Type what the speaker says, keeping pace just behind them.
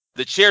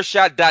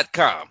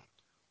TheChairShot.com.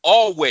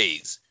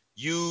 Always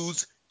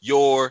use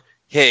your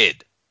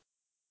head.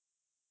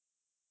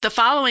 The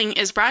following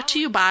is brought to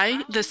you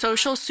by the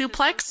Social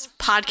Suplex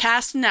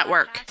Podcast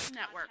Network.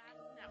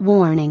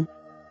 Warning.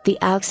 The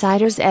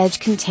Outsider's Edge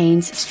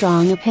contains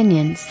strong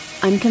opinions,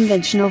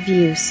 unconventional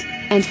views,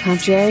 and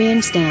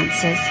contrarian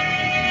stances.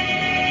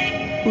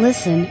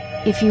 Listen,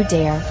 if you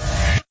dare.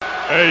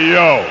 Hey,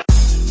 yo!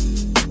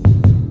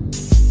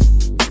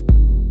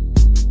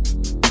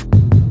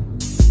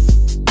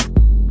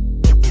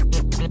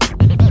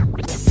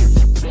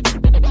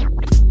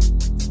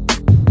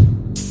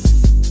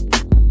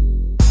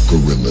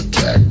 Guerrilla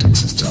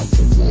tactics, it's time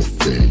for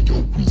warfare.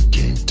 Yo, we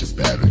came to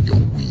battle, yo,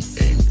 we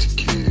aim to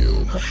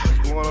kill.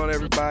 What's going on,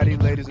 everybody?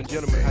 Ladies and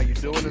gentlemen, how you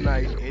doing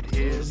tonight? It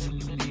is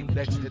the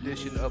next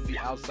edition of the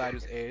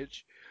Outsider's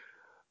Edge.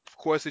 Of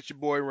course, it's your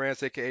boy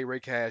Rance, aka Ray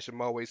Cash.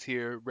 I'm always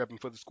here repping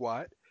for the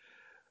squad.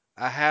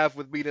 I have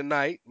with me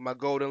tonight my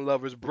Golden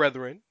Lovers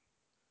brethren,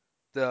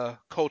 the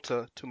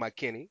Kota to my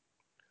Kenny,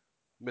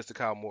 Mr.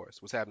 Kyle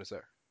Morris. What's happening,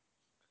 sir?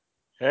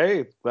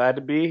 Hey, glad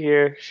to be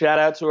here. Shout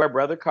out to our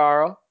brother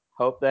Carl.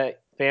 Hope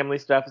that family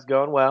stuff is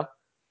going well.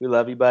 We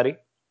love you, buddy.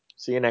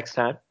 See you next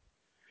time.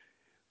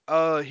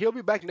 He'll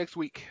be back next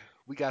week.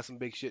 We got some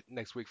big shit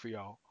next week for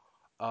y'all.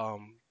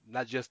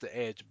 Not just the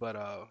Edge, but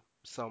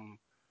some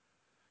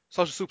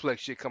social suplex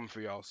shit coming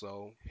for y'all.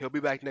 So he'll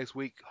be back next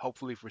week,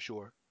 hopefully for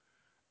sure.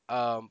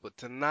 But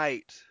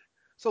tonight,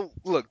 so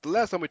look, the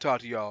last time we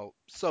talked to y'all,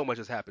 so much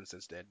has happened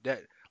since then.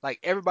 That like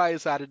everybody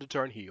decided to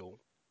turn heel.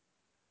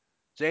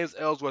 James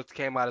Ellsworth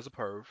came out as a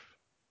perv.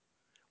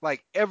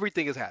 Like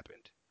everything has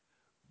happened.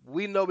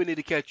 We know we need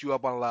to catch you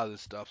up on a lot of this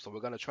stuff, so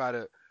we're gonna try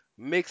to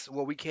mix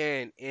what we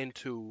can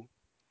into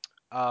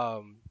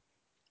um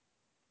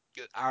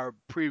our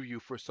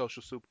preview for not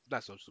social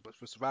super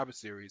for Survivor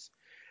Series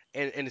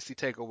and NXT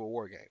Takeover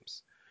War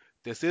Games.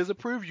 This is a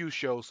preview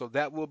show, so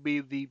that will be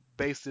the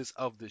basis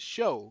of the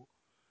show.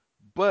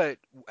 But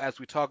as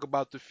we talk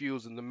about the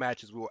feuds and the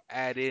matches, we will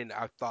add in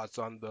our thoughts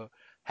on the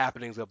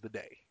happenings of the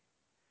day.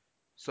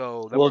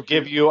 So We'll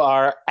give you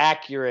our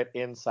accurate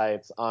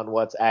insights on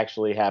what's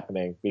actually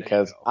happening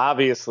because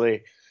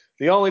obviously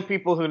the only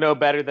people who know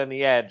better than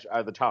the Edge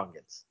are the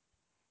Tongans.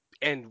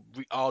 And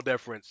all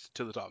deference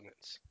to the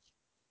Tongans.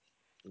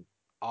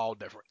 All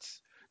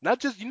deference. Not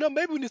just,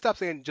 maybe we need to stop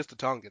saying just the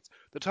Tongans.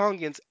 The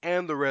Tongans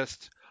and the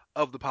rest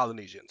of the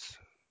Polynesians.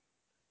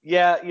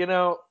 Yeah,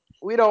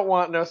 we don't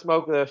want no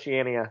smoke with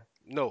Oceania.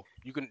 No,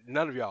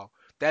 none of y'all.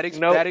 That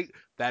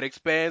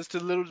expands to a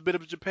little bit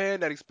of Japan.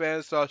 That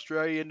expands to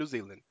Australia and New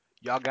Zealand.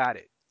 Y'all got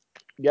it.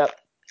 Yep.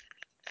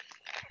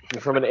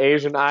 You're from an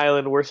Asian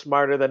island. We're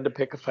smarter than to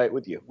pick a fight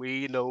with you.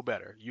 We know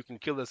better. You can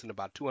kill us in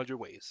about 200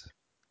 ways.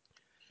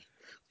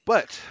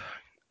 But,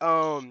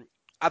 I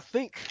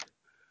think,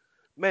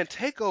 man,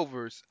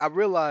 takeovers. I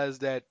realize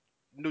that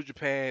New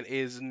Japan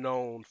is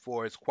known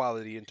for its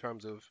quality in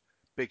terms of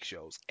big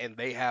shows, and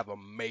they have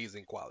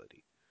amazing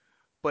quality.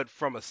 But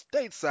from a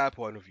stateside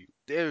point of view,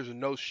 there's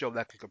no show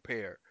that can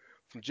compare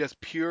from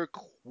just pure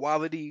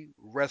quality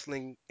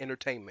wrestling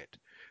entertainment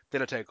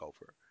than a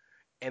takeover.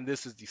 And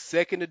this is the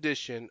second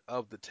edition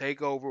of the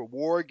Takeover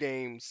War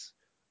Games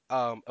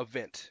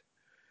event.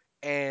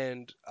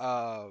 And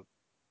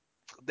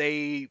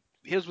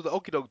here's what the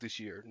okie doke this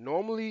year.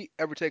 Normally,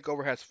 every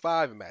takeover has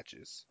 5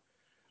 matches.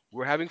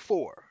 We're having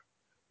 4.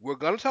 We're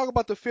gonna talk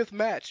about the 5th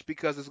match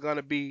because it's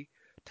gonna be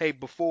taped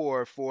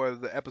before for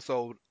the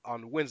episode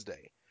on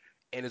Wednesday,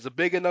 and it's a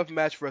big enough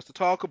match for us to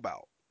talk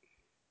about.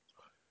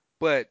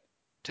 But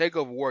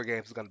Takeover War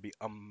Games is gonna be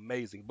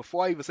amazing.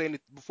 Before I even say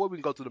anything, before we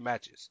can go through the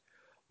matches,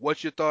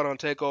 what's your thought on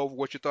Takeover?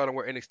 What's your thought on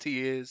where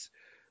NXT is?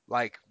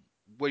 Like,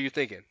 what are you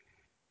thinking?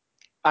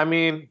 I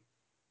mean,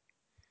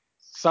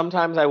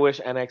 sometimes I wish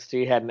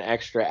NXT had an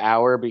extra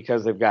hour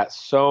because they've got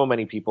so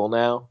many people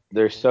now.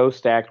 They're so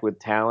stacked with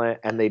talent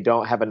and they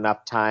don't have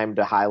enough time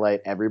to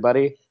highlight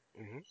everybody.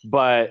 Mm-hmm.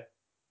 But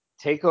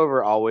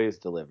Takeover always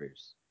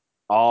delivers.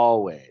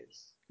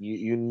 Always.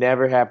 You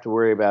never have to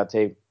worry about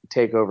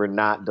Takeover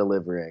not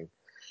delivering.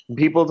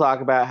 People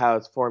talk about how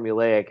it's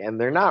formulaic, and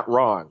they're not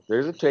wrong.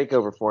 There's a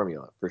Takeover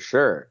formula, for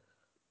sure.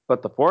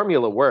 But the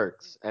formula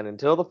works, and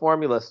until the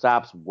formula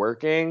stops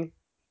working,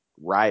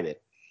 ride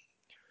it.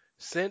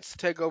 Since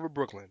Takeover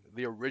Brooklyn,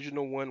 the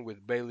original one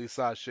with Bayley,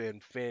 Sasha,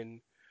 and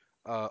Finn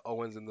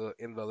Owens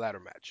in the ladder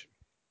match,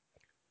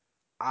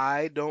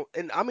 I don't,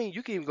 and I mean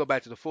you can even go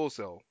back to the Full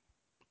Sail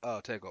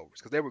takeovers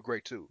because they were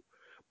great too.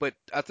 But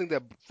I think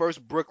that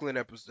first Brooklyn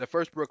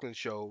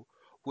show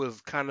was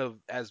kind of,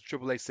 as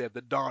Triple H said,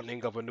 the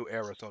dawning of a new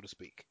era, so to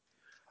speak.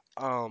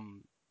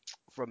 Um,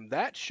 from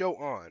that show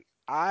on,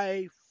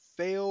 I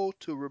fail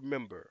to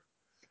remember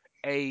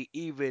a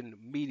even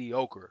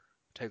mediocre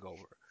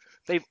takeover.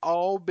 They've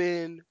all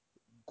been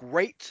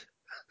great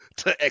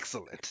to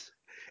excellent,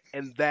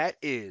 and that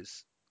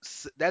is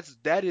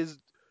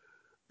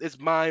it's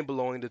mind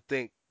blowing to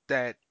think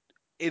that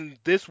in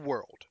this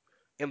world,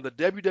 in the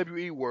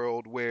WWE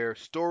world where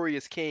story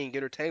is king,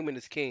 entertainment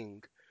is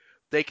king,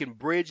 they can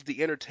bridge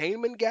the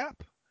entertainment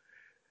gap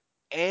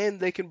and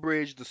they can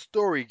bridge the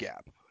story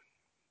gap.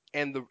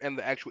 and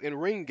the actual in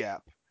ring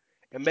gap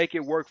and make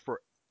it work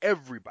for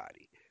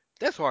everybody.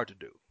 That's hard to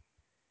do.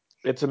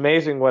 It's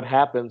amazing what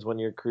happens when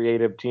your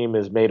creative team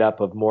is made up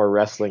of more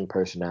wrestling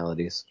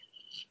personalities.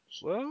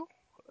 Well,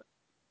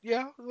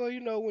 yeah. Well,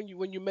 when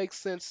you make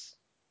sense,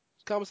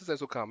 common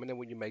sense will come, and then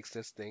when you make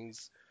sense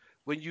things,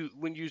 when you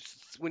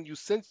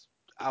sense,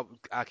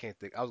 I can't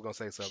think. I was gonna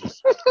say something.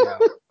 Yeah,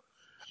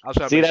 I was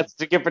trying to See, make that's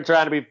to get for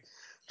trying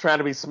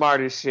to be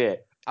smart as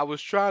shit. I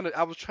was trying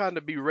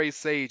to be Ray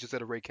Sage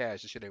instead of Ray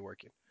Cash. This shit ain't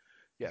working.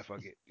 Yeah,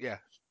 fuck it. Yeah,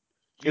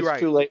 you're It's right,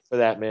 too late for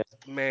that, man.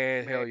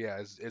 man. Hell yeah,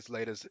 it's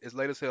late as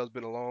hell. It's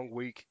been a long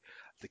week.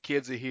 The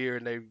kids are here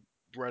and they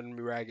running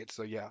me ragged.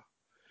 So yeah.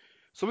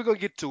 So we're gonna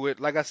get to it.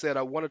 Like I said,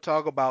 I want to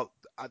talk about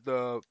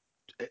the.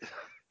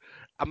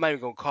 I'm not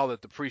even gonna call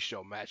it the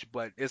pre-show match,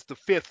 but it's the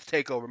fifth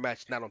Takeover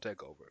match, not on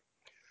Takeover.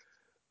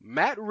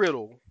 Matt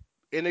Riddle,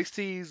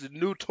 NXT's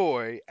new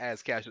toy,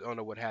 as Cassius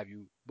Ohno would have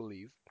you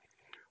believe,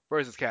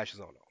 versus Cassius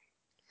Ohno.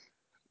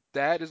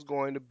 That is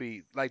going to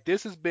be like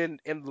this has been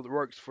in the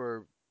works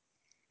for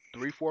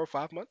 3, 4,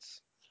 5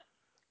 months.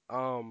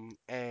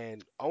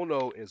 And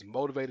Ono is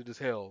motivated as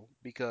hell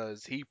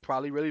because he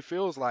probably really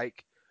feels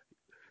like,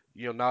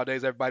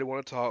 nowadays everybody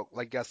want to talk,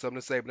 like got something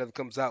to say, but nothing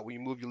comes out. When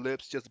you move your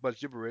lips, just a bunch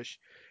of gibberish.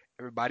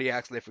 Everybody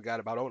acts like they forgot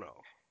about Ono.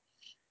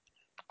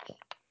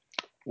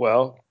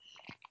 Well,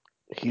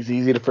 he's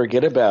easy to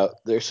forget about.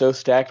 They're so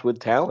stacked with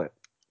talent.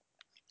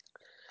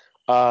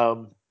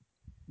 Um,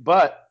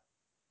 but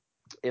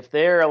if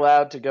they're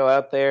allowed to go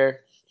out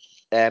there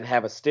and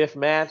have a stiff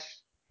match,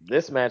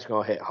 this match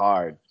gonna hit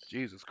hard.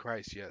 Jesus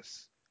Christ,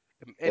 yes.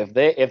 And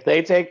If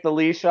they take the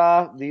leash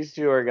off, these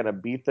two are gonna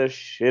beat the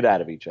shit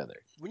out of each other.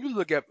 when you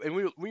look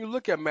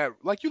at Matt,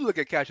 like you look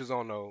at Cassius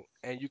Ohno,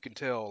 and you can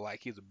tell like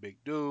he's a big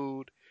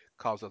dude,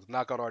 calls us a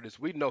knockout artist.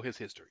 We know his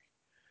history.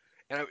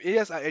 And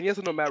yes, I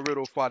know Matt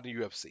Riddle fought in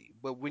the UFC,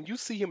 but when you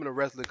see him in a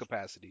wrestling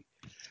capacity,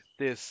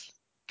 this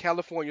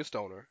California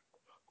stoner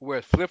who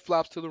wears flip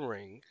flops to the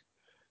ring,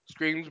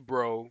 screams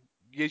bro,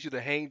 gives you the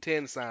hang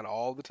 10 sign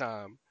all the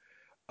time,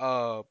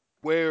 uh,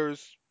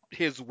 wears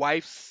his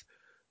wife's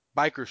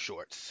biker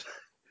shorts.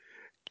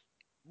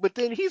 But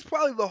then he's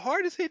probably the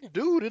hardest hitting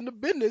dude in the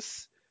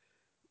business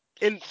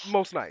in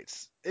most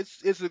nights.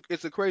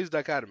 It's a crazy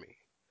dichotomy.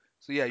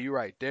 So yeah, you're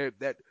right. There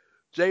that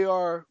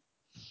Jr.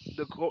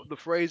 The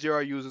phrase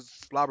Jr. uses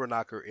slobber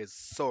knocker is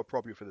so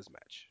appropriate for this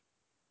match.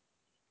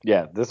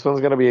 Yeah, this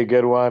one's gonna be a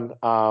good one.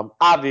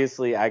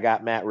 Obviously, I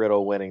got Matt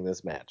Riddle winning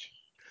this match.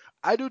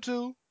 I do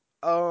too.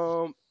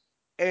 Um,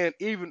 and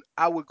even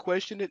I would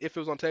question it if it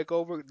was on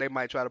Takeover. They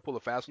might try to pull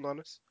a fast one on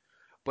us.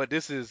 But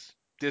this is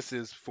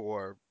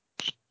for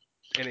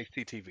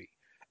NXT TV.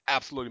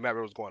 Absolutely, Matt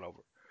Riddle's going over.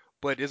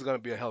 But it's gonna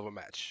be a hell of a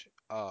match.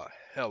 Hell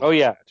of Oh a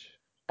yeah,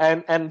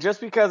 match. and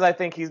just because I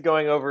think he's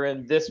going over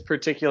in this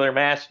particular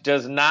match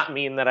does not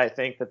mean that I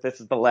think that this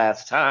is the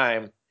last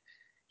time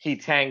he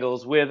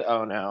tangles with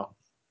Ono,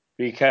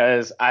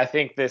 because I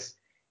think this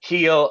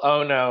heel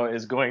Ono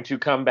is going to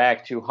come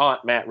back to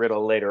haunt Matt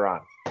Riddle later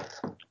on.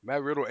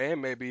 Matt Riddle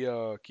and maybe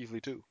Keith Lee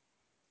too.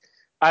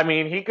 I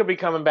mean, he could be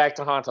coming back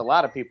to haunt a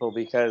lot of people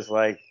because,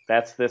 like,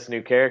 that's this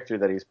new character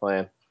that he's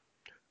playing.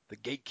 The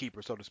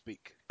gatekeeper, so to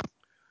speak.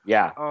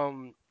 Yeah.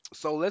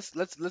 So let's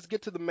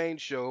get to the main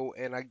show,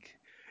 and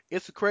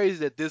it's crazy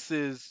that this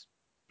is,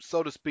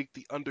 so to speak,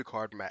 the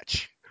undercard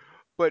match.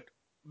 But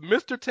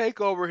Mr.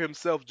 Takeover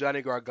himself,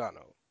 Johnny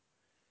Gargano,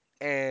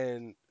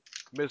 and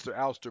Mr.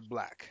 Aleister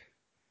Black.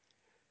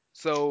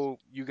 So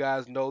you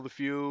guys know the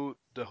feud,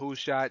 the Who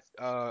Shot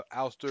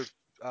Aleister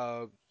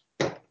uh,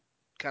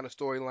 kind of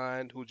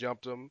storyline. Who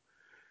jumped him?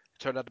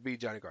 Turned out to be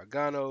Johnny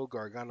Gargano.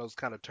 Gargano's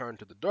kind of turned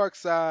to the dark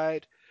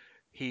side.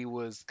 He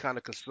was kind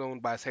of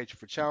consumed by his hatred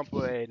for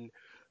Ciampa and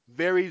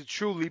very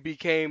truly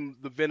became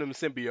the Venom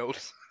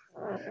symbiote.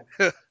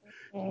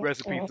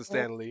 Recipe to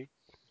Stan Lee.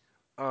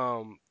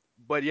 Um,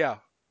 but yeah,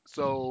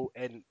 so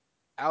and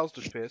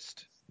Alistair's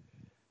pissed.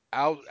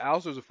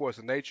 Alistair's a force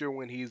of nature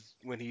when he's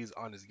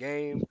on his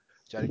game.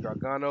 Johnny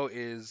Gargano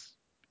is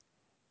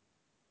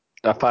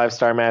A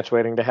 5-star match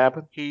waiting to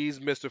happen. he's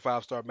Mr.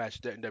 Five Star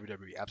match in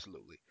WWE,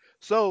 absolutely.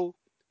 So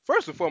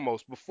first and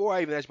foremost, before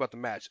I even ask you about the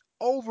match,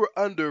 over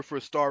under for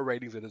star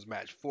ratings in this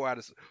match, 4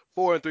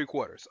 and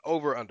 3/4,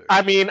 over under.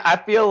 I mean, I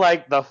feel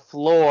like the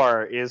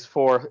floor is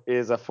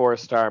a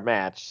 4-star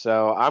match,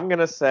 so I'm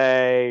gonna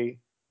say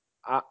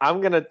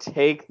I'm gonna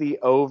take the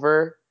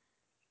over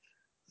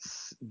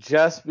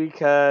just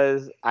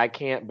because I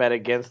can't bet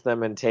against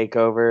them and take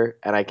over,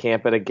 and I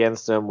can't bet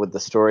against them with the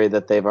story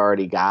that they've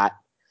already got.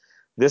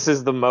 This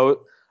is the most,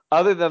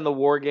 other than the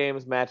War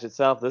Games match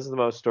itself, this is the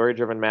most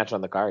story-driven match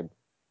on the card.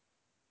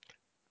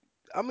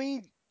 I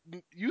mean,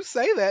 you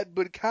say that,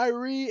 but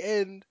Kyrie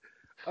and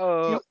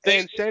They,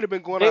 and Shane have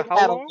been going on they've how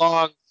had a long?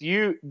 long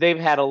feud. They've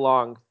had a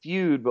long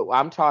feud, but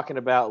I'm talking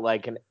about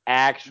like an Yeah,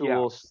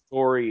 actual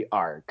story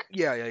arc.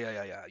 yeah, yeah, yeah,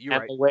 yeah, yeah. You're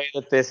And right. the way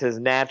that this has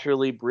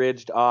naturally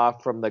bridged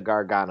off from the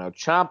Gargano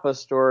Ciampa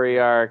story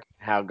Yeah, arc,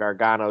 how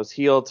Gargano's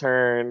heel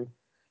turn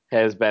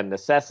has been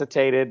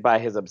necessitated by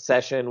his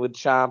obsession with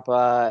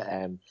Ciampa,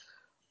 and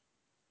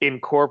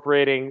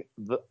incorporating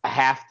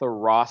half the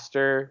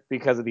roster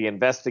because of the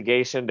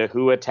investigation to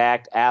who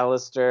attacked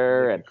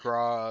Alistair Nikki and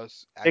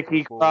Cross,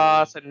 Nikki Aqua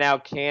Cross, and now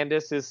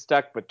Candice is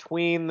stuck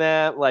between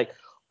them. Like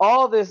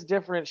all this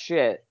different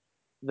shit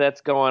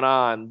that's going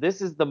on.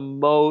 This is the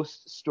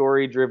most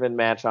story-driven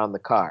match on the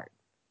card.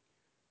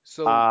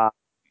 So Uh,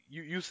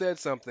 you said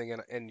something,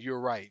 and you're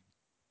right.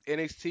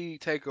 NXT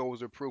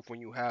takeovers are proof when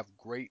you have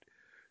great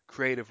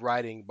creative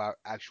writing by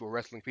actual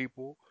wrestling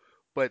people,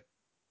 but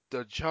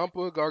the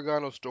Ciampa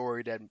Gargano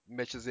story that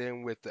meshes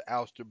in with the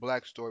Aleister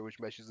Black story, which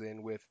meshes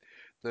in with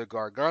the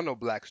Gargano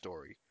Black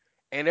story,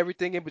 and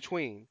everything in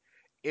between,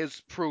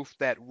 is proof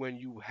that when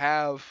you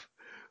have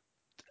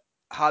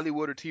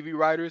Hollywood or TV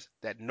writers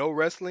that know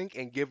wrestling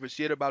and give a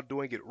shit about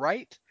doing it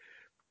right,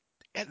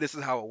 and this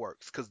is how it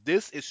works. Because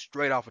this is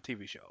straight off a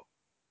TV show.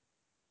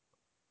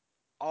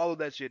 All of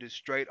that shit is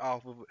straight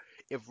off of.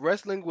 If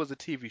wrestling was a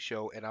TV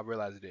show, and I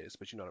realize it is,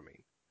 but you know what I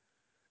mean.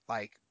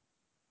 Like,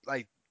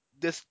 like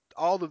this,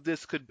 all of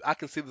this could I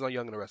can see this on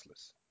Young and the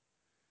Restless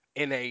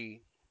in a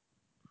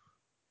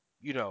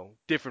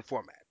different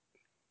format.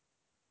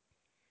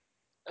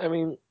 I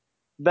mean,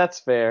 that's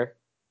fair.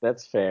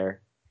 That's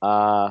fair.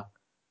 Uh,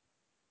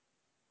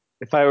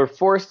 if I were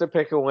forced to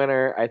pick a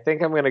winner, I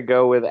think I'm going to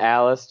go with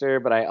Alistair,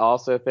 but I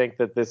also think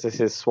that this is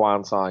his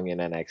swan song in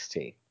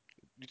NXT.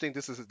 You think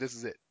this is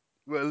it?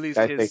 Well, at least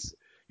I think, his.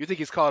 You think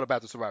he's called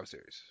about the Survivor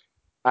Series?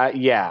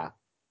 yeah,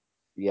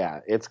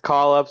 yeah. It's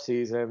call up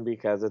season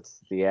because it's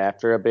the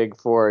after a big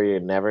four. You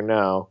never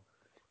know.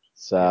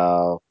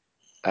 So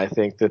I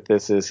think that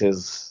this is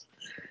his.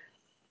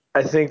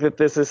 I think that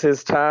this is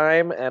his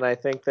time, and I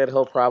think that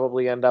he'll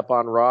probably end up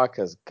on Raw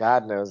because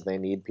God knows they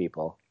need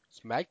people.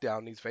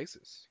 SmackDown needs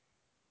faces.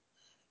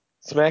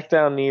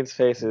 SmackDown needs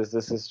faces.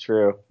 This is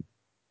true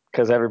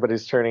because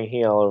everybody's turning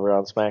heel over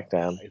on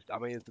SmackDown. I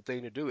mean, it's the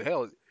thing to do.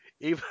 Hell,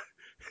 even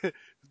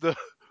the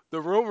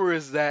the rumor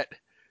is that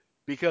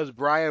because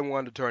Brian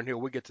wanted to turn heel,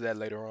 we'll get to that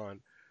later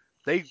on.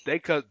 They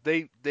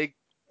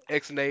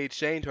ex-nayed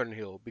Shane turning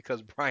heel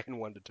because Brian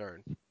wanted to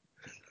turn.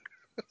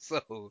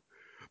 So,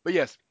 but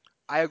yes,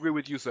 I agree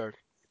with you, sir.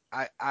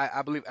 I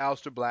believe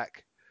Aleister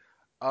Black.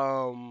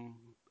 Um,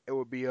 it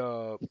would be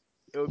a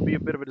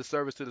bit of a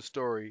disservice to the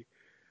story.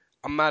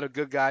 I'm not a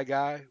good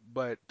guy,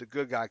 but the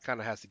good guy kind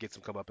of has to get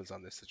some comeuppance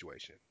on this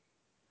situation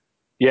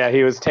Yeah,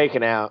 he was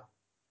taken out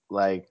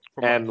like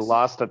for and months.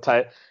 lost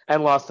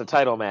a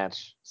title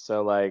match.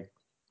 So like,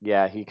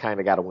 yeah, he kind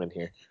of got to win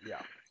here.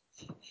 Yeah.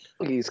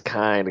 He's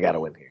kind of got to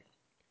win here.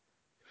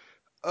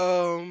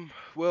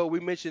 Well, we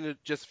mentioned it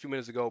just a few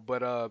minutes ago,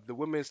 but the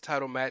women's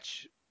title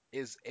match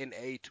is in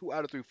a 2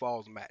 out of 3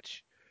 falls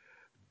match.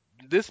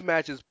 This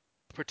match is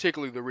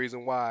particularly the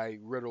reason why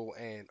Riddle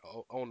and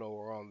Ono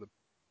are on the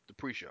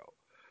pre-show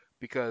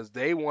because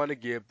they want to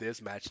give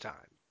this match time.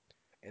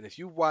 And if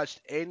you've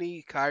watched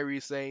any Kyrie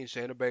Sane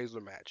Shayna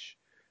Baszler match,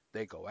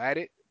 they go at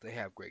it, they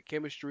have great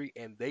chemistry,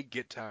 and they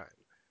get time.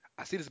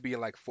 I see this being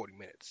like 40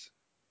 minutes.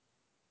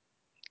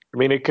 I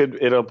mean,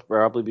 it'll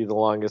probably be the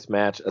longest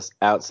match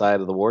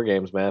outside of the War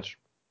Games match.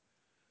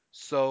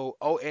 So,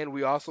 and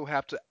we also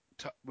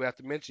we have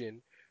to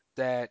mention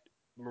that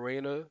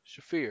Marina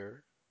Shafir,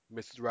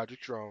 Mrs. Roger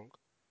Strong,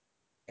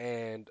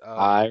 and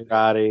Hi,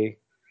 Roddy.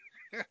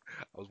 I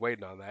was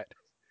waiting on that,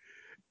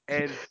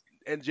 and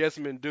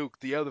Jessamine Duke,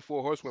 the other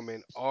 4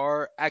 horsewomen,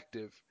 are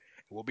active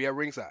and will be at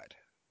ringside.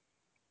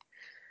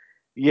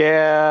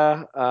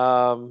 Yeah,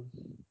 I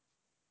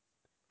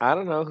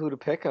don't know who to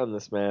pick on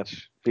this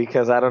match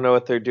because I don't know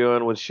what they're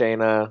doing with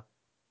Shayna.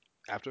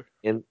 After,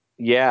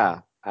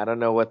 Yeah, I don't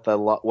know what the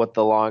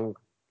long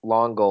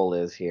goal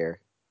is here.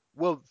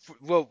 well,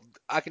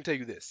 I can tell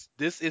you this: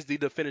 this is the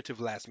definitive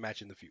last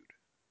match in the feud.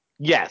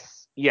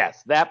 Yes,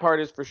 that part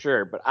is for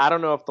sure. But I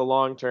don't know if the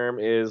long term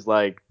is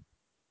like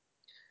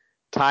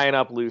tying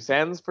up loose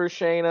ends for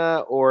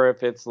Shayna or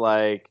if it's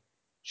like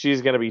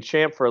she's gonna be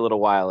champ for a little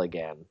while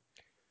again.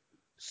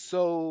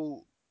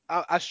 So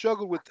I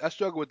struggle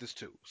with this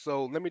too.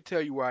 So let me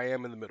tell you where I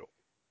am in the middle.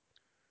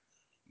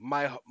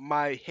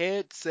 My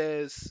head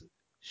says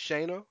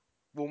Shayna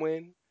will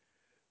win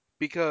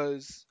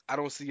because I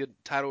don't see a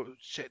title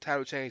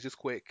change this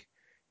quick.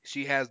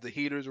 She has the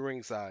heaters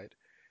ringside,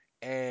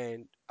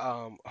 and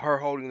her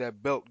holding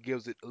that belt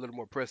gives it a little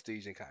more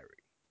prestige than Kyrie.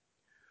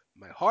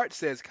 My heart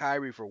says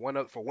Kyrie for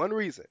one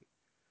reason.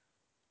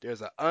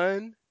 There's an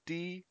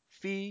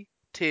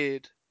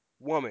undefeated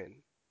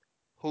woman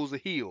who's a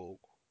heel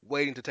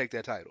waiting to take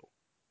that title,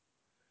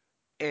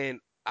 and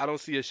I don't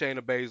see a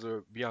Shayna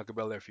Baszler Bianca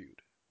Belair feud.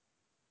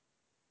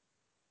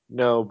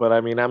 No, but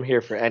I mean I'm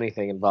here for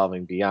anything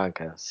involving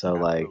Bianca. So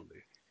like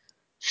Absolutely,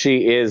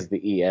 she is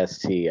the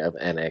EST of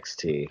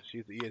NXT.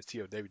 she's the EST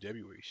of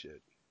WWE.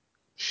 Shit.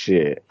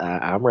 Shit,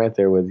 I'm right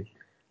there with you.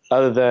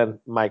 Other than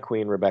my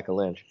queen Rebecca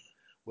Lynch.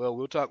 Well,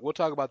 we'll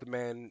talk about the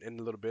man in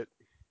a little bit.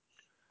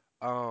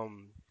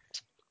 Um,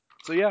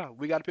 so yeah,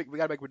 we gotta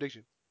make a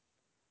prediction.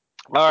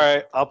 All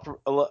right,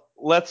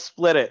 let's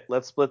split it.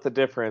 Let's split the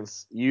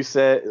difference. You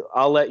said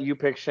I'll let you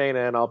pick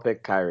Shayna and I'll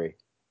pick Kyrie.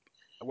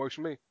 It works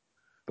for me.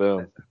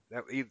 Boom.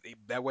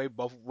 That way,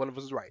 both one of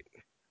us is right.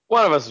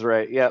 One of us is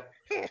right. Yep.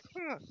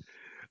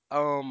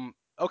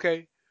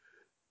 Okay.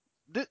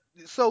 Th-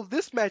 so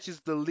this match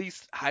is the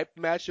least hyped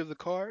match of the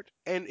card,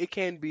 and it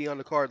can be on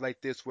a card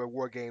like this where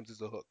War Games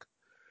is a hook.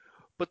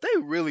 But they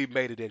really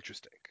made it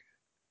interesting.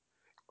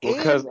 Well, because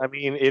And I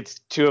mean, it's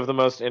two of the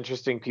most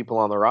interesting people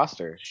on the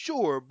roster.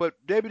 sure, but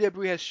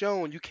WWE has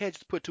shown you can't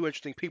just put two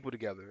interesting people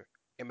together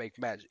and make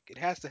magic. It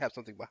has to have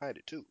something behind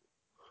it too.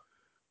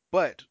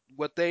 But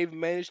what they've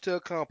managed to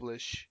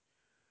accomplish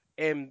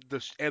and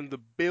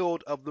the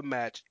build of the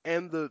match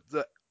and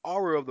the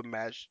aura of the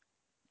match.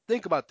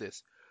 Think about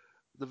this: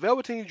 the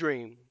Velveteen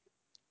Dream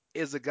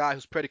is a guy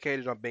who's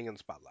predicated on being in the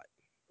spotlight,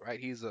 right?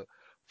 He's a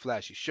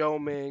flashy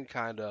showman,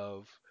 kind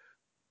of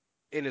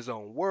in his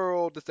own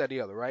world, this, that, and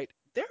the other, right?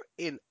 They're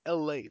in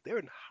LA, they're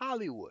in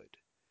Hollywood.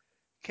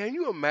 Can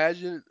you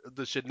imagine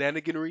the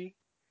shenaniganry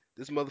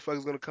this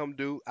motherfucker's gonna come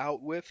do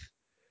out with?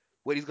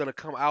 What he's gonna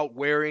come out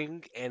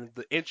wearing and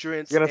the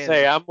entrance I'm gonna and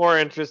say I'm more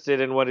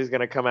interested in what he's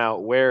gonna come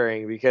out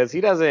wearing because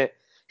he doesn't.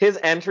 His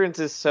entrance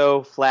is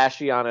so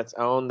flashy on its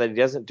own that he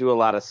doesn't do a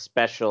lot of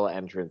special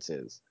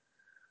entrances.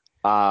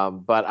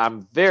 But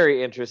I'm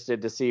very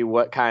interested to see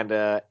what kind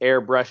of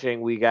airbrushing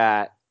we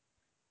got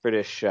for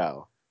this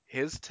show.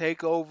 his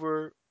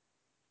takeover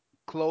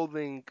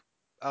clothing.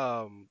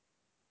 Um,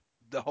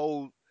 the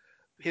whole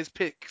his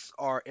picks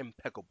are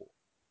impeccable.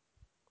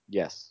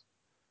 Yes,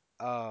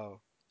 Uh,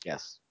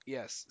 yes.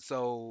 yes.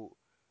 So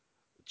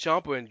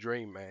Ciampa and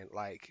Dream, man,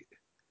 like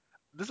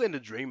this ain't a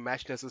dream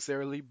match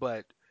necessarily,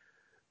 but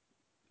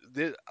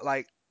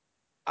like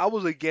I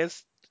was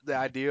against the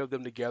idea of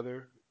them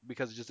together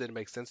because it just didn't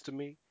make sense to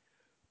me.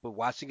 But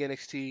watching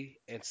NXT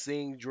and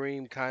seeing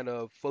Dream kind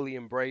of fully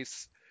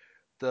embrace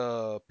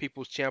the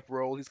People's Champ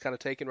role he's kind of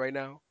taking right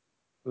now,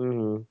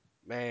 Hmm.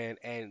 man,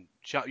 and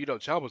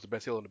Ciampa's the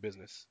best heel in the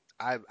business.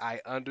 I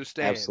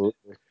understand.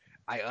 Absolutely.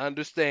 I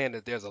understand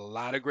that there's a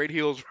lot of great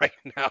heels right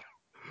now,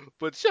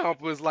 but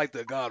Ciampa is like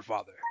the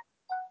Godfather.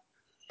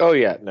 Oh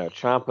yeah, no.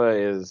 Champa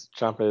is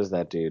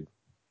that dude.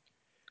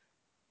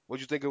 What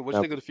you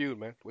No. think of the feud,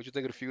 man? What you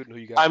think of the feud and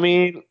who you got? I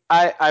mean,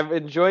 I've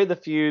enjoyed the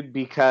feud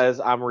because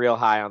I'm real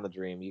high on the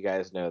Dream. You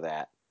guys know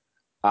that.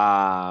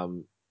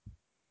 Um,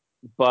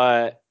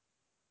 but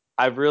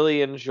I've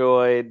really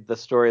enjoyed the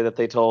story that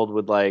they told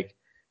with like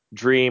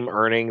Dream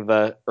earning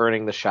the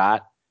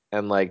shot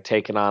and like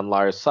taking on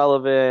Lars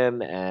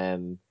Sullivan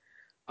and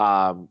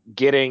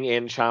getting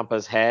in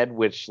Champa's head,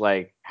 which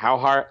like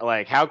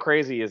how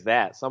crazy is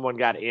that? Someone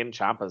got in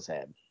Champa's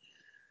head.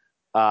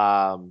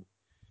 Um,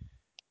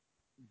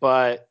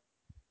 but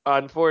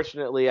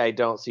unfortunately, I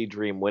don't see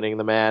Dream winning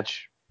the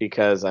match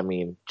because I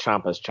mean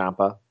Champa's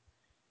Champa,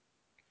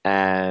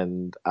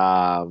 and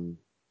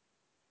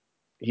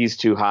he's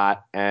too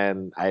hot,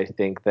 and I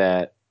think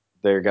that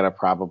they're gonna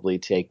probably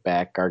take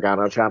back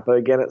Gargano Champa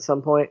again at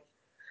some point.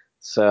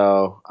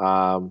 So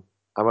I'm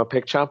gonna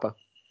pick Champa.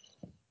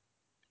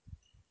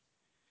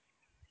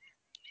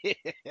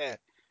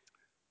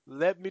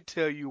 Let me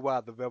tell you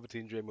why the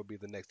Velveteen Dream will be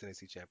the next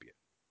NXT champion.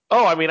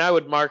 Oh, I mean, I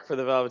would mark for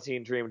the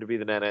Velveteen Dream to be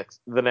the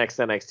next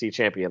NXT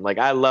champion. Like,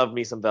 I love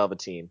me some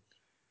Velveteen.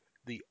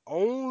 The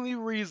only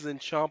reason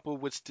Ciampa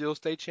would still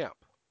stay champ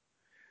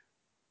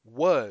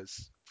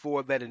was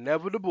for that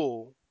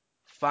inevitable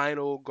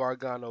final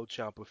Gargano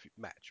Ciampa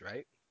match,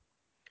 right?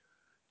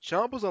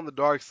 Ciampa's on the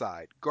dark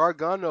side.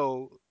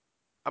 Gargano's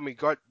on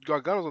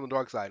the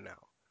dark side now.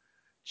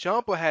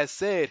 Ciampa has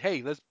said,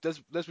 "Hey,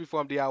 let's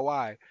reform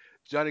DIY."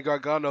 Johnny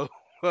Gargano,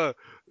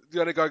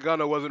 Johnny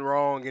Gargano wasn't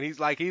wrong, and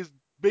he's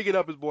bigging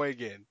up his boy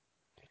again.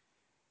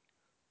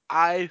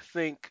 I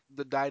think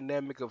the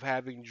dynamic of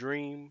having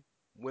Dream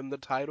win the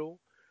title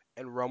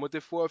and run with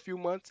it for a few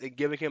months and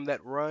giving him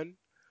that run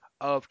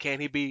of can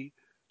he be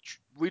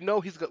we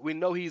know he's a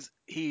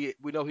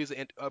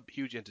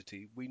huge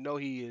entity. We know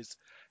he is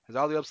has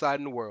all the upside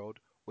in the world.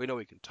 We know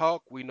he can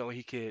talk. We know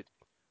he could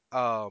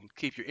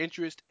keep your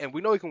interest, and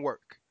we know he can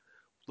work.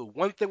 The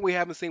one thing we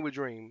haven't seen with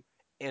Dream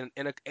in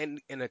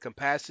a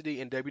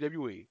capacity in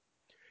WWE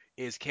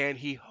is can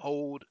he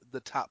hold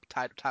the top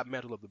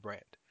mantle of the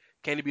brand?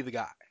 Can he be the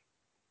guy?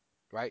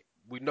 Right?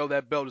 We know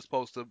that belt is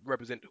supposed to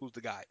represent who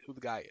the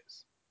guy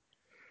is.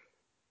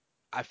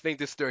 I think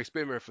this is their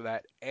experiment for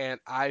that, and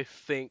I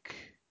think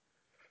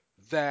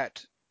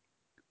that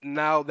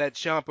now that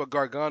Ciampa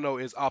Gargano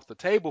is off the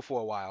table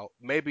for a while,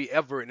 maybe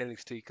ever in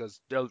NXT,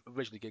 because they'll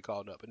eventually get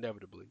called up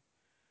inevitably.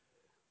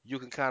 You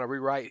can kind of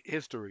rewrite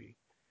history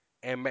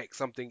and make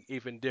something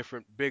even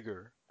different,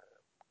 bigger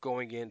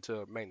going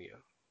into Mania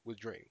with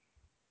Dream.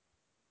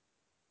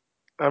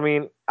 I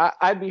mean,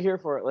 I'd be here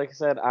for it. Like I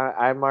said,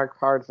 I mark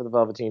hard for the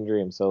Velveteen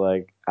Dream, so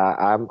like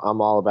I'm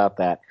all about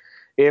that.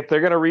 If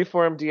they're gonna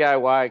reform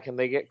DIY, can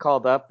they get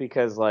called up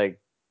because like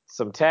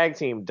some tag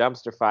team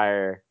dumpster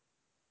fire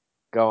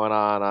going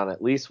on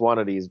at least one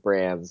of these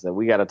brands that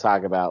we got to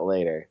talk about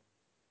later?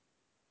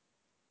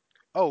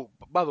 Oh,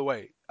 by the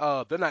way,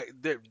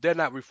 they're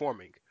not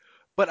reforming,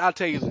 but I'll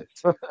tell you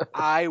this: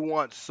 I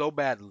want so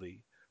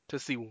badly to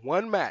see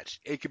one match.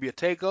 It could be a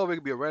takeover, it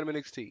could be a random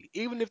NXT,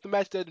 even if the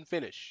match doesn't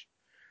finish.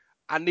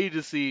 I need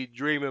to see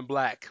Dreamin'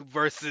 Black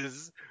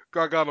versus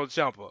Gargano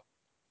Ciampa.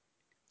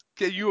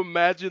 Can you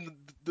imagine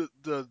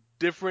the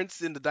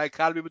difference in the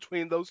dichotomy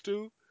between those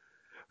two?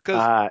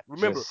 Because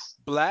remember,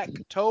 Just Black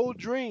told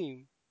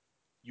Dream,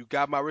 "You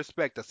got my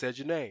respect. I said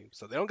your name."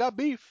 So they don't got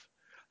beef.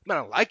 They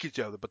don't like each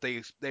other, but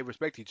they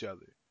respect each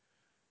other.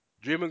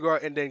 Dream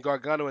and then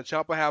Gargano and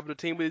Ciampa having a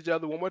team with each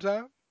other one more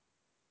time.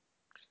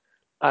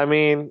 I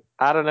mean,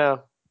 I don't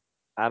know.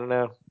 I don't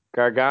know.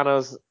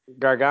 Gargano's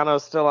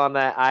still on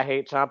that I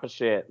hate Ciampa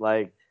shit.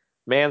 Like,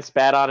 man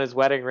spat on his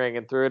wedding ring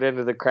and threw it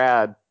into the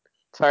crowd.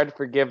 It's hard to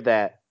forgive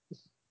that.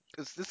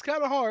 It's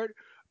kind of hard.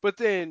 But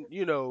then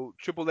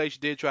Triple H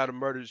did try to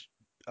murder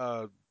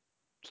uh,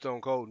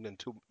 Stone Cold, and then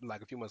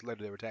a few months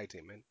later they were tag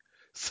teaming.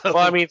 So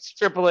Well, I mean,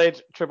 Triple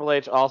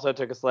H also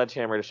took a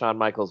sledgehammer to Shawn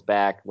Michaels'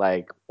 back,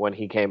 like when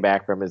he came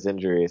back from his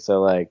injury.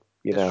 So, like,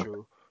 that's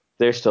true.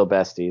 they're still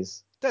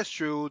besties. That's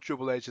true.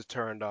 Triple H has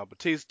turned on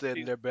Batista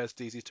and their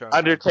besties. He's turned on.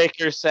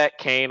 Undertaker set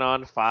Kane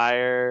on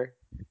fire.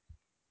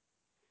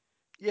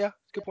 Yeah,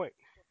 good point.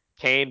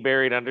 Kane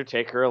buried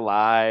Undertaker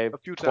alive A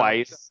few times.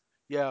 twice.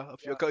 Yeah, a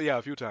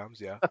few times.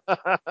 Yeah,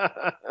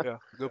 yeah,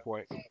 good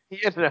point.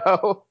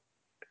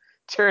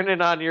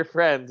 Turning on your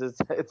friends.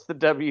 It's the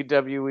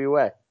WWE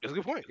way. That's a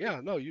good point.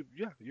 Yeah, no,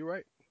 you're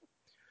right.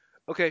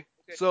 Okay,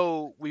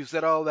 so we've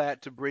said all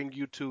that to bring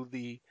you to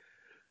the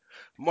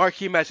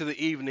marquee match of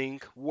the evening,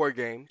 War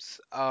Games.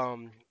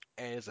 And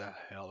it's a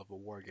hell of a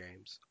War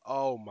Games.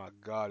 Oh my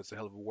God, it's a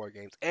hell of a War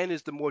Games, and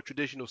it's the more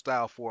traditional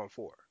style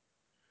 4-on-4.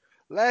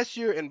 Last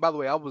year, and by the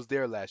way, I was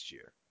there last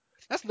year.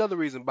 That's another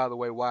reason, by the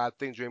way, why I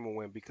think Dream will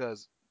win,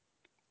 because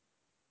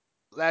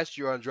last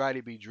year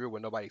Andrade beat Drew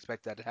when nobody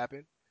expected that to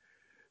happen.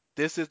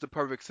 This is the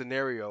perfect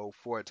scenario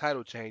for a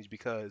title change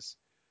because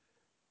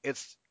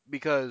it's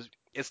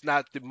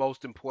not the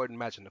most important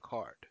match on the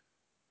card.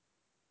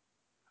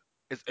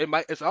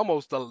 It's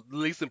almost the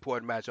least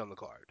important match on the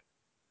card.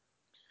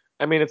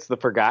 I mean, it's the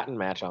forgotten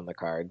match on the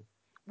card.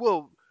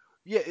 Well,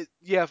 it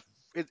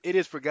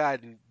is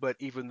forgotten, but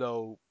even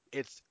though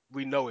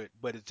we know it,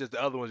 but it's just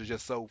the other ones are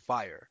just so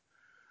fire.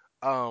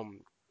 Um,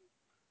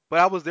 but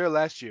I was there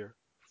last year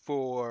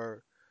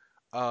for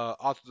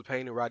Authors of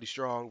Pain and Roddy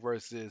Strong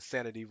versus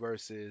Sanity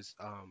versus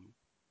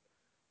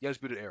the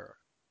Undisputed Era.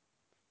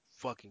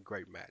 Fucking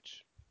great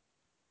match.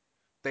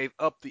 They've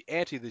upped the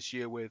ante this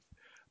year with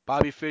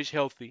Bobby Fish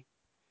healthy,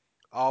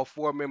 all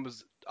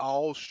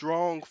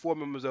strong four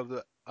members of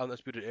the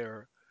Undisputed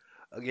Era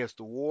against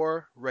the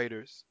War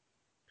Raiders,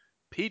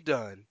 Pete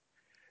Dunne,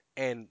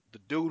 and the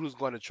dude who's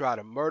going to try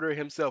to murder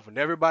himself and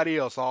everybody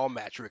else all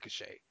match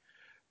Ricochet.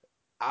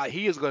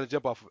 He is going to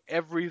jump off of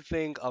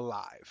everything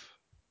alive.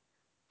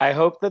 I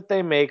hope that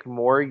they make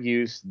more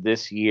use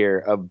this year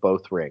of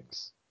both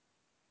rings.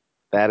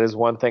 That is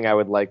one thing I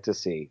would like to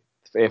see.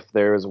 If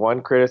there was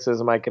one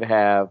criticism I could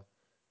have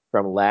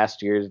from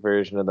last year's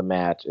version of the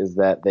match, is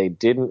that they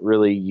didn't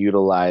really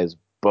utilize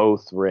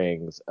both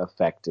rings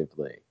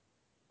effectively.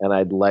 And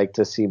I'd like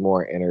to see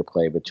more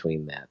interplay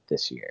between that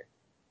this year.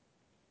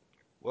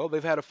 Well,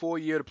 they've had a full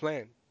year to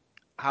plan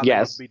how they would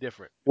Yes. be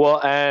different. Well,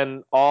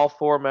 and all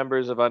four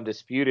members of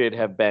Undisputed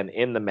have been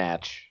in the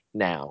match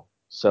now.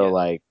 So, Yeah.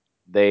 like,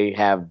 they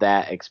have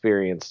that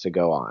experience to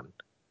go on.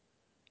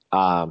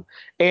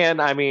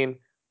 And I mean,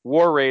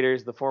 War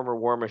Raiders, the former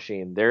War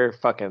Machine, they're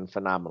fucking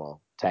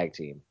phenomenal tag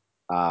team.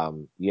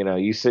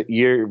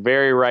 You're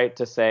very right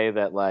to say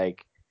that,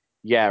 like,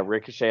 yeah,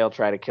 Ricochet will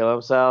try to kill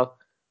himself.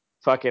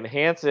 Fucking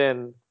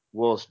Hanson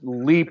will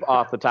leap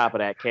off the top of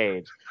that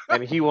cage,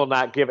 and he will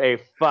not give a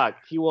fuck.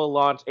 He will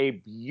launch a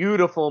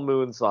beautiful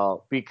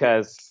moonsault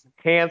because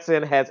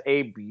Hanson has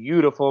a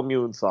beautiful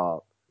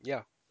moonsault.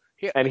 Yeah.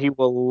 And he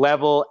will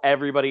level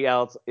everybody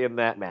else in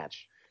that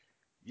match.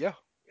 Yeah.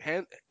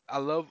 I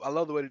love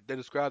the way they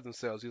describe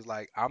themselves. He's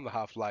like, I'm the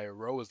high flyer,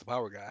 Rowe is the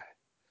power guy.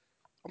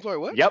 I'm sorry,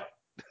 what? Yep.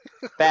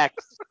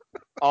 Facts.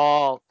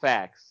 All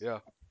facts. Yeah.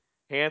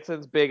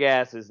 Hanson's big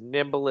ass is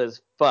nimble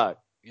as fuck.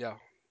 Yeah.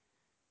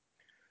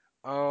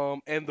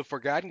 And the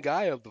forgotten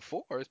guy of the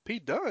four is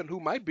Pete Dunne, who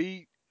might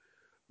be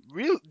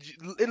real,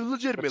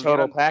 legitimately A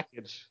total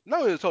package.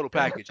 No, it's a total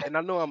package. And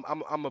I know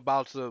I'm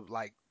about to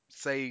like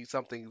say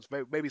something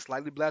maybe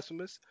slightly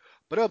blasphemous,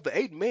 but of the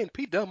 8 men,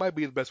 Pete Dunne might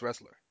be the best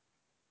wrestler.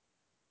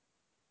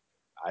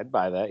 I'd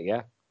buy that.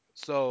 Yeah.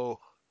 So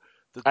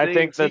I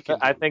think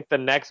the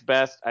next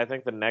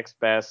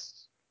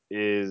best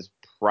is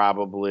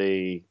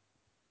probably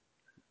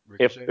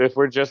Ricochet. if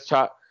we're just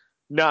talking.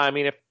 No, I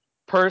mean, if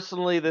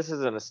personally this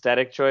is an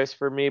aesthetic choice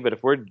for me, but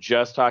if we're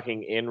just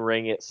talking in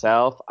ring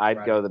itself,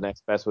 I'd go the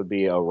next best would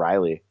be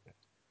O'Reilly.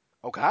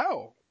 Oh,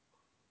 Kyle.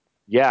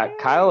 Yeah,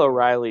 Kyle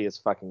O'Reilly is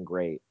fucking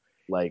great.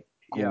 Like,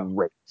 Yeah.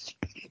 great.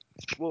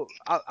 Well,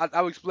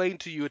 I'll explain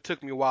to you. It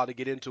took me a while to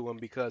get into him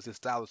because his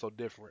style is so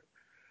different.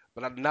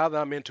 But now that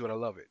I'm into it, I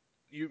love it.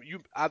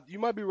 You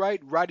might be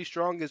right. Roddy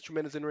Strong is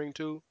tremendous in ring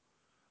too.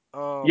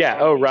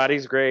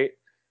 Roddy's great.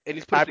 And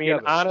he's put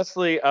together.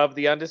 Honestly, of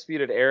the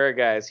Undisputed Era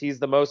guys, he's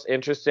the most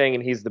interesting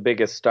and he's the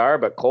biggest star,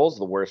 but Cole's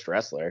the worst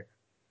wrestler.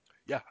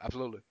 Yeah,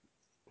 absolutely.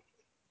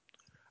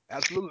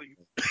 Absolutely.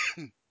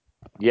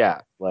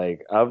 Yeah,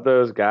 like of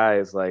those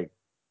guys, like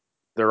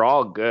they're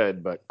all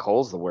good, but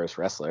Cole's the worst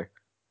wrestler.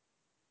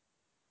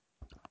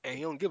 And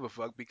he don't give a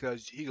fuck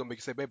because he gonna make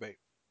you say baby.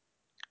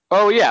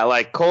 Oh yeah,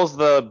 like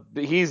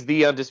he's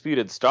the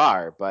undisputed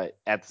star, but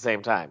at the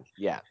same time,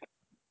 yeah.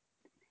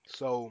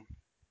 So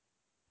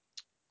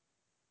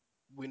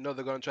we know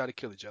they're gonna try to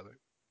kill each other.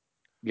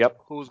 Yep.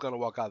 Who's gonna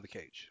walk out of the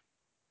cage?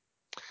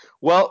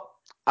 Well,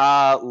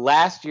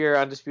 last year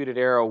Undisputed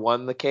Era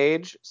won the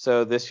cage,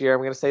 so this year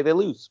I'm gonna say they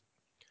lose.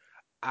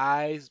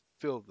 I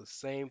feel the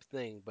same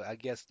thing, but I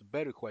guess the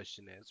better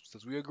question is,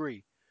 since we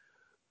agree,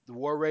 the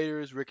War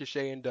Raiders,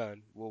 Ricochet, and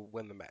Dunn will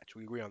win the match.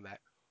 We agree on that.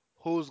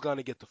 Who's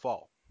gonna get the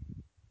fall?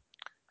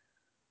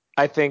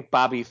 I think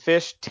Bobby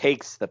Fish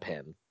takes the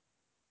pin.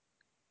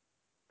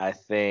 I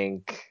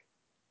think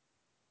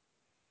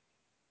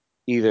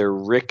either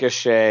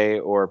Ricochet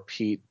or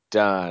Pete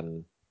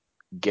Dunne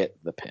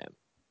get the pin.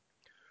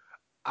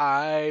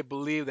 I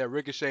believe that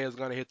Ricochet is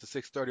gonna hit the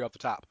 630 off the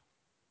top,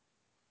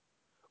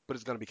 but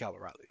it's gonna be Kyle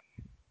O'Reilly.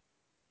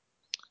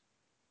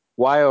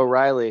 Why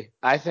O'Reilly?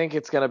 I think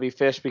it's going to be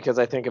Fish because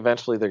I think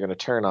eventually they're going to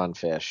turn on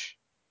Fish.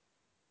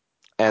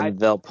 And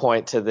they'll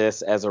point to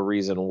this as a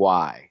reason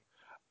why.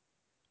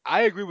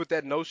 I agree with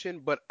that notion,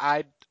 but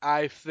I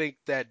think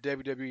that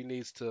WWE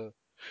needs to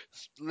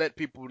let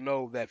people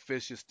know that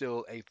Fish is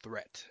still a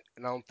threat,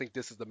 and I don't think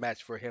this is the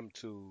match for him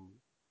to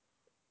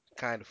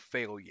kind of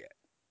fail yet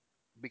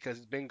because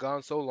he's been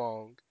gone so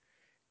long,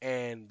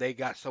 and they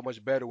got so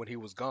much better when he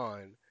was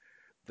gone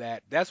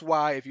that's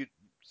why if you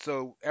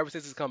so ever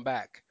since he's come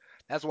back,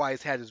 that's why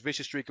he's had this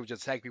vicious streak of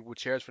just attacking people with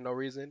chairs for no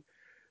reason.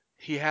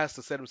 He has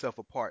to set himself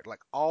apart.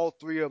 Like all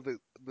three of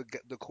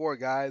the core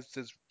guys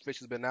since Fish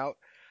has been out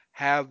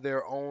have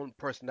their own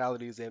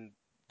personalities and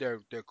their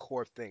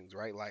core things,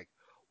 right? Like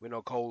we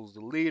know Cole's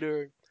the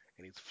leader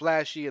and he's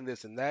flashy and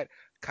this and that.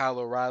 Kyle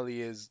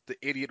O'Reilly is the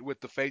idiot with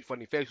the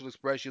funny facial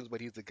expressions,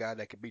 but he's the guy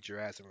that can beat your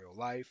ass in real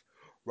life.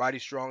 Roddy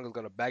Strong is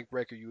gonna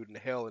backbreaker you in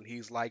hell, and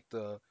he's like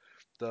the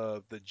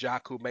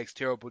jock who makes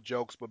terrible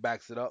jokes but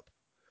backs it up.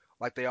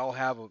 Like they all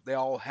have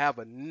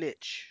a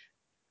niche.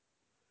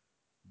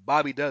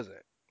 Bobby doesn't.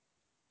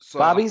 So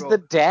I Bobby's the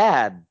feel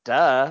dad.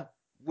 Duh.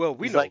 well,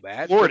 we He's know like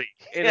that, but 40.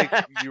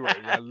 you're right,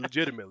 yeah,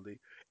 legitimately.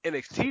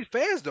 NXT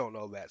fans don't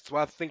know that, so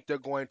I think they're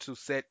going to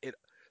set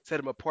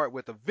him apart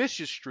with a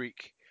vicious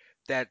streak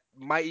that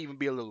might even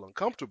be a little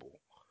uncomfortable,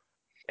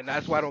 and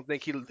that's why I don't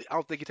think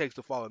he takes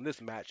the fall in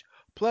this match.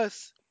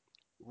 Plus,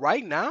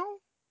 right now,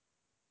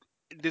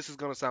 this is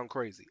gonna sound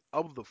crazy.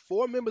 Of the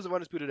four members of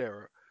Undisputed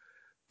Era,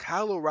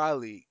 Kyle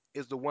O'Reilly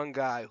is the one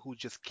guy who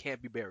just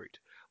can't be buried.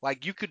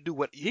 Like you could do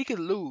what he could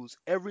lose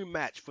every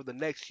match for the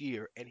next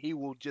year, and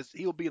he'll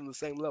be in the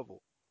same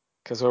level.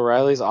 Because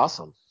O'Reilly's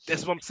awesome.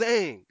 That's what I'm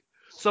saying.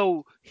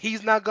 So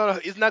he's not gonna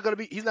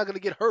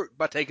get hurt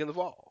by taking the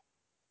fall.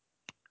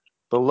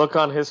 The look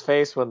on his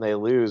face when they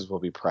lose will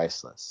be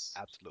priceless.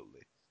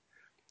 Absolutely,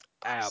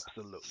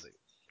 absolutely,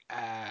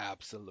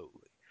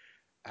 absolutely,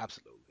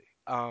 absolutely.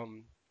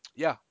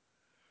 Yeah,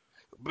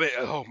 but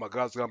oh my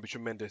God, it's gonna be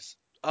tremendous.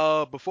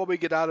 Before we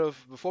get out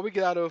of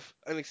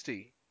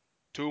NXT,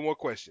 two more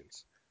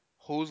questions.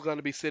 Who's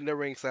gonna be sitting at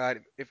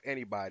ringside, if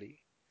anybody,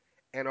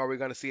 and are we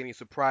gonna see any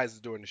surprises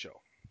during the show?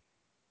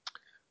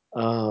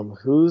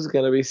 Who's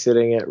gonna be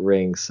sitting at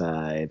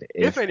ringside?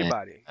 If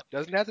anybody,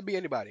 doesn't have to be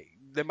anybody.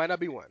 There might not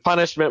be one.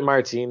 Punishment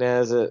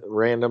Martinez at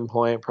random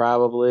point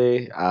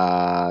probably.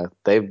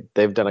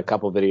 They've done a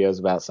couple videos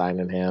about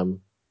signing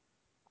him.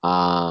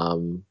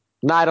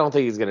 No, I don't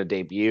think he's gonna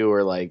debut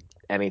or like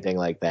anything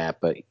like that.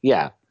 But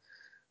yeah.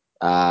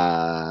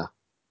 Uh,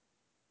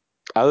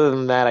 Other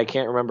than that, I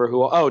can't remember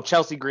who. Oh,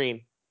 Chelsea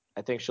Green.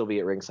 I think she'll be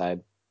at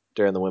ringside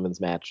during the women's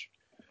match.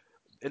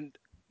 And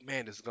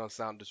man, this is gonna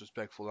sound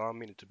disrespectful. I don't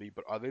mean it to be,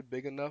 but are they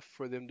big enough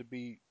for them to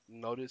be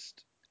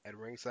noticed at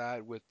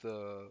ringside with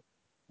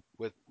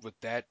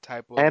that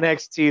type of?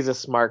 NXT is a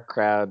smart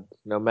crowd.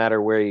 No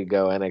matter where you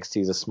go,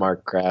 NXT is a Okay,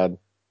 smart crowd.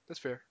 that's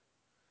fair.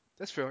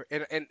 That's fair.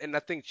 And I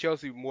think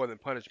Chelsea more than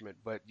punishment,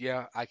 but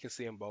yeah, I can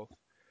see them both.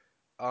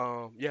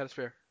 Yeah, that's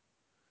fair.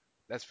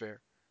 That's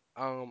fair.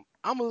 I'm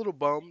a little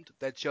bummed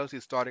that Chelsea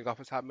is starting off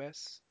as hot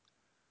mess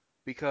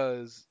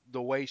because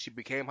the way she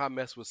became hot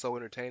mess was so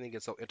entertaining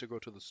and so integral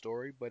to the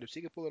story. But if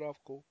she can pull it off,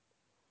 cool.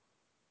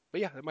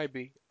 But yeah, it might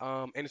be.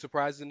 Any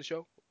surprises in the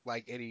show?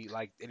 Like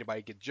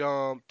anybody get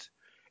jumped?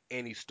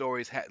 Any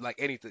stories? Like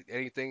anything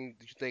that you think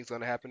is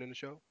gonna happen in the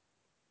show?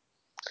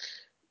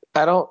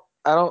 I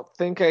don't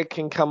think I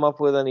can come up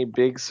with any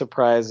big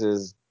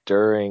surprises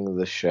during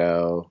the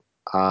show.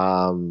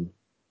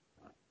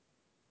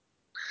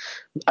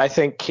 I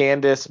think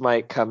Candice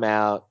might come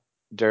out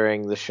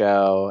during the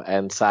show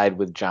and side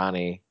with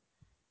Johnny.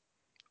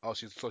 Oh,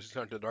 she's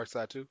turned to the dark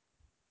side too.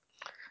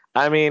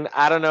 I mean,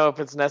 I don't know if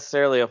it's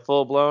necessarily a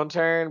full blown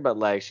turn, but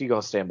like she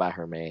gonna stand by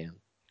her man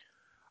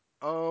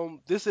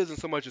This isn't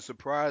so much a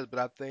surprise, but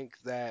I think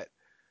that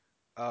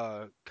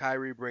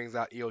Kyrie brings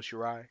out Io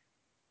Shirai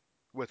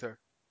with her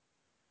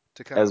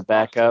to kind as of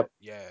offset. backup.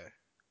 Yeah,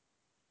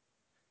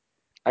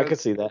 I could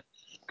see that.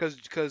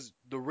 Because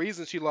the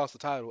reason she lost the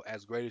title,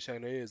 as great as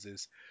Shayna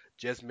is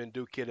Jessamine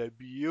Duke hit a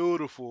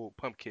beautiful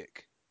pump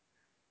kick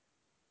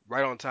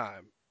right on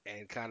time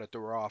and kind of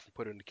threw her off and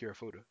put her in the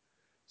Kirifuda.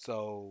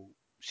 So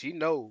she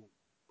know,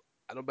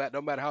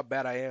 no matter how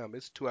bad I am,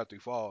 it's 2 out of 3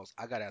 falls.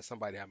 I gotta have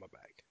somebody to have my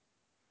back.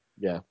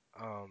 Yeah.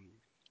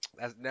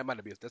 That might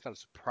not be that's not a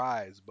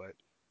surprise, but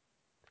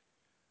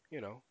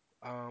you know,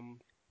 um,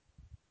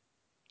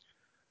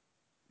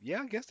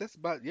 yeah, I guess that's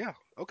about yeah.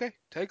 Okay,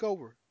 take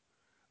over.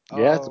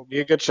 Yeah, it's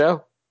be a good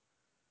show.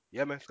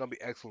 Yeah, man, it's gonna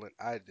be excellent.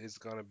 It's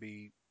gonna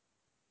be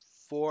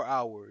 4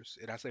 hours,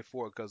 and I say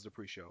four because the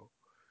pre-show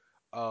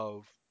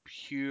of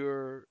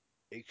pure,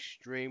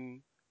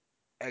 extreme,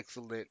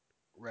 excellent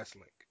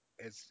wrestling.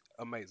 It's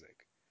amazing.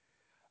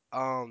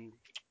 Um,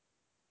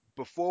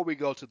 before we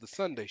go to the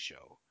Sunday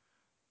show,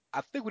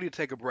 I think we need to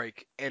take a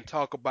break and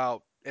talk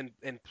about and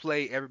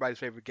play everybody's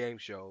favorite game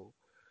show.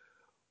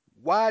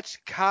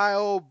 Watch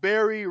Kyle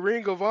Berry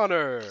Ring of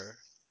Honor.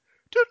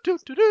 Doo doo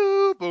doo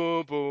doo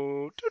boom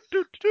boom doo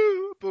doo doo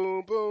doo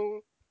boom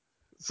boom.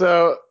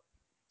 So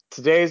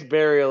today's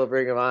burial of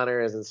Ring of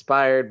Honor is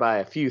inspired by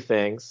a few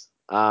things.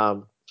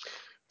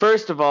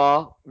 First of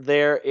all,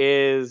 there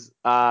is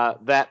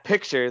that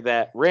picture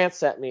that Rance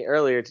sent me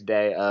earlier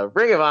today of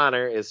Ring of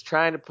Honor is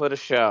trying to put a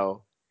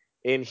show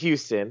in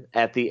Houston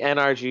at the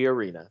NRG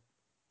Arena.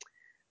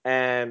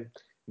 And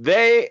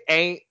they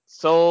ain't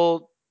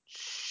sold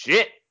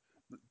shit.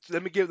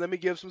 Let me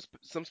give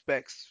some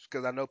specs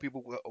because I know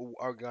people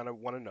are gonna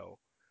want to know.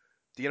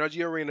 The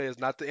Energy Arena is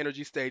not the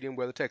Energy Stadium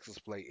where the Texans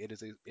play. It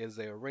is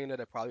a arena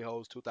that probably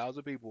holds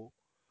 2,000 people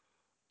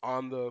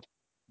on the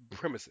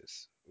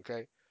premises.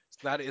 Okay,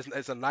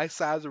 it's a nice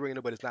size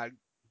arena, but it's not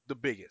the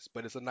biggest.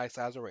 But it's a nice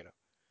size arena,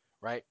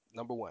 right?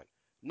 Number one.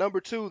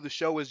 Number two, the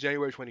show is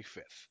January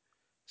 25th,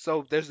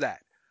 so there's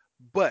that.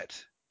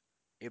 But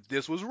if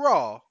this was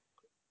Raw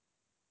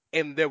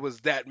and there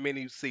was that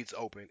many seats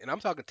open, and I'm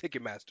talking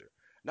Ticketmaster,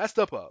 not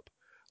StubHub,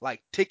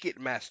 like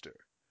Ticketmaster,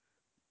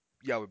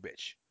 y'all a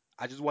bitch.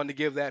 I just wanted to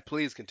give that.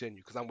 Please continue,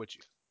 because I'm with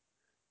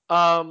you.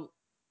 Um,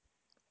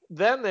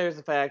 then there's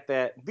the fact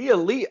that the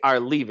Elite are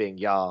leaving,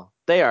 y'all.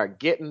 They are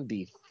getting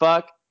the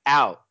fuck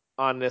out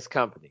on this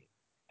company.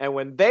 And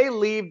when they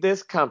leave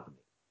this company,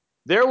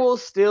 there will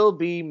still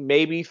be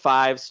maybe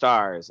 5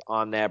 stars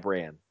on that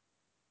brand.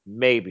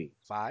 Maybe.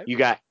 5. You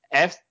got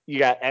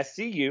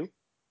SCU.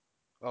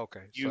 Okay,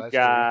 so You that's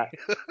got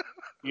 3.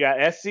 you got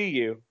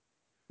SCU.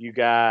 You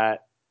got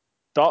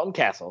Dalton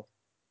Castle.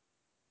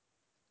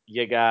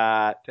 You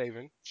got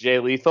Taven, Jay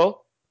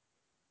Lethal.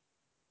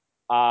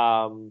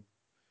 Um,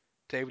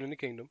 Taven in the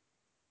Kingdom.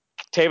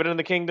 Taven in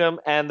the Kingdom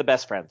and the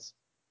Best Friends.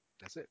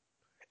 That's it.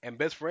 And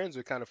Best Friends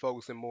are kind of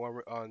focusing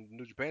more on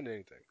New Japan than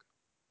anything.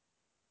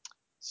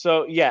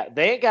 So yeah,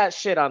 they ain't got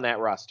shit on that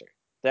roster.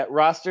 That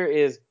roster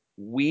is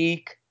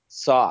weak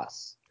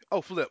sauce.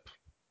 Oh, Flip.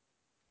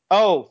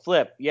 Oh,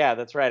 Flip. Yeah,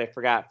 that's right. I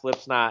forgot.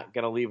 Flip's not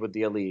gonna leave with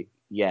the Elite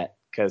yet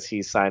because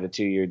he signed a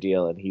 2-year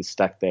deal and he's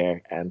stuck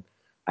there. And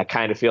I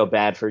kind of feel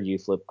bad for you,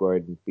 Flip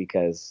Gordon,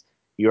 because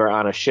you are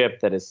on a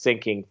ship that is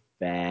sinking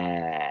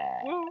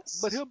fast. Well,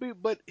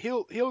 but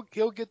he'll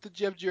get the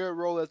Jeff Jarrett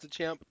role as the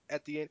champ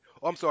at the end.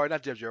 Oh, I'm sorry,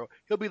 not Jeff Jarrett.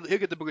 He'll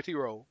get the Booker T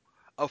role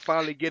of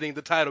finally getting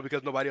the title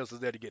because nobody else is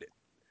there to get it.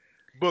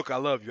 Book, I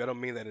love you. I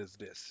don't mean that as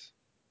this.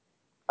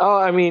 Oh,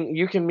 I mean,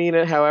 you can mean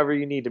it however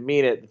you need to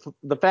mean it.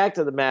 The fact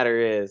of the matter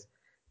is,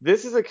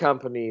 this is a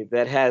company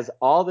that has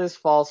all this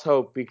false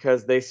hope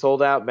because they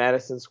sold out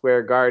Madison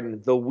Square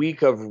Garden the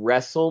week of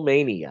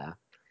WrestleMania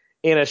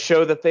in a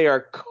show that they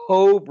are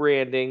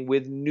co-branding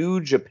with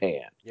New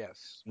Japan,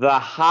 Yes. the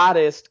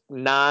hottest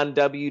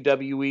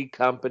non-WWE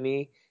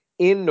company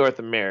in North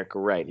America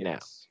right now.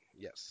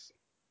 Yes.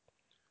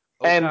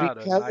 And Okada,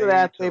 because of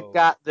that, they've Naito.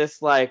 got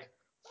this like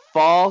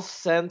false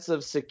sense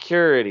of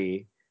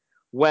security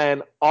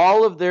when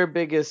all of their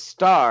biggest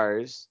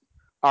stars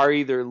are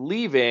either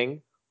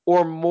leaving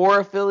or more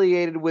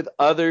affiliated with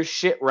other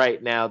shit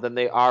right now than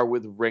they are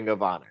with Ring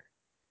of Honor.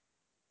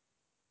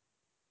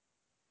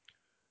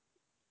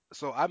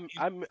 So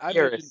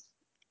Harris.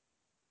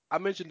 I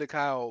mentioned to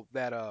Kyle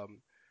that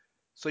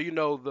so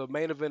the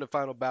main event of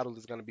Final Battle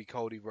is going to be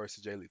Cody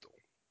versus Jay Lethal.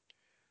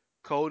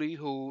 Cody,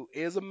 who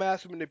is a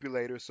master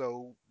manipulator,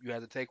 so you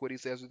have to take what he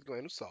says with a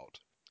grain of salt,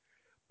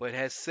 but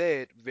has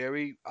said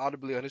very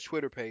audibly on his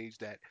Twitter page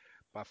that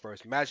my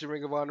first match in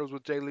Ring of Honor was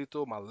with Jay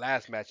Lethal. My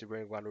last match in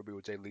Ring of Honor will be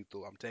with Jay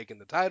Lethal. I'm taking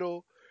the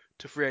title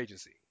to free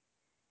agency.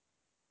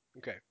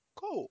 Okay,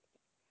 cool.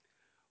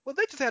 Well,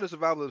 they just had a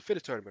Survival of the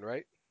Fittest tournament,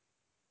 right?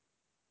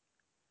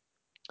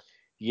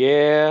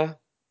 Yeah.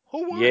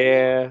 Who won?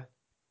 Yeah.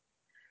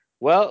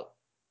 Well,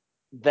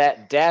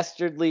 that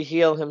dastardly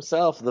heel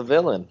himself, the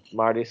villain,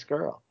 Marty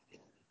Scurll.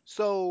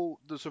 So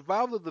the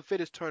Survival of the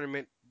Fittest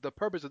tournament, the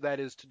purpose of that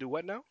is to do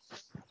what now?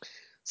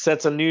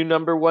 Sets a new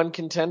number 1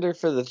 contender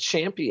for the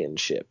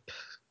championship.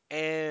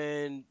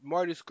 And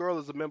Marty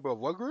Scurll is a member of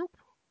what group?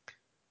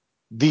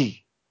 The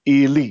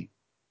Elite.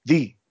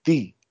 The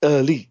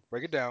Elite.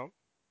 Break it down.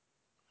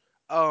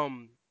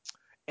 And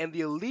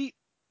the Elite,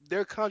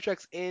 their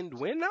contracts end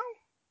when now?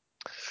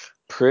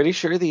 Pretty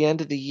sure the end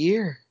of the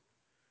year.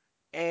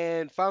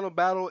 And Final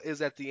Battle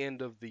is at the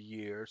end of the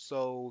year.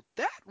 So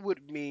that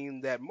would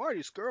mean that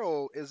Marty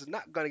Scurll is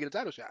not going to get a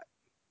title shot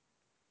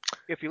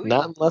if he leaves.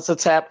 Not unless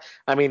it's not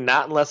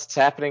unless it's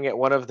happening at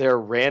one of their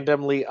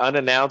randomly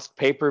unannounced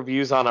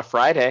pay-per-views on a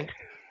Friday.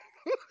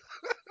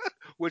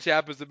 Which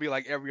happens to be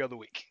like every other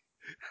week.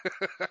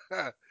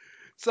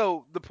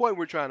 So the point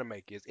we're trying to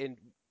make is,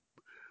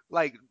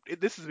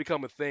 this has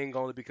become a thing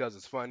only because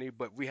it's funny,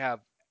 but we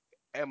have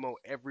ammo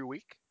every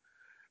week.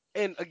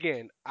 And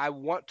again, I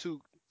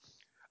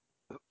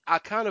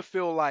kind of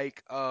feel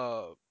like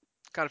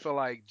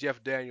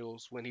Jeff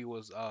Daniels when he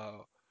was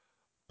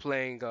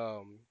playing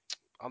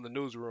on the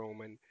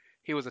newsroom and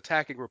he was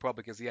attacking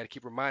Republicans. He had to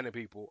keep reminding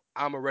people,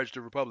 I'm a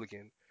registered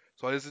Republican.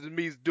 So this is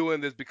me doing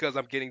this because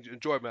I'm getting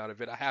enjoyment out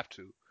of it. I have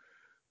to.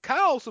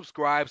 Kyle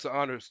subscribes to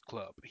Honors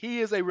Club.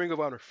 He is a Ring of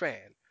Honor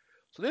fan.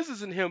 So this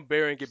isn't him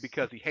bearing it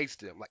because he hates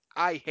them. Like,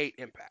 I hate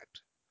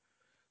Impact.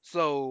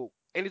 So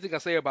anything I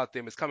say about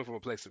them is coming from a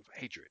place of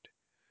hatred.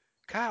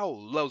 Kyle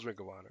loves Ring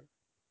of Honor.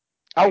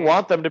 I And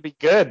want them to be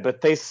good,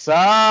 but they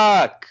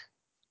suck.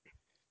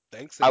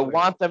 thanks, I Sinclair.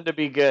 want them to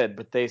be good,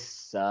 but they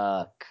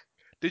suck.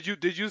 Did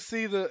you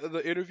see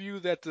the interview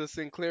that the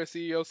Sinclair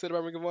CEO said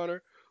about Ring of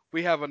Honor?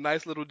 We have a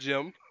nice little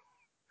gym.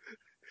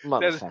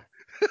 Motherfucker.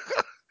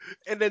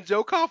 And then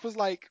Joe Koff was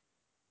like,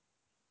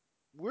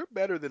 we're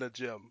better than a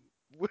gym.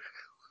 We're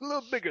a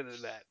little bigger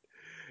than that.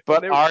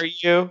 But they- are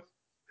you?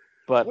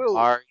 But Well,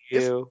 are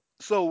it's you?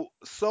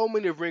 so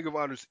many of Ring of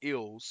Honor's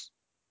ills.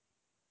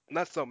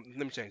 Not some.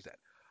 Let me change that.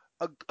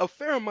 A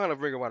fair amount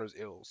of Ring of Honor's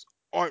ills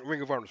aren't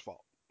Ring of Honor's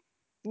fault.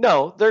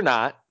 No, they're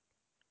not.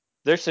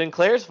 They're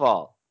Sinclair's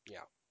fault. Yeah.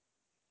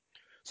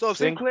 So if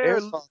Sinclair,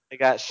 Sinclair's fault they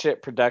got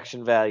shit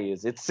production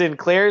values. It's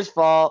Sinclair's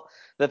fault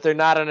that they're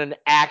not on an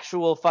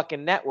actual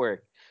fucking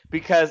network.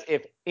 Because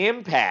if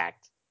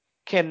Impact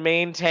can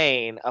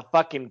maintain a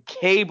fucking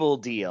cable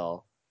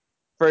deal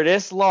for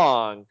this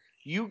long,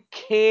 you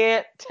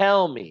can't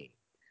tell me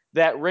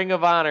that Ring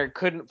of Honor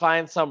couldn't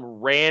find some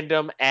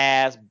random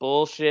ass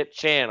bullshit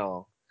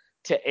channel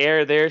to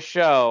air their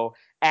show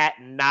at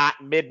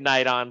not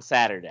midnight on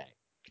Saturday.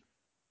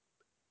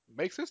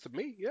 makes sense to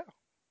me. Yeah.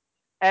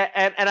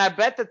 And I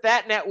bet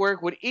that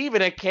network would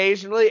even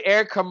occasionally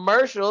air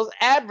commercials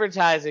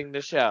advertising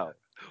the show.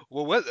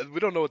 Well, we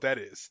don't know what that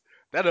is.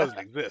 That doesn't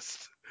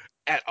exist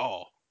at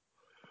all.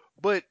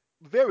 But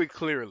very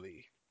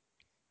clearly,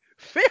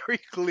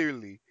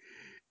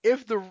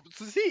 if the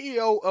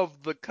CEO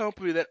of the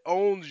company that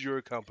owns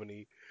your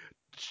company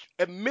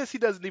admits he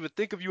doesn't even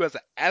think of you as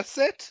an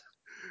asset,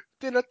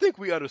 then I think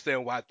we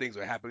understand why things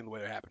are happening the way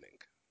they're happening.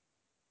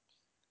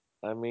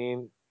 I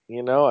mean,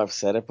 I've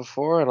said it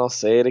before and I'll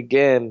say it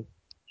again.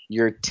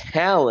 Your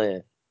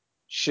talent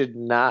should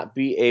not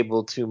be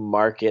able to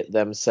market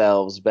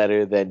themselves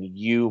better than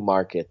you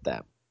market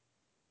them.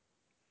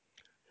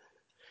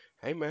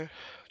 Hey man,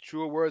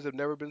 truer words have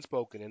never been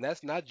spoken, and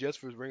that's not just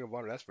for Ring of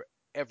Honor. That's for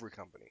every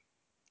company.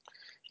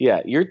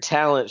 Yeah, your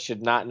talent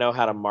should not know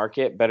how to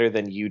market better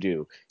than you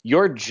do.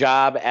 Your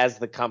job as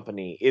the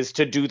company is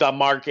to do the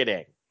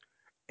marketing.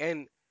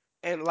 And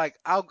like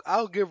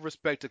I'll give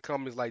respect to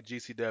companies like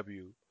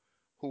GCW,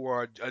 who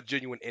are a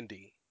genuine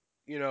indie.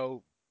 You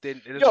know,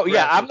 then it is a I'm grassroots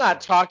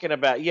not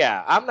thing.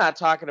 I'm not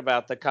talking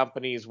about the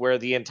companies where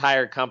the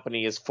entire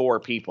company is 4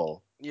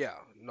 people. Yeah,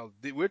 no,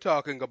 we're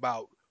talking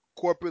about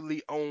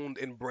corporately owned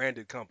and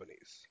branded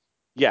companies.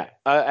 Yeah,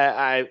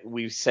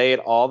 we say it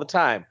all the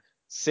time.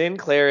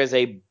 Sinclair is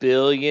a $1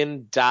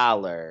 billion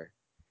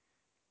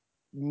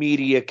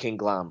media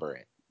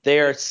conglomerate. They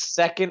are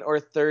second or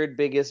third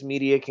biggest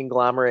media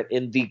conglomerate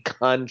in the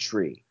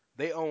country.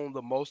 They own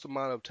the most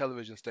amount of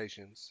television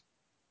stations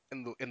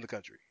in the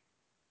country.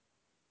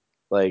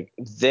 Like,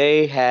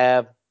 they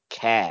have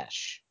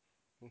cash.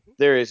 Hmm.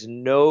 There is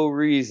no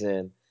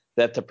reason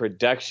that the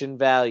production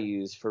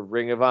values for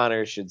Ring of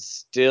Honor should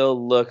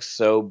still look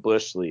so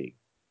Bush League.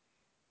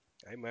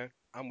 Hey man,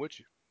 I'm with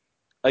you.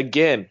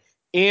 Again,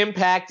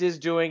 Impact is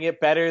doing it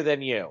better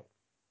than you.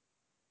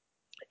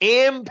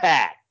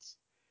 Impact.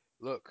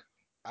 Look,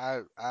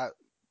 I'm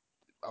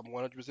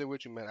 100%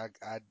 with you, man.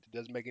 It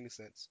doesn't make any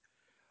sense.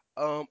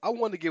 I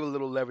wanted to give a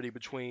little levity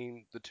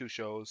between the two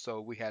shows, so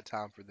we had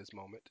time for this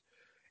moment,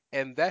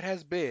 and that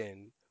has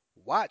been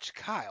watch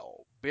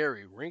Kyle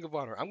bury Ring of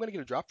Honor. I'm gonna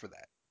get a drop for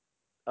that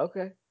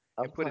Okay.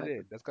 I'm and put it fine.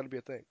 in. That's gonna be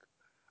a thing.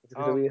 It's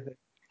gonna be a Um,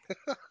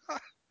 thing.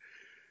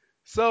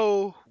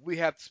 so we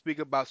have to speak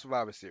about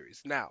Survivor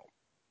Series now.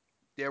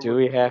 Do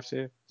we have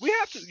to? We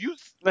have to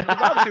use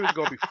Survivor Series is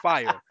gonna be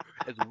fire.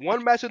 There's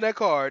one match in that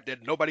card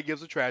that nobody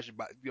gives a trash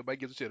about, nobody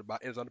gives a shit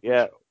about, and it's on the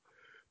Yeah. pre-show.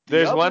 The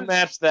There's one others,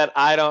 match that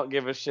I don't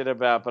give a shit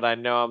about, but I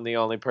know I'm the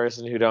only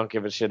person who don't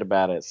give a shit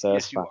about it, so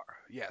it's yes, you fine. are.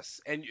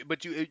 Yes,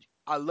 but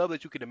I love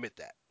that you can admit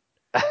that.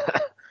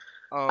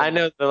 I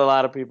know that a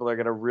lot of people are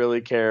going to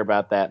really care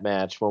about that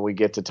match when we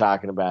get to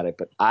talking about it,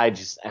 but I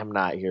just am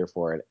not here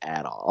for it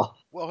at all.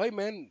 Well, hey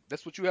man,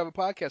 that's what you have a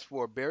podcast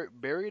for.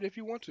 Bury it if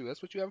you want to.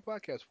 That's what you have a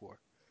podcast for.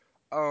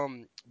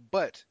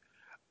 But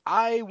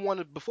I want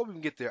to before we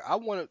can get there. I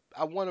want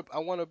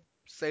to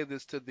say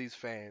this to these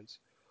fans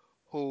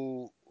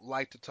who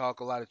like to talk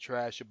a lot of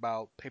trash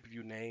about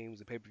pay-per-view names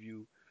and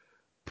pay-per-view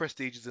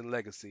prestiges and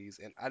legacies.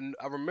 And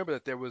I remember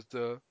that there was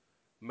the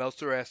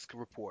Meltzer-esque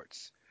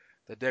reports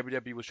that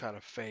WWE was trying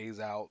to phase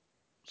out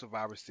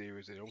Survivor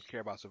Series. They don't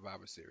care about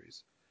Survivor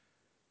Series.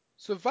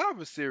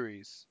 Survivor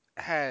Series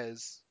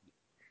has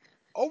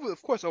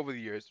of course, over the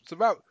years,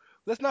 Survivor.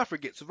 Let's not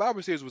forget,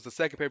 Survivor Series was the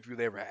second pay-per-view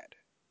they ever had.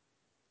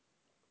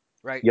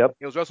 Right? Yep.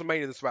 It was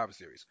WrestleMania and the Survivor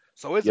Series,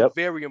 so it's Yep.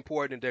 very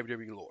important in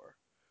WWE lore.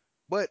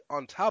 But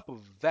on top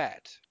of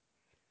that,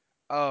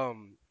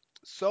 um,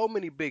 so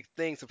many big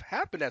things have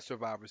happened at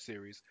Survivor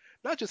Series,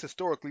 not just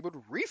historically, but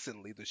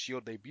recently. The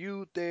Shield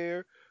debuted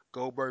there.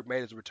 Goldberg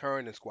made his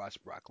return and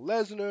squashed Brock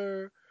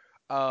Lesnar.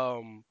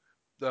 Um,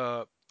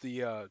 the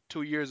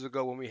 2 years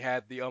ago when we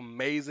had the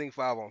amazing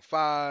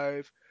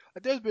 5-on-5.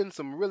 Like, there's been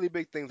some really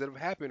big things that have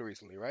happened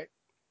recently, right?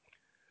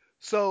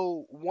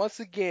 So once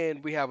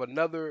again, we have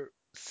another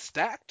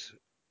stacked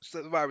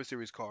Survivor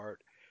Series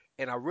card,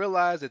 and I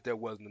realized that there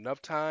wasn't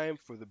enough time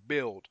for the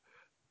build.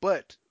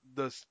 But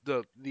Which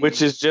the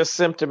is just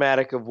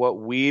symptomatic of what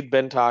we'd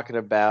been talking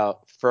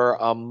about for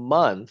a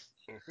month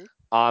Mhm.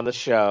 on the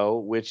show,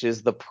 which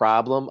is the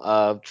problem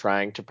of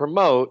trying to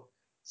promote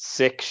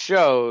 6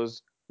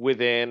 shows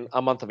within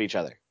a month of each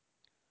other.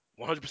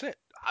 100%.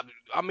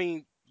 I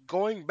mean,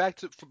 going back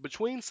to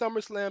between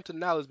SummerSlam to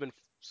now, there's been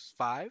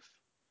five,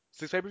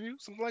 six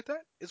pay-per-views, something like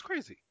that. It's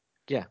crazy.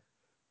 Yeah.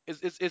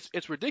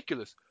 It's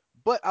ridiculous.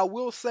 But I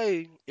will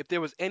say, if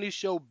there was any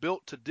show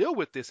built to deal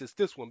with this, it's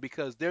this one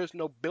because there's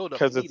no build-up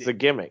Because it's needed. the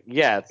gimmick.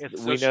 Yeah,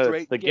 It's we a know it's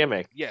straight the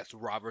gimmick. Yes,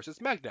 Raw versus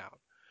SmackDown.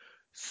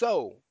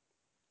 So,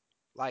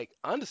 like,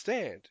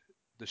 understand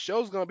the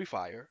show's gonna be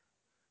fire.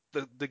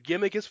 The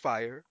gimmick is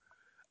fire.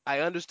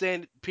 I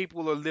understand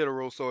people are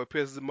literal, so it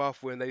pisses them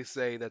off when they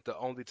say that the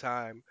only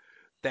time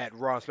that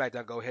Raw and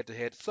SmackDown go head to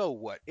head. So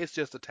what? It's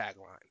just a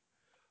tagline.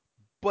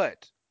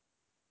 But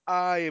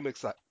I am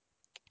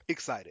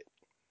excited.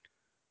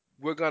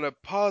 We're gonna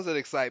pause that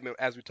excitement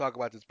as we talk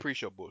about this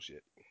pre-show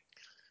bullshit.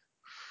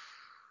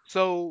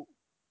 So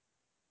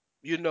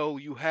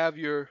you have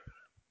your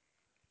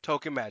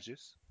token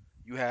matches.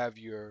 You have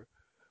your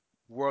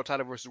world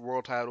title versus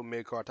world title,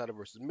 mid card title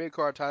versus mid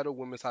card title,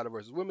 women's title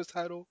versus women's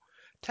title,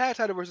 tag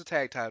title versus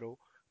tag title,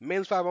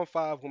 men's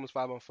 5-on-5, women's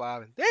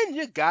 5-on-5, and then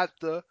you got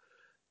the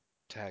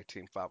tag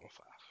team 5-on-5.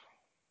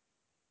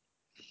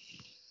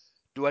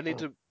 Do I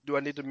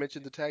need to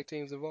mention the tag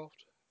teams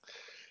involved?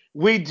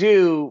 We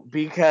do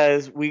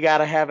because we got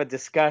to have a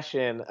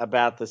discussion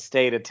about the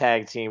state of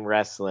tag team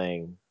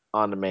wrestling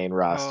on the main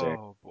roster.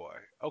 Oh boy.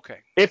 Okay.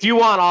 If you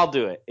want, I'll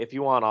do it. If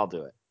you want, I'll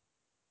do it.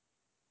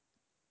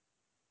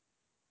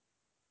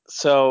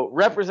 So,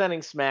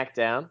 representing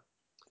SmackDown,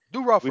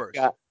 Do Raw we've first,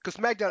 got. because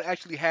SmackDown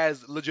actually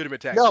has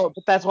legitimate tag No, teams.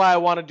 but that's why I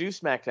want to do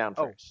SmackDown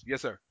Oh, first.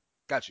 yes sir.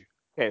 Got you.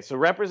 Okay, so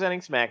representing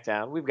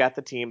SmackDown, we've got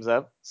the teams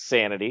of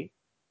Sanity,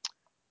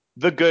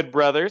 the Good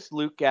Brothers,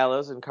 Luke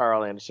Gallows and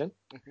Carl Anderson,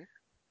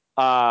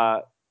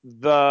 Mhm.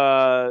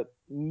 the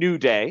New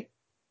Day,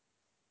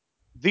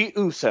 the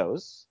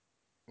Usos,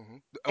 One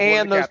of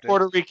and the those captains,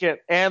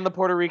 the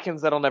Puerto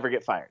Ricans that'll never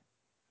get fired.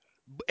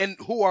 and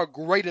who are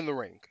great in the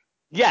ring.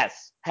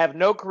 Yes, have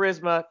no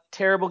charisma,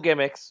 terrible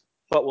gimmicks,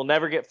 but will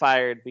never get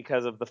fired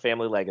because of the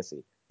family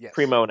legacy. Yes.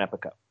 Primo and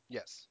Epico.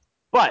 Yes.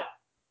 But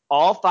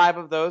all 5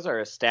 of those are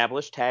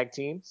established tag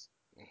teams.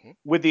 Mhm.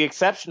 With the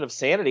exception of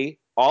Sanity,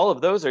 all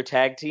of those are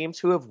tag teams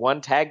who have won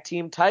tag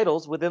team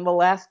titles within the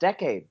last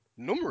decade.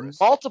 Numerous.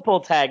 Multiple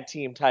tag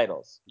team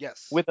titles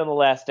Yes. within the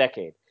last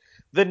decade.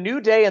 The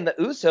New Day and the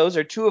Usos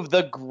are 2 of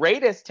the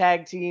greatest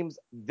tag teams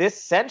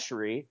this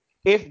century,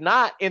 if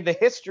not in the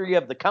history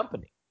of the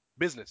company.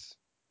 Business.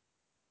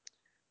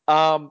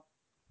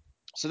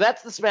 So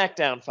that's the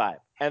SmackDown 5.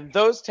 And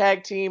those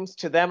tag teams,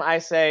 to them I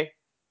say,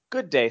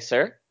 good day,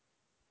 sir.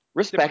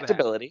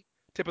 Respectability.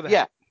 Tip of the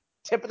Yeah, hat.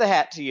 tip of the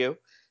hat to you.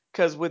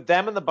 Because with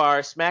them in the bar,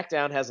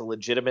 SmackDown has a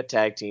legitimate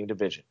tag team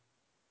division.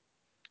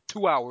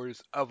 2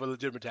 hours of a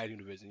legitimate tag team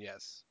division.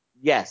 Yes.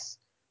 Yes.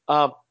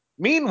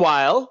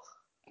 Meanwhile,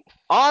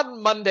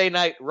 on Monday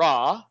Night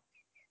Raw,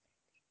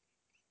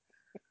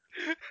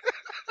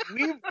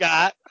 we've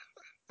got.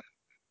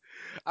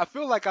 I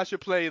feel like I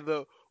should play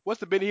the what's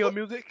the Benny Hill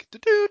music?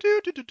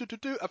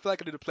 Do-do-do-do-do-do-do. I feel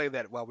like I need to play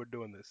that while we're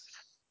doing this.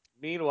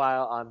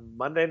 Meanwhile, on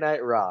Monday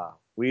Night Raw,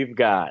 we've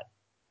got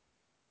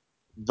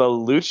the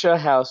Lucha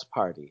House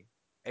Party.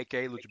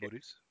 AKA Lucha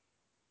Booties.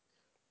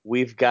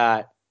 We've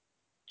got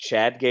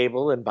Chad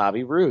Gable and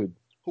Bobby Roode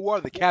Who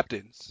are the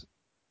captains?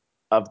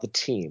 of the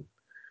team.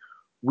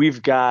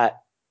 We've got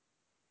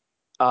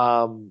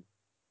the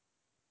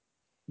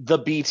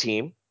B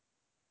team.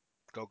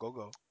 Go, go,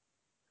 go.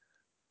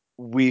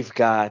 We've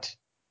got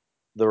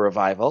the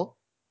Revival.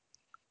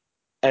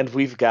 And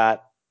we've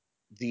got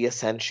the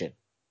Ascension.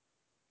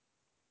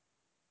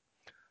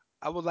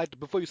 I would like to,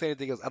 before you say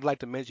anything else, I'd like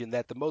to mention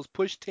that the most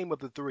pushed team of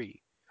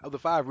the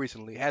 5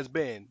 recently, has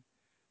been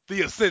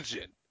the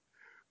Ascension.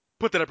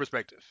 Put that in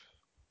perspective.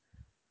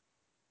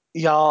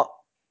 Y'all,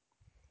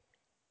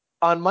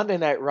 on Monday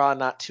Night Raw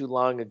not too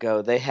long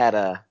ago, they had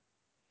a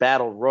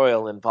battle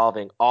royal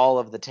involving all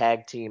of the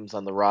tag teams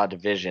on the Raw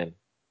division.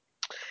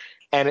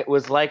 And it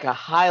was like a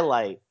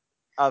highlight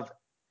of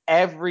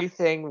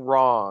everything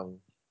wrong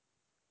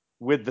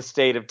with the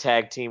state of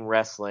tag team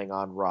wrestling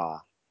on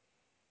Raw.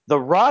 The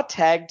Raw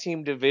tag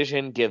team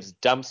division gives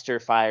dumpster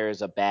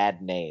fires a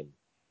bad name.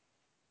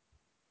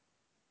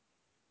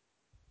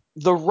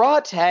 The Raw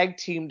tag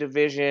team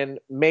division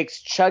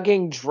makes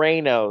chugging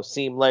Drano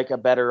seem like a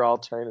better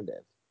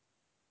alternative.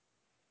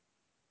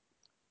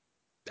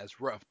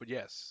 That's rough, but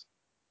yes.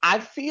 I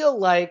feel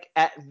like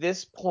at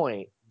this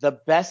point, the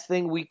best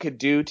thing we could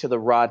do to the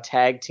Raw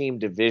tag team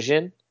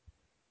division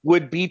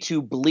would be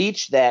to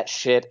bleach that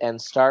shit and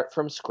start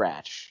from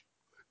scratch.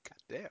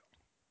 God damn.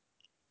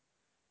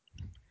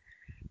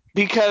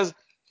 Because,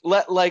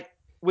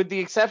 with the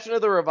exception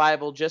of the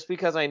Revival, just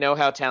because I know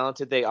how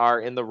talented they are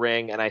in the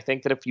ring, and I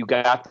think that if you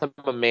got them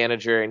a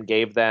manager and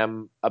gave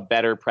them a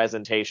better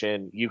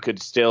presentation, you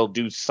could still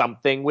do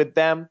something with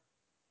them.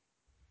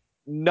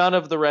 None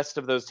of the rest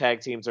of those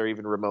tag teams are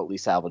even remotely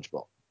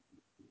salvageable.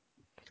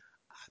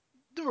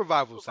 The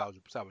Revival is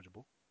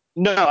salvageable.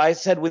 No, I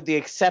said with the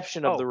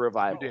exception of the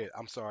Revival. You did.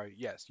 I'm sorry.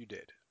 Yes, you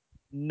did.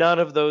 None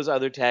of those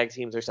other tag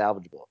teams are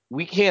salvageable.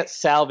 We can't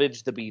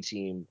salvage the B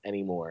team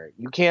anymore.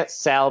 You can't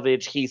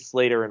salvage Heath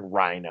Slater and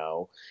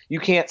Rhino. You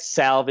can't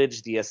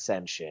salvage the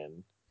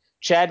Ascension.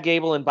 Chad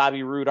Gable and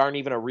Bobby Roode aren't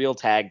even a real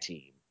tag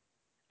team.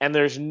 And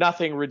there's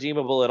nothing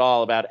redeemable at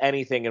all about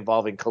anything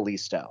involving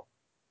Kalisto.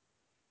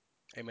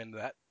 Amen to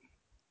that.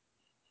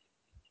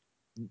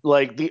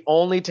 Like, the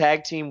only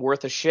tag team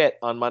worth a shit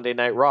on Monday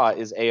Night Raw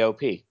is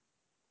AOP.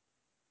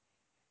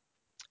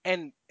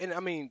 And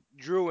I mean,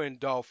 Drew and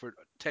Dolph are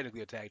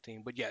technically a tag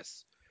team, but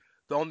yes,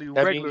 the only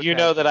I regular. mean, you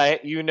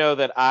know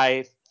that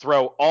I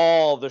throw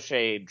all the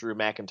shade Drew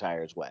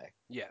McIntyre's way.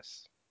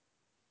 Yes.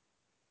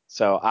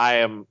 So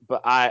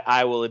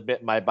I will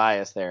admit my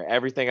bias there.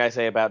 Everything I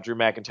say about Drew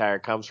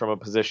McIntyre comes from a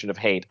position of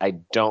hate. I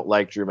don't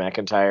like Drew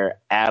McIntyre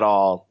at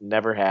all.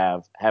 Never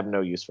have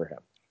no use for him.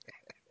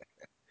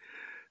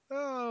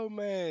 Oh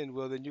man.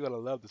 Well, then you're gonna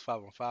love this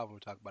 5-on-5 when we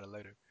talk about it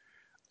later.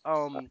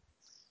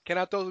 Can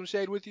I throw some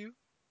shade with you?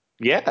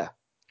 Yeah.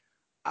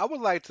 I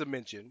would like to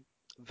mention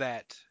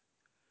that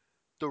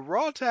the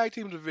Raw Tag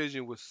Team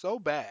division was so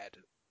bad,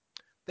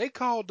 they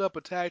called up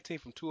a tag team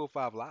from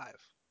 205 Live.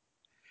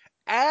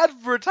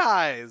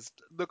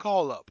 Advertised the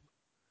call up.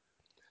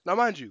 Now,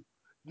 mind you,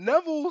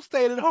 Neville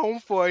stayed at home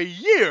for a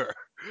year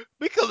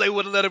because they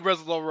wouldn't let him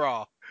wrestle on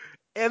Raw.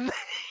 And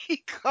he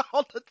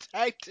called the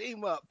tag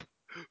team up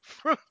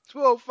from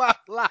 205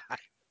 Live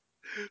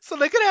so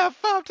they could have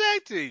 5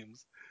 tag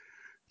teams.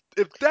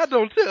 If that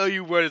don't tell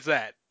you where it's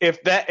at.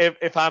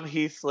 If I'm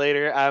Heath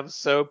Slater, I'm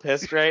so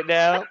pissed right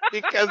now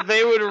because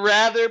they would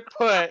rather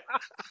put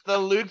the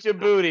Lucha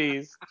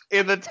Booties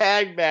in the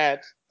tag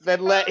match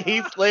than let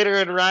Heath Slater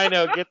and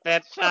Rhino get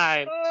that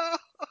shine.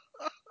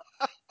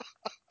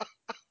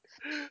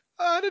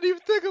 I didn't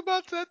even think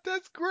about that.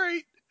 That's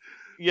great.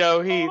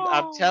 Yo, Heath,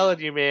 I'm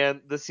telling you,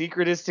 man, the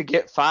secret is to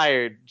get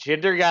fired.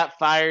 Jinder got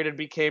fired and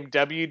became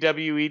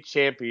WWE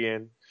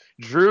champion.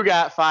 Drew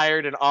got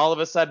fired, and all of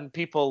a sudden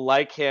people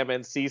like him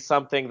and see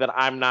something that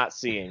I'm not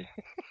seeing.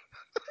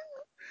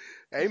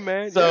 Hey,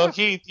 man. So, yeah.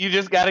 Heath, you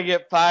just got to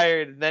get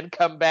fired and then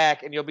come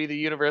back, and you'll be the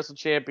Universal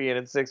Champion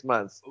in 6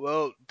 months.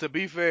 Well, to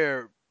be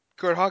fair,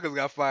 Kurt Hawkins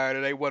got fired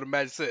and they won a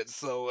match since,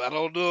 so I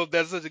don't know if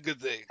that's such a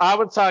good thing. I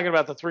was talking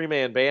about the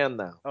 3-man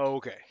band, though. Oh,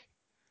 okay.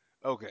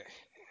 Okay.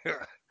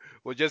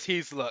 Well, just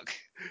Heath's luck.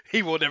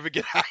 He will never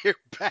get hired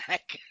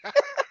back.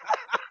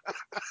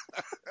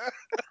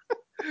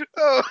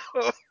 oh.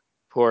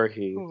 Poor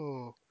Heath.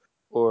 Oh.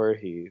 Poor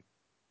Heath.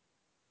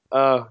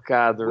 Oh,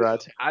 God, the Raw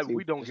Tag Team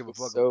We don't give a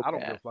fuck. so I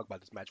don't bad. give a fuck about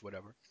this match,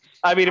 whatever.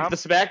 I mean, if the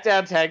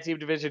SmackDown Tag Team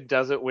Division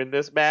doesn't win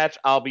this match,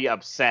 I'll be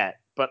upset.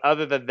 But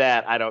other than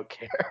that, I don't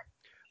care.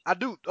 I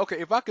do. Okay,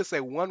 if I could say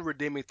one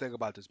redeeming thing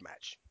about this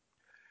match,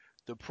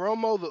 the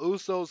promo the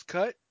Usos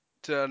cut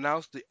to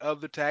announce the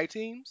other tag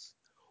teams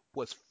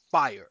was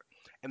fire.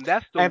 And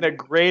that's And a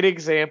great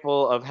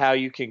example of how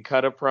you can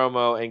cut a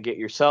promo and get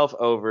yourself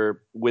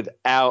over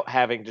without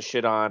having to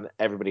shit on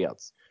everybody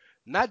else.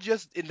 not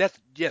just, and that's,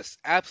 yes,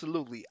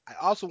 absolutely. I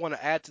also want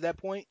to add to that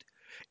point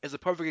is a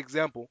perfect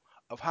example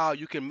of how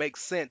you can make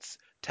sense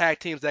tag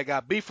teams that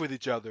got beef with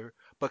each other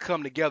but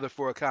come together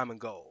for a common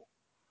goal.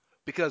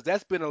 Because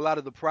that's been a lot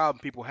of the problem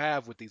people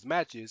have with these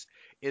matches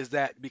is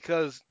that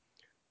because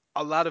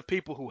a lot of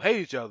people who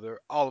hate each other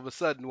all of a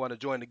sudden want to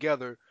join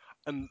together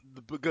and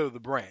the good of the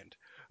brand.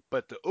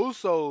 But the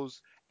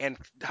Usos and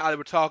how they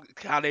were talking,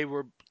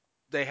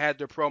 they had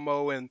their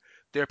promo and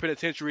their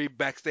penitentiary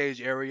backstage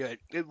area.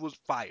 It was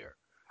fire.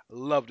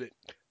 Loved it.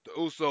 The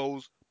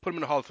Usos, put them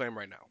in the Hall of Fame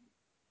right now.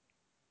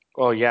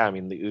 Well, yeah, I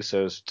mean, the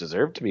Usos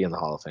deserve to be in the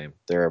Hall of Fame.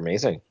 They're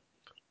amazing.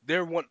 The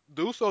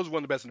Usos are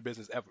one of the best in the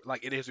business ever,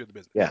 like in the history of the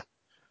business. Yeah.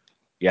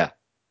 Yeah.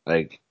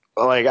 Like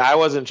I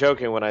wasn't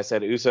joking when I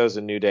said Usos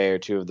and New Day are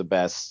two of the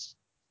best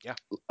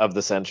of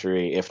the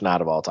century, if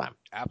not of all time.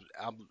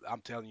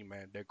 I'm telling you,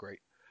 man, they're great.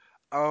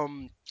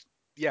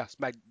 Yeah,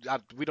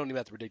 we don't even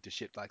have to predict this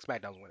shit. Like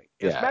SmackDown's winning.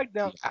 And Yeah.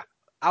 SmackDown,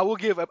 I'll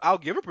give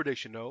a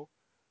prediction though.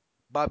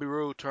 Bobby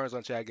Roode turns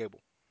on Chad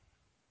Gable.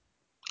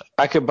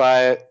 I could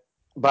buy it.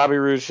 Bobby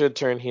Roode should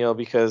turn heel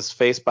because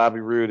face Bobby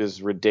Roode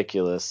is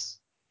ridiculous.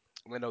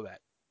 They know that.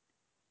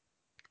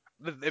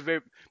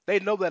 They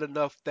know that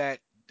enough that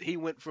he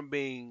went from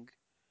being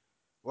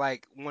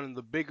like one of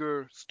the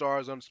bigger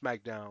stars on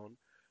SmackDown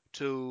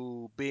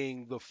to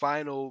being the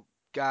final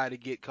guy to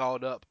get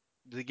called up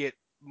to get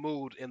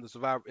moved in the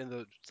Survivor in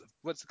the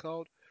what's it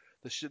called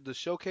the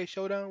Showcase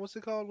Showdown. What's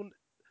it called?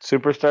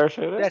 Superstar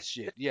Showdown? That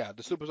shit, yeah,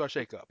 the Superstar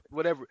Shakeup,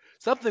 whatever,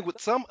 something with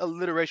some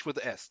alliteration with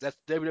the S. That's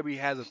WWE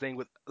has a thing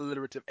with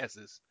alliterative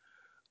S's.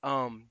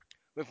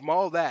 But from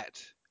all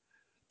that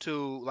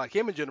to like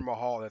him and Jinder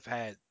Mahal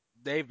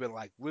they've been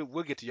like,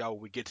 we'll get to y'all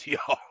when we get to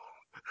y'all.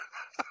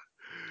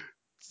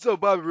 So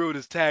Bobby Roode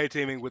is tag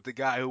teaming with the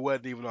guy who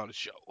wasn't even on the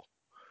show.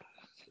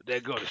 They're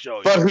going to show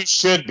you. But who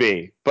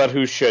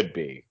should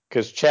be?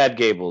 Because Chad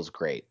Gable's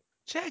great.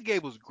 Chad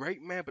Gable's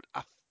great, man,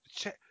 but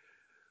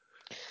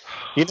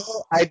You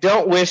know, I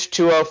don't wish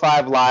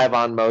 205 Live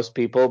on most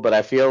people, but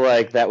I feel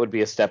like that would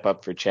be a step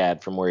up for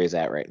Chad from where he's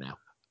at right now.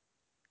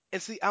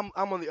 And see, I'm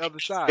on the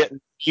other side.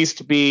 He needs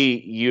to be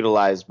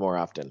utilized more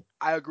often.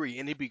 I agree,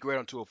 and he'd be great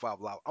on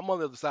 205 Live. I'm on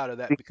the other side of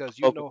that because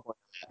you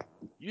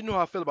know how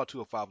I feel about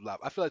 205 Live.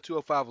 I feel like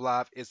 205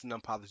 Live is an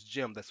unpolished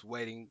gym that's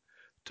waiting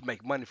to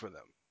make money for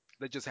them.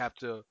 They just have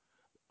to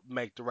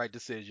make the right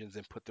decisions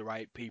and put the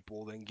right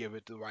people and give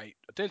it the right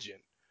attention.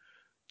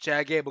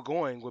 Chad Gable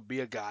going would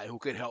be a guy who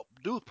could help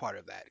do part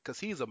of that because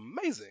he's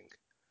amazing.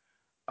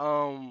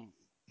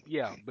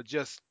 Yeah, but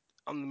just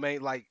on the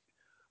main, like,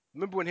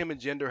 remember when him and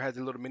Jinder had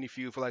a little mini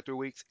feud for like 3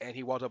 weeks, and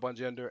he walked up on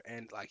Jinder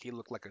and like he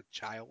looked like a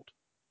child.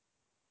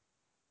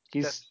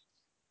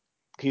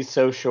 He's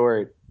so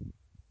short,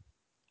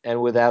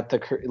 and without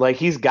the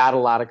he's got a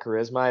lot of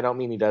charisma. I don't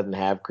mean he doesn't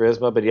have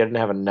charisma, but he doesn't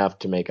have enough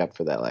to make up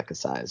for that lack of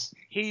size.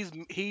 He's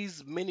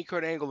mini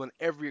Kurt Angle in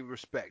every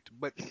respect,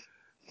 but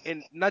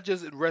in not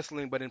just in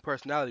wrestling, but in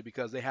personality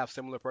because they have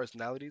similar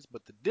personalities.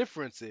 But the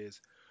difference is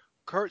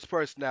Kurt's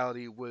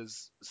personality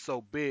was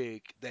so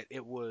big that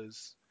it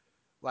was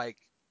like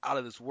out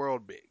of this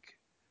world big.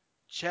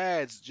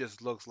 Chad's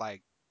just looks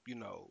like,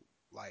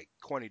 like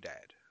corny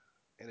dad,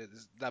 and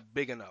it's not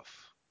big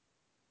enough.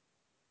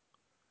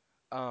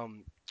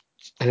 Um,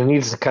 And he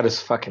needs to cut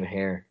his fucking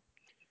hair.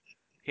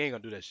 he ain't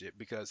gonna do that shit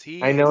because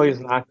I know he's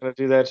not gonna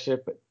do that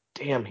shit, but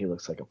damn, he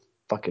looks like a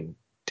fucking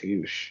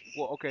douche.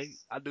 Well, okay,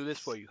 I'll do this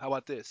for you. How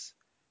about this?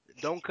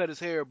 Don't cut his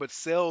hair, but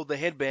sell the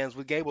headbands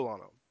with Gable on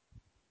them.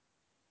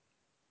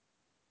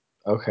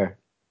 Okay.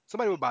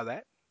 Somebody would buy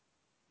that.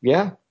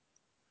 Yeah.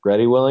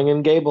 Ready, willing,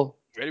 and Gable.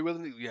 Ready,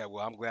 willing? Yeah.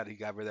 Well, I'm glad he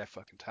got rid of that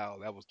fucking towel.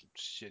 That was the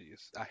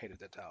shittiest. I hated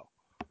that towel.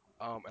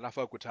 And I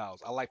fuck with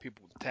towels. I like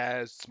people with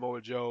Taz,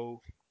 Samoa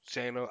Joe,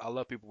 Shayna. I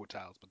love people with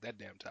towels, but that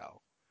damn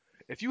towel.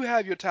 If you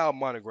have your towel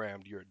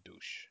monogrammed, you're a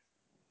douche.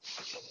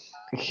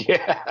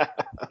 Yeah.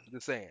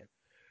 Just saying.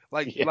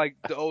 Like Yeah. like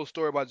the old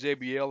story about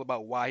JBL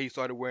about why he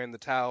started wearing the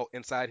towel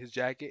inside his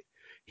jacket.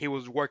 He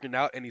was working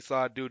out and he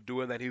saw a dude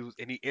doing that. He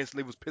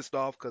instantly was pissed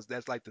off because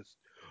that's like the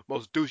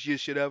most douchiest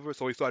shit ever.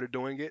 So he started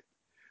doing it.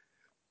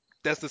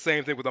 That's the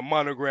same thing with a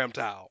monogram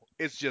towel.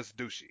 It's just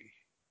douchey.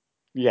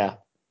 Yeah.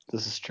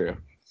 This is true.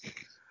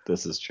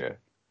 This is true.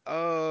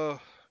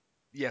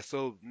 Yeah.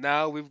 So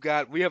now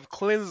we have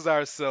cleansed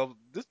ourselves.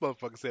 This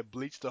motherfucker said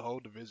bleach the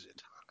whole division.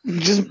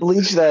 Just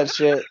bleach that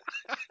shit.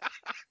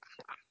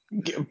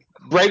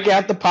 Break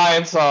out the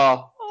pine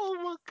saw. Oh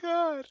my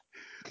god.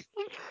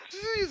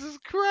 Jesus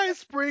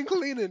Christ, spring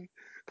cleaning.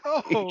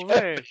 Oh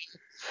man.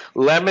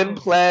 Lemon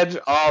pledge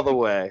all the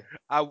way.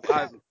 I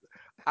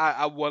I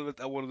I want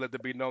to let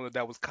it be known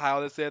that was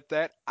Kyle that said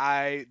that.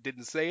 I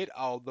didn't say it,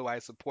 although I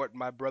support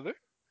my brother.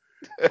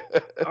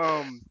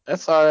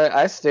 That's all right.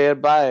 I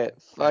stand by it.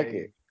 Fuck Hey,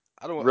 it.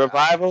 I don't.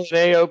 Revival and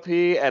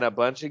AOP and a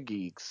bunch of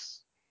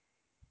geeks.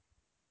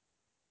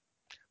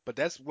 But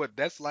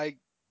that's like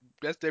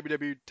that's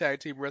WWE Tag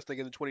Team Wrestling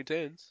in the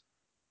 2010s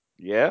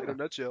Yeah. in a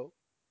nutshell.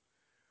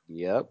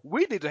 Yep.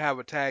 We need to have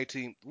a tag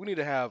team. We need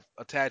to have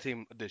a tag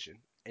team edition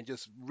and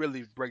just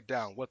really break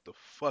down what the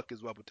fuck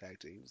is up with tag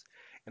teams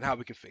and how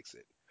we can fix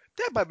it.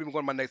 That might be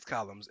one of my next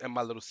columns and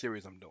my little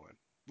series I'm doing.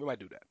 We might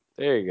do that.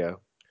 There you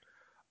go.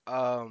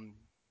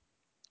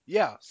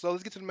 Yeah. So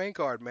let's get to the main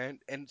card, man.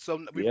 And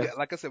so we've Yeah. got,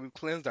 like I said, we've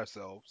cleansed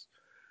ourselves.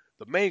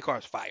 The main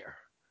card's fire,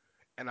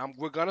 and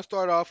we're gonna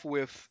start off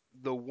with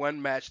the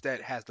one match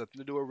that has nothing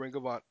to do with Ring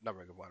of Honor, not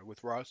Ring of Honor,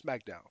 with Raw or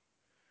SmackDown,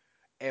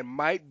 and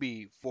might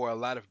be for a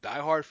lot of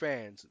diehard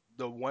fans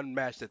the one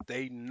match that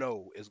they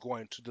know is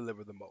going to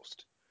deliver the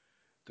most.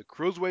 The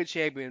Cruiserweight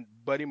Champion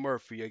Buddy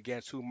Murphy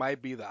against who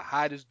might be the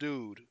hottest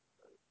dude,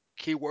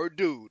 keyword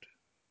dude,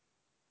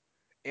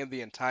 in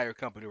the entire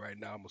company right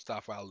now,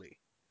 Mustafa Ali,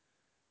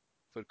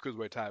 for the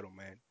Cruiserweight title,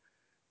 man.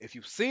 If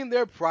you've seen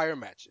their prior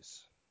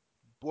matches,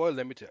 boy,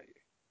 let me tell you.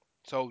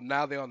 So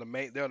now they're on the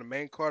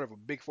main card of a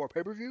Big Four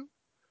pay-per-view.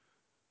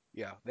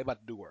 Yeah, they about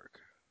to do work.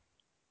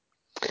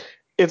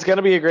 It's going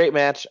to be a great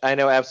match. I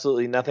know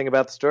absolutely nothing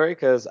about the story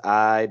because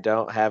I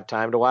don't have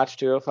time to watch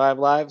 205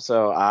 Live,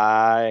 so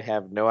I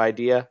have no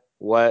idea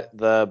what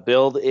the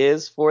build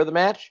is for the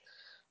match.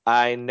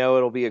 I know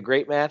it'll be a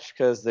great match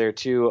because they're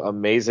two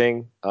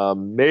amazing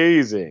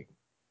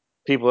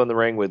people in the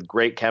ring with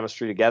great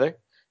chemistry together,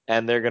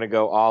 and they're going to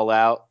go all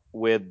out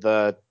with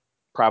the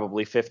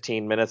probably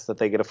 15 minutes that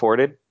they get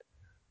afforded.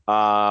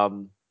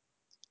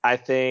 I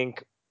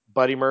think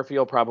Buddy Murphy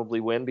will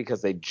probably win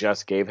because they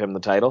just gave him the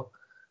title.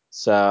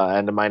 So,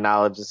 and to my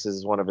knowledge, this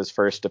is one of his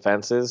first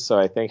defenses, so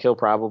I think he'll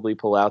probably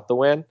pull out the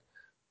win.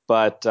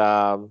 But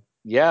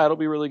yeah, it'll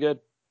be really good.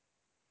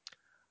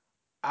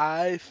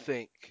 I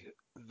think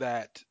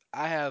that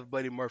I have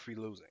Buddy Murphy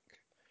losing,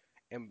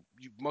 and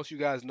most of you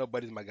guys know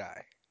Buddy's my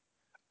guy.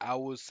 I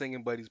was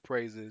singing Buddy's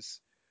praises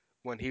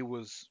when he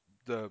was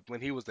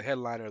the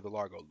headliner of the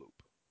Largo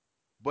Loop.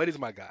 Buddy's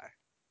my guy.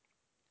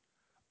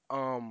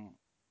 Um,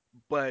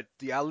 but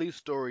the Ali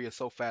story is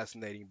so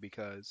fascinating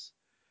because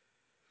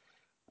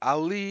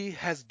Ali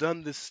has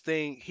done this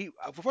thing.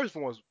 First and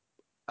foremost,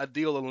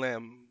 Adil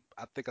Alim,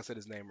 I think I said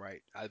his name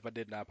right. If I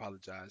didn't, I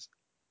apologize.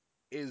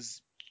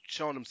 Is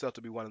shown himself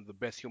to be one of the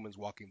best humans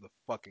walking the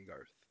fucking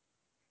earth.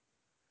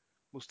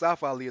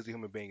 Mustafa Ali as a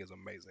human being is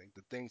amazing.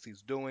 The things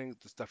he's doing,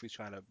 the stuff he's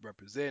trying to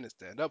represent and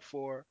stand up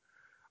for,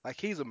 like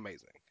he's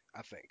amazing.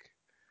 I think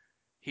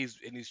he's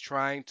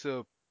trying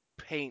to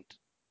paint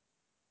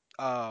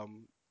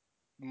um,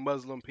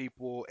 Muslim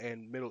people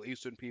and Middle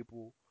Eastern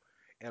people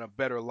in a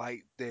better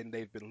light than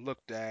they've been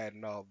looked at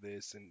and all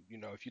this. And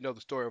if you know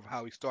the story of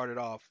how he started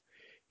off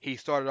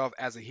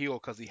as a heel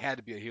because he had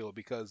to be a heel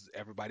because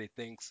everybody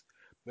thinks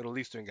Middle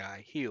Eastern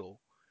guy heel.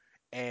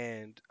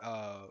 And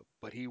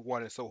but he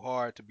wanted so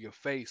hard to be a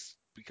face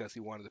because he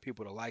wanted the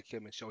people to like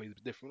him and show he's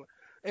different.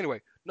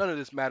 Anyway, none of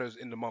this matters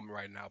in the moment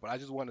right now, but I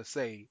just want to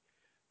say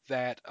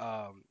that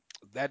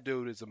that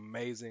dude is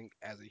amazing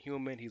as a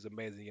human. He's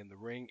amazing in the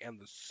ring, and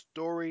the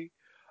story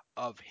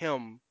of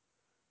him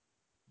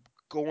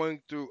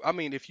going through. I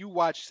mean, if you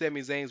watch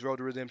Sami Zayn's Road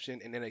to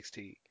Redemption in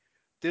NXT,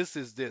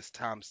 this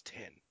times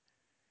 10.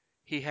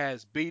 He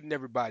has beaten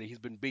everybody. He's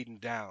been beaten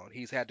down.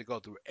 He's had to go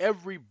through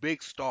every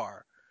big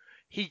star.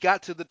 He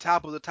got to the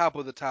top of the top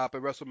of the top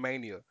at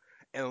WrestleMania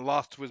and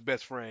lost to his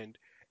best friend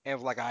and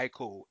was like, all right,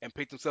 cool, and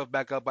picked himself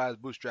back up by his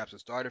bootstraps and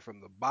started from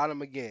the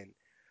bottom again.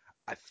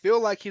 I feel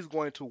like he's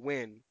going to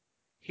win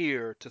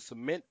here to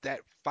cement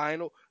that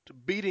final, to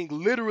beating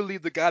literally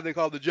the guy they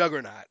call the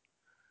Juggernaut.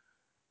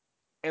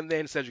 And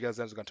then Cedric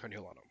Alexander is going to turn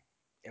heel on him.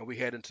 And we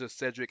head into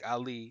Cedric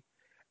Ali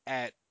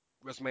at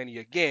WrestleMania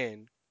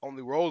again,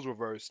 only roles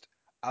reversed.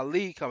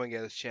 Ali coming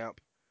as champ,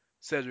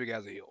 Cedric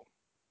as a heel.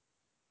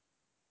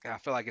 And I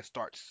feel like it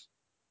starts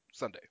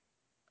Sunday.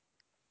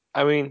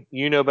 I mean,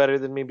 you know better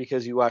than me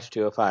because you watch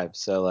 205.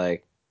 So,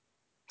 like,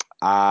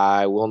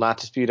 I will not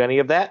dispute any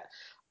of that.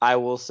 I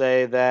will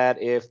say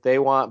that if they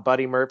want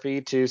Buddy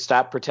Murphy to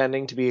stop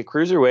pretending to be a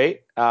cruiserweight,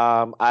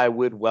 I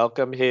would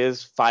welcome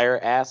his fire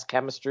ass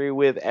chemistry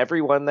with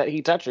everyone that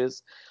he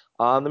touches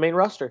on the main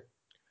roster.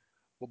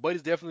 Well,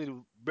 Buddy's definitely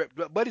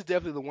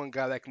the one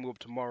guy that can move up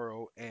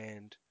tomorrow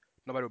and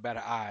nobody would bat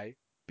an eye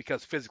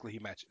because physically he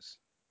matches.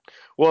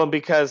 Well, and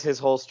because his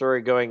whole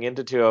story going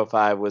into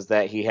 205 was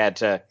that he had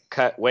to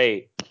cut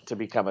weight to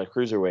become a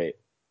cruiserweight.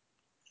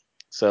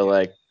 So, Yeah.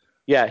 like,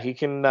 yeah, he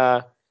can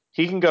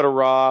go to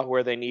Raw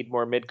where they need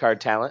more mid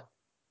card talent,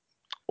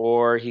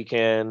 or he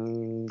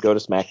can go to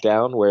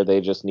SmackDown where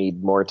they just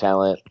need more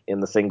talent in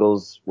the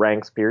singles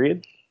ranks.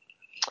 Period.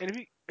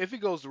 And if he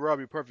goes to Raw,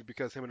 it'd be perfect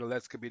because him and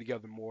Alexa could be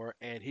together more,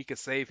 and he could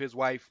save his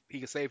wife, he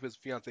could save his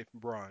fiance from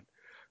Braun,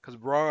 because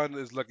Braun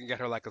is looking at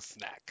her like a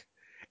snack,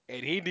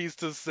 and he needs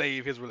to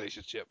save his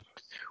relationship.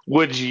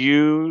 Would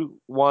you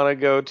want to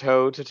go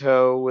toe to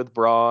toe with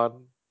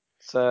Braun?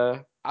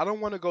 So, I don't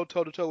want to go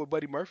toe to toe with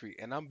Buddy Murphy,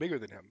 and I'm bigger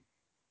than him.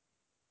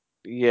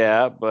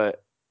 yeah,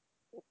 but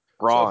So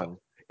Braun.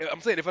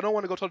 I'm saying if I don't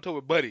want to go toe to toe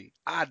with Buddy,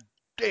 I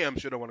damn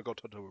sure don't want to go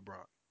toe to toe with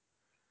Braun.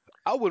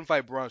 I wouldn't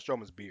fight Braun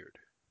Strowman's beard.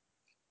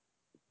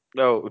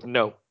 No,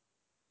 no,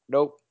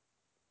 nope,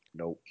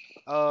 nope.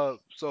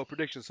 So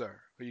prediction, sir.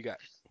 Who you got?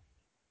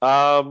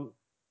 Um,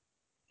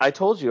 I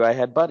told you I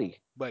had Buddy.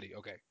 Buddy.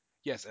 Okay.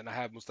 Yes, and I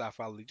have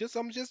Mustafa Ali.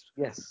 I'm just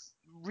Yes,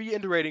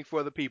 reiterating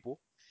for the people.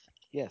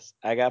 yes,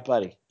 I got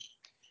Buddy.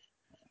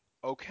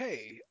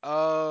 Okay.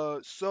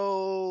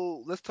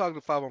 So let's talk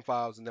the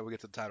 5-on-5s and then we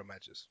get to the title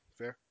matches.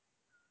 Fair?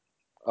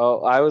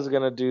 Oh, I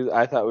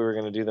thought we were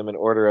gonna do them in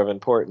order of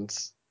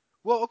importance.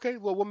 Well, okay.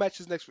 Well, what match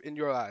is next in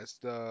your eyes?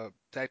 The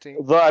tag team?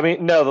 Well, I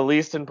mean, no, the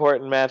least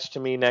important match to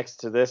me next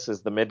to this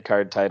is the mid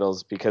card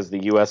titles because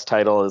the U.S.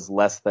 title is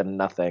less than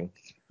nothing.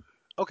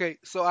 Okay,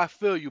 so I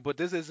feel you, but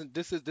this isn't.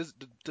 This is this.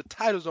 The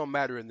titles don't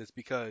matter in this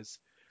because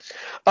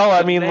Oh,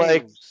 I the mean,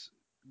 like,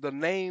 the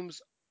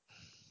names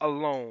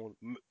alone.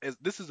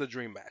 This is a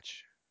dream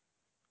match.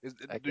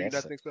 I Do you guess.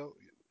 not think so?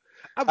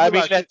 I I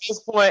mean, realized.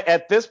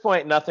 at this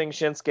point, nothing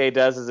Shinsuke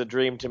does is a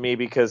dream to me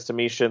because to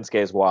me,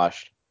 Shinsuke's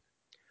washed.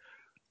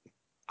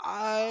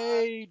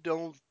 I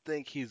don't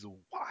think he's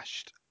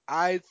washed.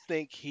 I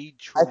think he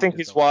I truly think just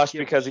he's don't washed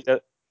give a because he shit. does,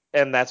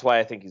 and that's why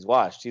I think he's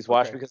washed. He's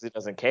washed Okay, because he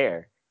doesn't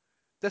care.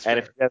 that's And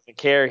if fair. he doesn't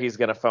care, he's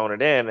going to phone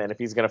it in. And if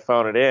he's going to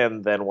phone it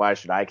in, then why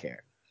should I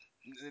care?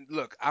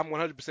 Look, I'm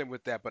 100%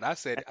 with that, but I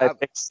said And I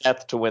picked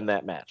Seth to win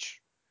that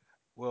match.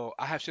 well,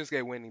 I have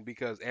Shinsuke winning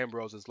because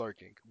Ambrose is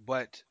lurking,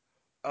 but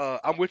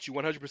I'm with you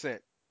 100%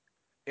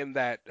 in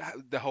that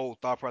the whole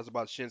thought process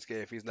about Shinsuke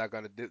if he's not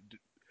gonna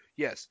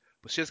yes,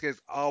 but Shinsuke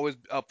is always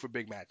up for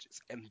big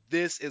matches, and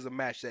this is a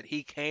match that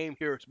he came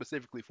here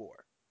specifically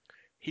for.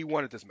 He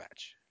wanted this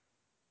match.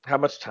 How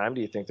much time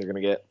do you think they're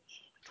gonna get?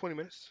 20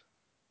 minutes.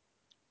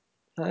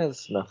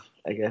 That's enough,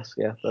 I guess.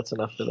 Yeah, that's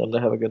enough for them to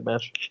have a good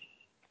match.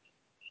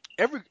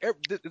 Every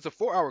it's a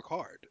 4 hour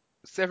card.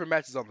 7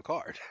 matches on the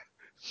card.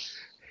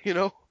 you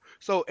know.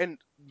 So and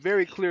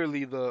very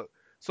clearly the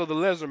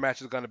Lesnar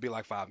match is gonna be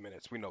like 5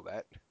 minutes. We know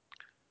that.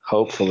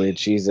 Hopefully,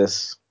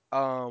 Jesus.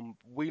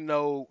 We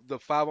know the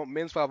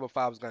men's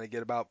 5-on-5 is gonna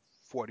get about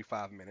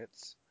 45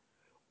 minutes.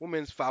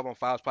 Women's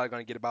 5-on-5 is probably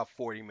gonna get about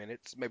 40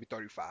 minutes, maybe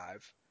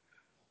 35.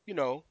 You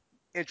know,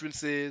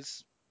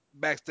 entrances,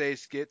 backstage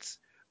skits.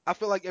 I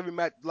feel like every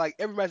match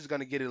is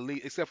gonna get at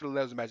least, except for the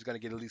Lesnar match, is gonna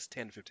get at least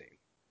 10, 15.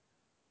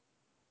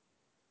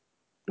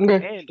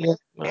 Okay. And Yeah.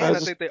 and I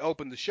think they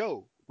opened the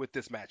show with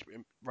this match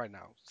right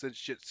now since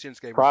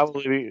Shinsuke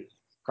versus.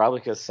 Probably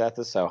because Seth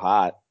is so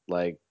hot,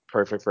 like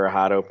perfect for a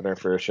hot opener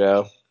for a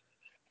show.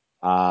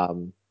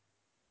 Um,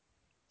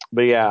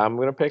 but yeah, I'm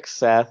gonna pick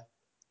Seth,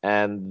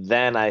 and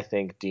then I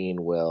think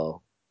Dean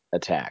will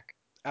attack.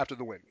 After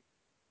the win.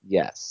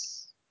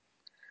 Yes,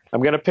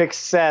 I'm gonna pick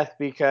Seth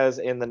because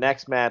in the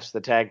next match,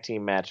 the tag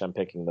team match, I'm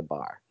picking the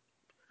Bar.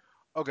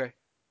 Okay,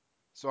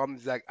 so I'm the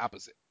exact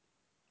opposite.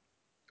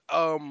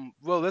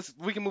 Well,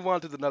 we can move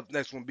on to the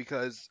next one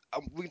because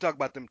we can talk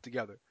about them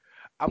together.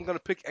 I'm gonna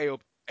pick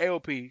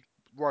AOP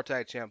Raw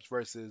Tag Champs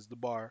versus the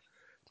Bar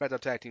SmackDown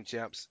Tag Team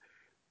Champs.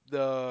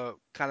 The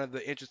kind of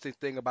the interesting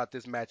thing about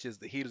this match is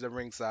the heat is at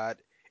ringside.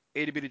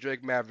 Itty Bitty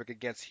Drake Maverick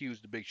against Hughes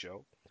the Big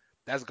Show.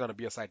 That's gonna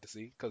be a sight to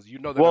see because you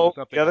know they're gonna do Well,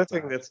 something the other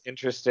thing outside, that's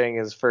interesting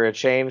is for a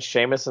change,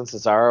 Sheamus and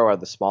Cesaro are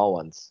the small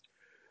ones,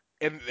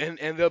 and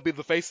they'll be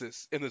the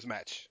faces in this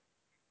match.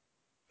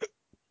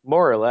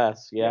 more or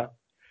less. Yeah,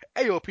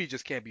 Yeah. AOP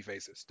just can't be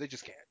faces. They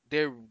just can't.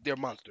 They're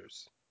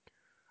monsters.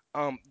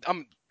 I'm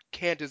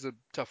can't is a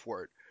tough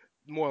word.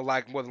 More than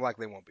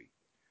likely they won't be.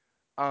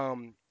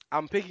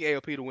 I'm picking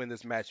AOP to win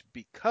this match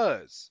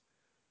because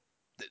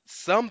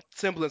some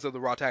semblance of the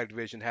Raw Tag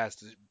Division has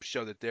to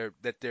show that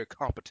they're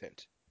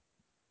competent.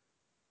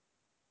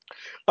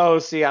 Oh,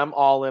 see, I'm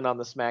all in on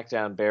the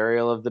SmackDown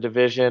burial of the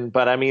division,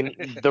 but I mean,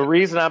 the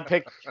reason I'm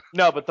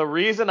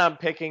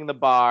picking the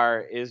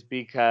Bar is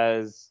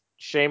because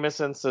Sheamus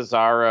and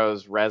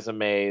Cesaro's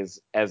resumes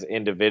as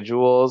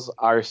individuals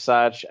are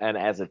such, and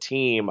as a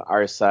team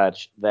are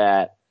such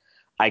that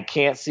I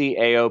can't see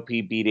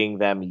AOP beating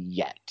them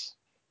yet.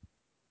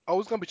 Oh,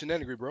 it's gonna be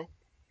shenanigan, bro.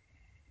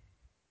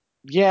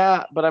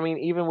 Yeah, but I mean,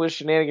 even with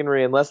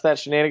shenaniganry, unless that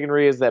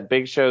shenaniganry is that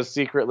Big Show's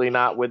secretly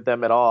not with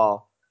them at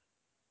all,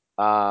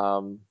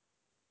 um,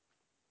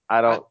 I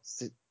I don't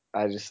see,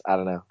 I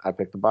don't know. I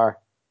picked the Bar.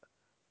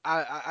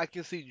 I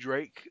can see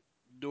Drake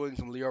doing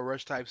some Leo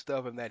Rush type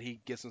stuff and that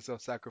he gets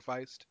himself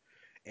sacrificed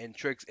and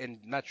tricks and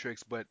not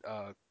tricks but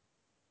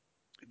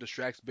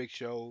distracts Big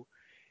Show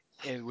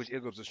and which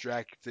ends up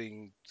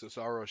distracting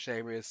Cesaro,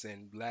 Sheamus,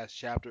 and last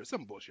chapter,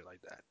 some bullshit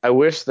like that. I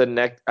wish the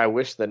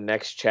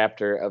next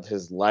chapter of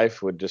his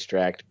life would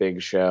distract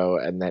Big Show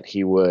and that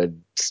he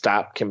would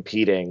stop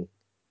competing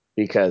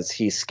because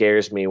he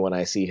scares me when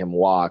I see him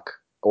walk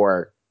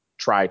or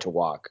try to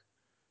walk.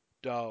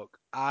 Dog,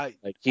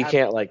 Like he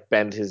can't like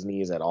bend his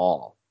knees at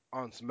all.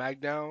 on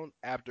SmackDown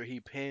after he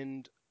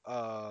pinned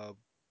uh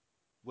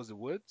was it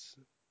Woods?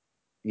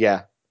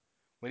 Yeah.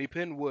 When he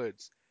pinned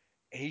Woods,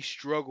 and he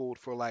struggled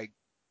for like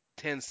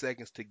 10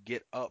 seconds to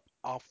get up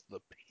off the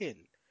pin.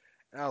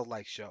 And I was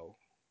like, show.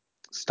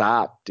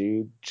 Stop,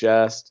 dude.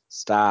 Just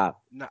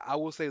stop. Now, I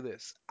will say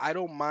this. I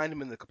don't mind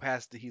him in the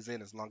capacity he's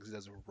in as long as he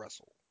doesn't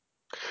wrestle.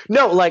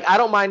 No, like I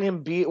don't mind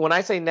him be when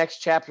I say next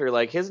chapter,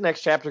 like his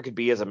next chapter could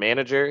be as a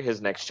manager,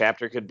 his next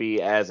chapter could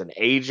be as an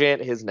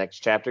agent, his next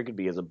chapter could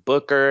be as a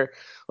booker.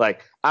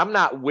 Like I'm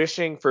not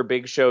wishing for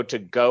Big Show to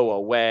go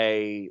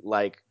away,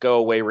 like go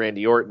away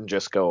Randy Orton,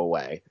 just go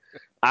away.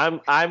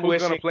 I'm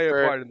Who's going to wishing play a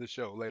for part in the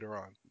show later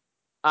on?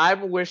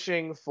 I'm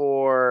wishing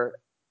for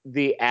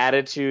the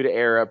Attitude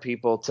Era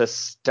people to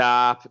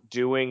stop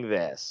doing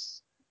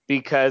this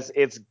because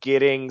it's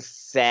getting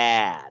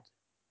sad.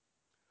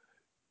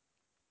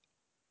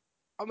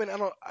 I mean, I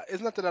don't.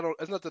 It's not that I don't.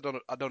 It's not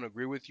that I don't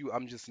agree with you.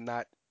 I'm just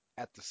not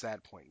at the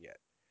sad point yet.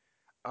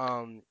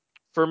 Um,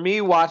 For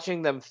me,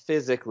 watching them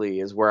physically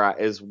is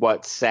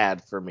what's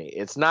sad for me.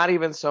 It's not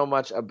even so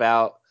much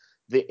about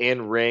the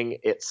in ring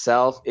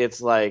itself.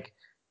 It's like,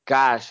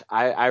 gosh,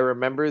 I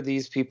remember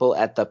these people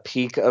at the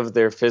peak of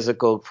their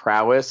physical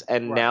prowess,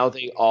 and right. now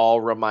they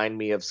all remind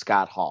me of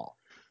Scott Hall.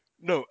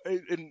 No,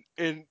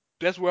 and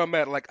that's where I'm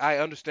at. Like I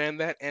understand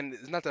that, and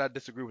it's not that I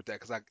disagree with that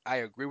because I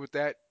agree with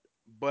that,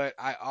 but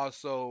I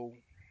also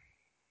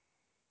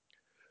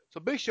so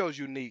Big Show's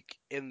unique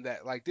in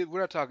that like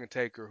we're not talking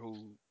Taker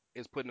who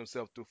is putting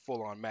himself through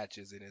full on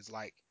matches and is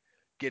like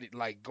getting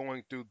like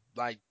going through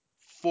like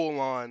full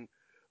on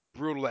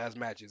brutal ass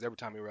matches every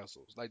time he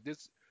wrestles. Like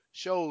this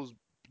show's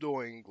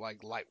doing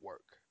like light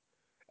work.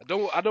 I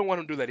don't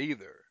want him to do that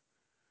either.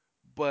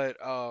 But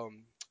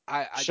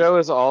I just Show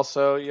is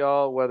also,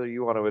 y'all, whether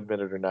you want to admit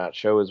it or not,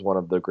 Show is one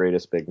of the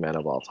greatest big men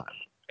of all time.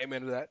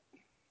 amen to that.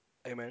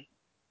 Amen.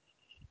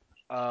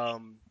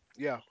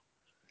 Yeah.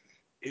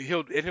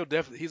 He'll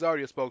definitely he's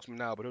already a spokesman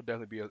now, but he'll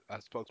definitely be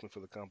a spokesman for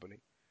the company.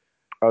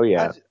 Oh I,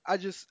 yeah, ju- I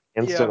just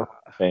instant yeah, Hall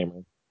of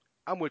Famer.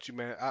 I'm with you,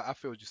 man. I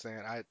feel what you're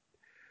saying.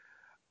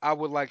 I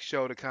would like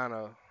Show to kind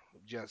of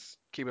just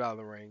keep it out of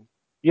the ring.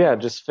 Yeah,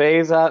 just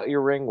phase out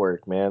your ring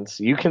work, man.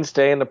 So you can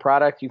stay in the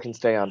product, you can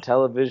stay on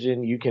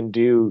television, you can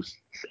do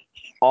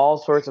all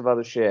sorts of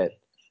other shit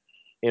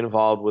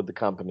involved with the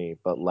company,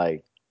 but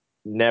like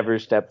never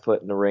step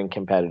foot in the ring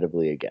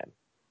competitively again.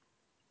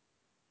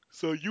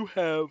 So you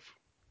have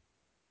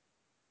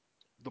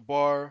the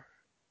Bar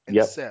and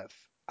Yep. Seth.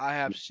 I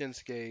have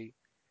Shinsuke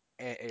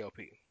and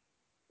AOP.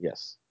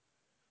 Yes.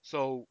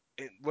 So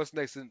what's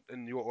next in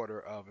your order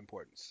of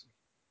importance?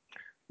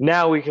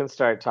 Now we can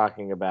start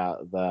talking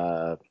about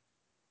the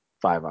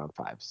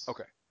 5-on-5s.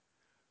 Okay,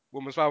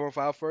 Women's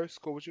 5-on-5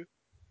 first. Cool with you?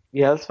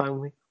 Yeah, that's fine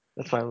with me.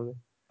 That's fine with me.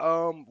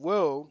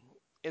 Well,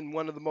 in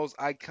one of the most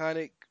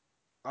iconic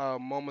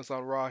moments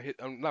on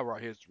not Raw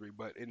history,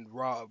 but in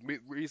Raw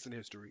recent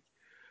history.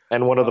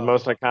 And one of the Uh,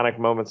 most iconic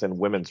moments in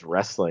women's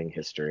wrestling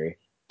history.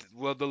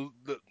 well, the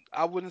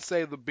I wouldn't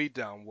say the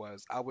beatdown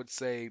was. I would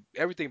say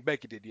everything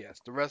Becky did. Yes,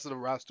 the rest of the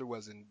roster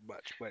wasn't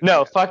much, but No,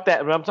 yes, fuck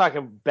that. I'm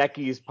talking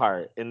Becky's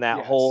part in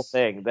that whole yes,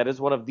 thing. That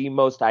is one of the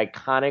most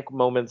iconic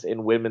moments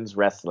in women's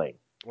wrestling.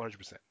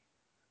 100%,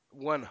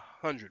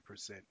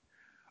 100%.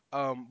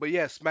 But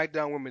yeah,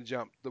 SmackDown women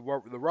jumped the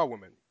Raw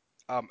women.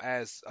 Um,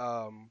 as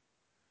um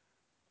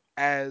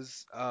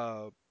as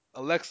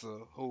Alexa,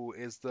 who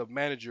is the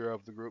manager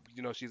of the group,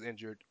 she's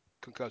injured,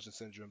 concussion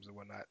syndromes and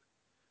whatnot,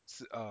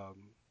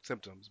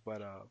 symptoms,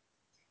 but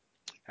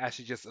as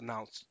she just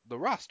announced the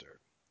roster.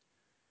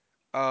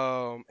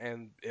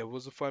 And it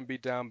was a fun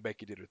beatdown.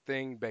 Becky did her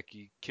thing.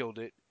 Becky killed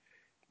it,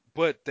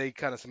 but they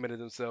kind of submitted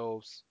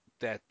themselves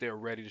that they're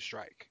ready to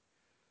strike.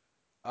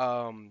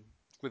 Um,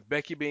 with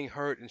Becky being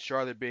hurt and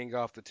Charlotte being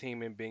off the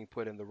team and being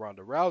put in the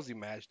Ronda Rousey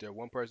match, they're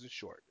one person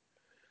short.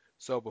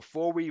 So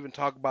before we even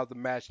talk about the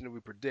match and we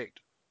predict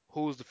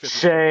who's the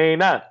fifth woman,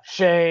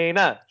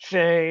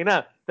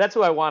 Shayna. That's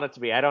who I want it to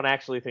be. I don't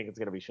actually think it's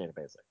going to be Shayna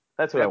Baszler.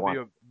 That's who I that'd be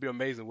want. be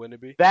amazing, wouldn't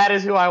it be? That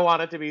is who I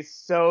want it to be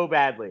so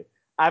badly.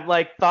 I've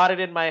like thought it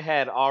in my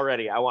head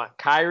already. I want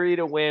Kyrie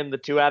to win the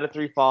 2 out of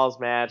 3 falls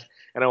match,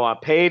 and I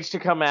want Paige to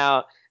come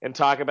out and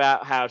talk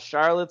about how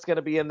Charlotte's going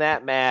to be in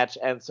that match,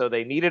 and so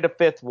they needed a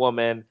fifth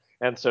woman,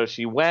 and so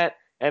she went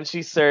and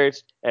she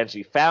searched and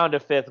she found a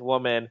fifth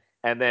woman,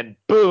 and then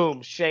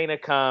boom,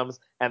 Shayna comes,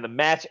 and the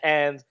match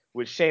ends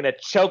with Shayna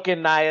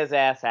choking Nia's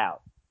ass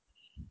out.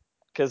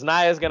 Because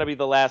Nia's going to be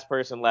the last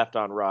person left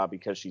on Raw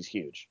because she's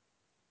huge.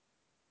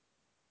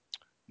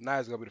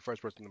 Nia's gonna be the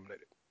first person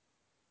eliminated.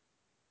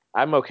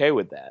 I'm okay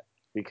with that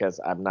because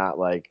I'm not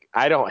like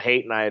I don't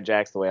hate Nia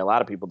Jax the way a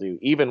lot of people do,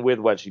 even with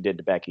what she did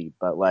to Becky.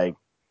 But like,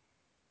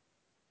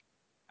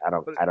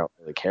 But I don't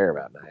really care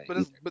about Nia.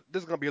 but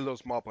this is gonna be a little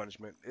small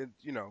punishment.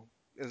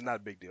 It's not a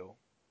big deal.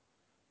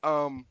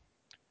 Um,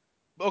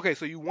 okay,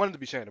 so you wanted to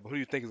be Shayna, but who do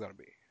you think is gonna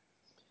be?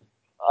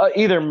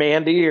 Either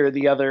Mandy or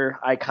the other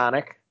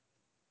iconic,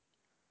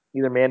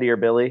 either Mandy or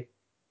Billy.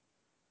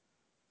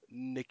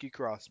 Nikki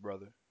Cross,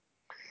 brother.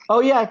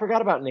 Oh yeah, I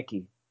forgot about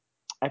Nikki.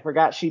 I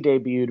forgot she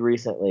debuted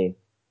recently.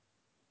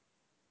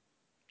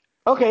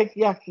 Okay,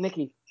 yeah,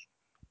 Nikki.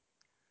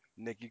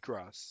 Nikki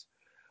Cross.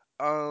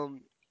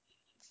 Um,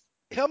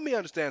 help me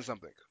understand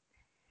something.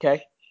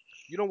 Okay.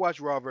 You don't watch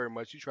Raw very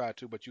much. You try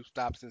to, but you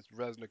stopped since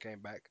Lesnar came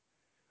back.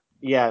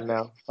 Yeah, Okay,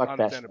 no, fuck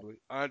that shit. understandably.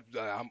 I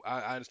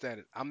understand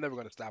it. I'm never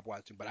gonna stop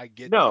watching, but I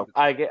get No,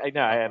 I get. the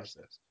No, thought I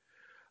understand. process.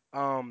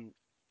 Um,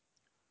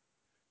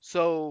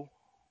 so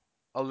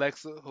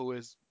Alexa, who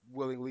is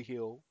willingly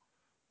heel,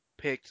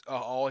 picked an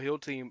all heel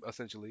team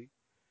essentially,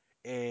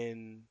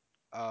 and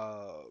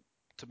uh,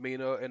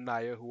 Tamina and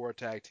Nia, who are a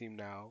tag team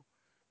now.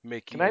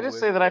 Can Mickey I just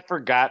with say that I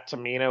forgot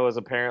Tamina was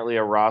apparently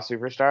a Raw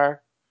superstar?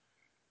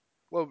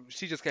 well,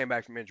 she just came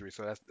back from injury,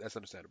 so that's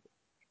understandable.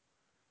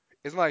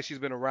 It's not like she's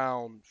been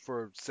around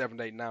for 7,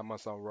 8, 9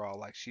 months on Raw.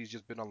 Like she's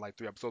just been on like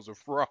 3 episodes of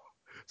Raw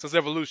since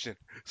Evolution,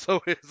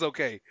 so it's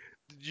okay.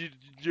 You,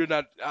 you're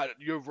not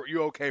you're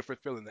okay for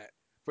feeling that,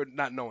 for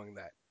not knowing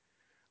that.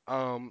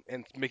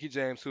 And Mickey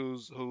James,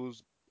 who's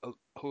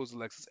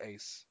Alexa's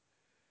ace,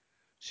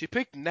 she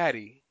picked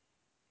Natty,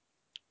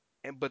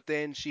 and but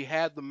then she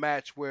had the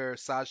match where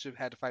Sasha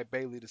had to fight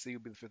Bailey to see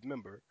who'd be the fifth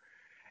member,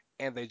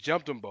 and they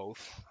jumped them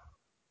both,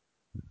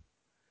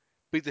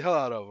 beat the hell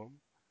out of them,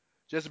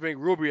 just to bring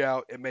Ruby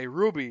out and made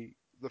Ruby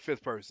the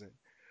fifth person.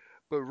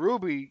 But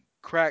Ruby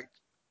cracked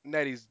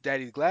Natty's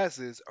daddy's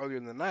glasses earlier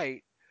in the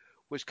night,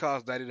 which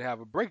caused Natty to have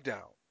a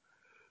breakdown.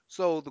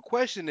 So the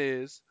question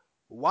is,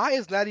 why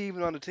is Natty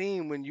even on the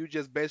team when you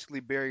just basically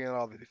burying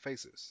all the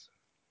faces?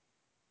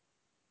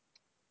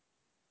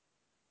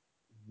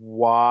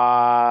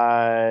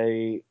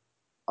 Why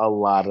a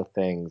lot of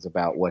things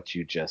about what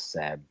you just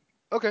said.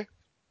 Okay.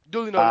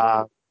 Duly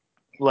noted.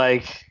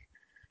 Like,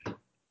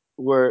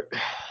 we're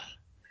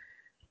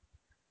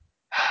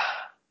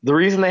the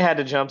reason they had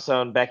to jump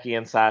zone Becky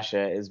and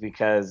Sasha is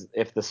because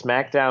if the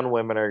SmackDown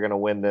women are going to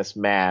win this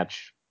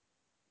match,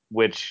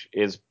 which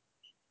is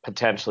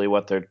potentially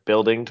what they're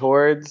building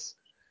towards,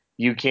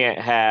 you can't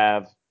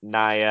have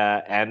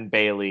Nia and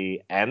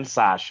Bayley and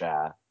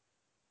Sasha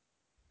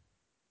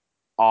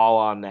all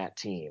on that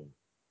team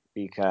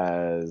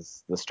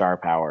because the star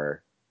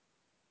power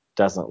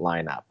doesn't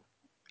line up.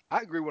 I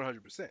agree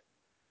 100%.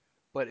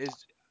 But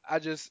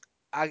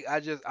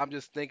I'm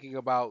just thinking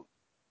about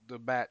the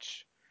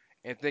match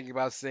and thinking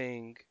about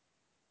seeing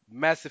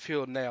Massive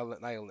Hill, Nia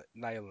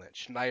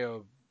Lynch, Nia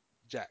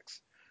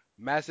Jax,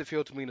 Massive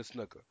Hill, Tamina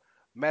Snuka,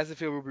 Massive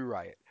Hill, Ruby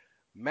Riott,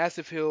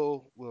 Massive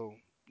Hill,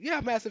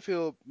 Massive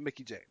Hill,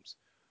 Mickey James,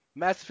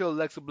 Massive Hill,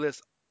 Alexa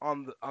Bliss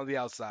on the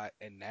outside,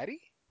 and Natty.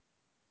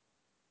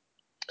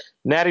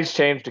 Natty's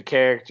changed a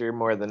character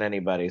more than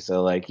anybody,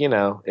 so like, it She's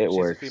a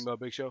works. female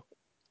Big Show.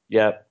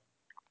 Yep.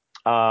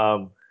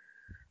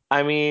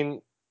 I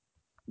mean,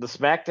 the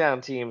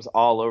SmackDown team's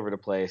all over the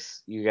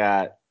place. You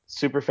got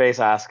Superface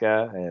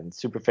Asuka and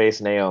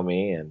Superface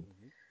Naomi, and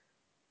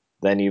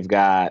then you've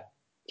got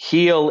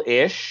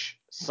heel-ish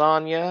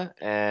Sonya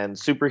and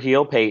super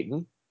heel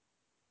Peyton.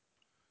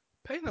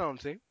 Peyton on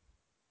the team.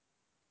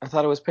 I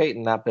thought it was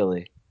Peyton, not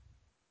Billy.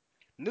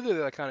 Neither of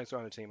the Iconics are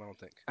on the team, I don't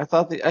think. I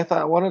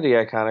thought one of the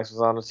Iconics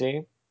was on the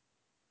team.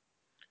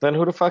 Then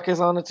who the fuck is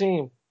on the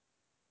team?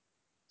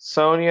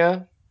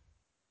 Sonya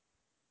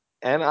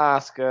and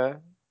Asuka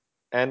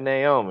and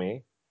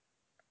Naomi.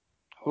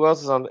 Who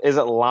else is on? Is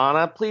it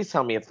Lana? Please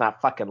tell me it's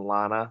not fucking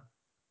Lana.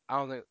 I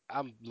don't think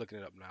I'm looking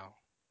it up now.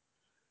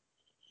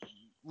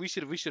 We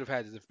should have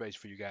had this information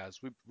for you guys.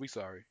 We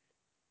sorry.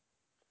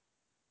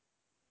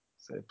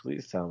 So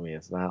please tell me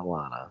it's not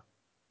Lana.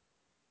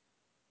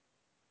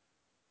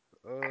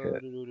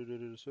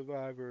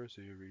 Survivor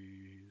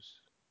Series.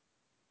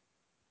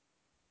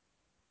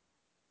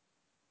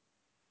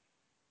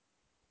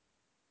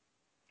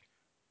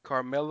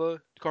 Carmella,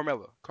 Oh,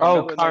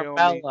 Naomi,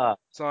 Carmella.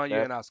 Sonya,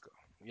 That- and Asuka.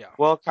 Yeah,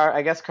 Well,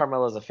 I guess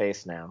Carmella's a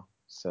face now.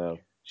 So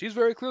she's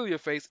very clearly a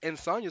face, and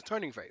Sonya's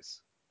turning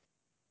face.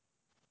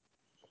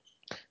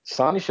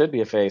 Sonya should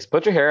be a face.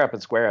 Put your hair up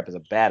and square up is a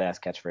badass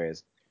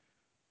catchphrase.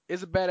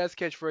 It's a badass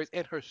catchphrase,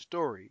 and her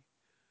story,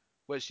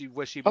 what she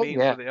Oh, means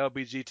yeah. for the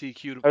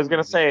LGBTQ I was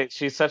gonna community. say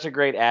she's such a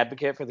great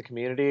advocate for the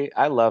community.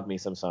 I love me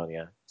some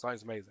Sonya.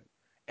 Sonya's amazing,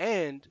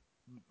 and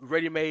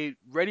ready-made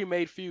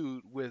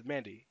feud with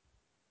Mandy.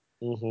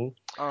 hmm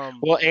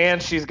Well,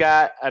 and she's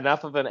got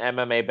enough of an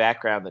MMA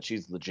background that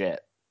she's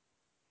legit.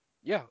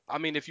 Yeah, I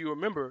mean, if you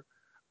remember,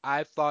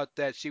 I thought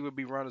that she would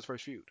be Ronda's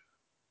first feud.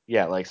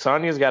 Yeah, like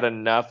Sonya's got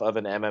enough of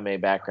an MMA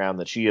background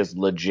that she is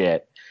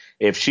legit.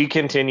 If she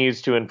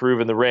continues to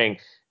improve in the ring,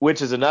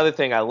 which is another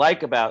thing I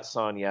like about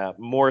Sonya,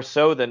 more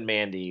so than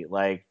Mandy,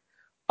 like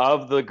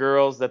of the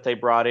girls that they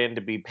brought in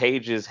to be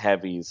Paige's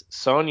heavies,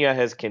 Sonya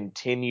has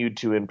continued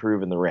to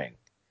improve in the ring.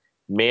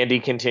 Mandy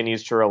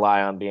continues to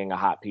rely on being a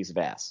hot piece of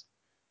ass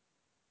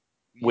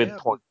with Yeah,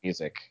 porn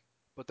music.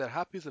 but that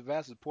hot piece of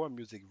acid porn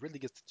music really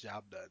gets the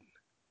job done.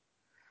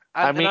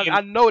 I mean,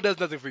 I know it does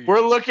nothing for you.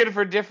 we're looking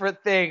for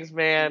different things,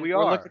 man. We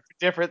We're are. looking for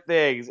different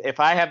things.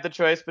 If I have the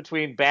choice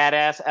between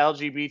badass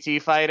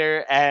LGBT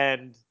fighter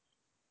and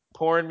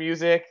porn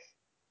music,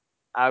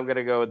 I'm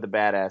gonna go with the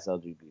badass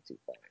LGBT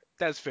fighter.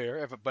 That's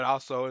fair, but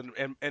also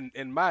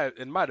in my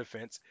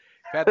defense,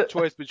 if I had the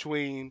choice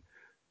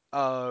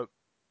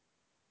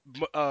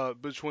uh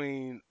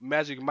between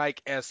Magic Mike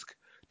esque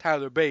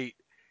Tyler Bate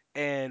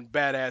and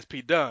badass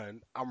P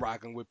Dunn, I'm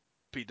rocking with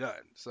P Dunn.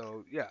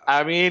 So yeah.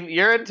 I mean,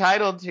 you're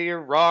entitled to your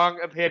wrong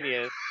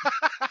opinion.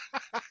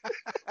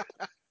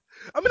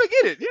 I mean, I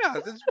get it. Yeah,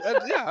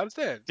 I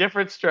understand.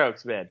 Different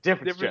strokes, man.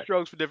 Different Different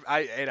strokes. strokes for different.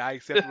 I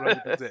accept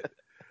 100%.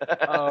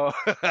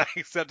 I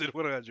accepted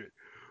 100.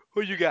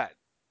 Who you got?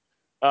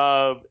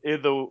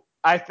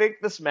 I think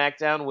the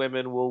SmackDown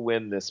women will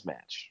win this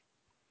match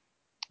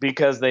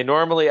because they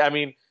normally, I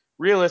mean,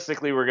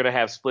 realistically, we're gonna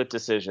have split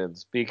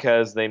decisions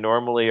because they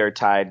normally are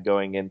tied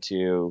going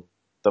into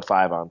the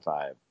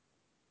 5-on-5.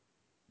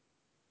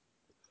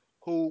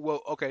 Who?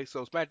 Well, okay.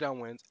 So SmackDown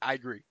wins. I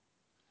agree.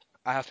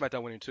 I have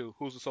SmackDown winning too.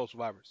 Who's the sole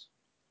survivors?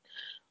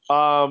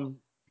 Well,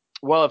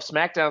 if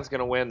SmackDown's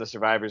gonna win, the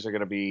survivors are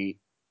gonna be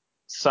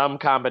some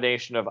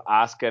combination of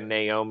Asuka,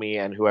 Naomi,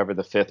 and whoever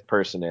the fifth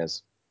person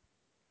is.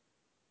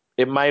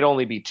 It might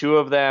only be two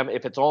of them.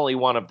 If it's only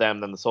one of them,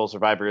 then the sole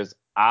survivor is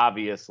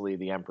obviously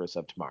the Empress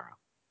of Tomorrow.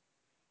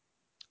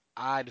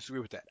 I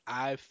disagree with that.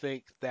 I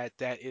think that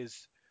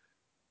is.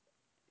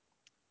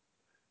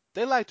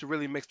 They like to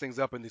really mix things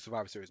up in these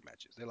Survivor Series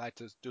matches. They like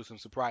to do some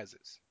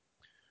surprises.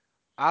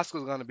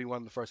 Asuka's going to be one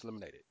of the first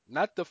eliminated.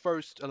 Not the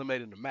first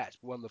eliminated in the match,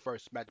 but one of the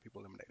first match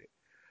people eliminated.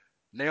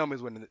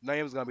 Naomi's winning.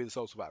 Naomi's going to be the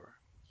sole survivor.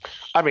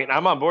 I mean,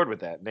 I'm on board with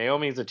that.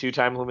 Naomi is a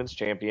two-time women's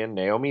champion.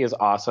 Naomi is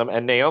awesome,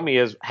 and Naomi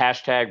is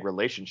 #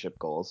 relationship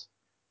goals.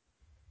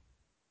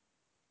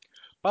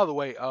 By the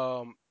way,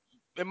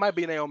 it might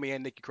be Naomi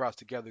and Nikki Cross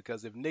together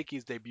because if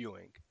Nikki's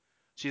debuting,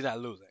 she's not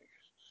losing.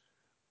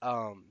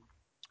 Um,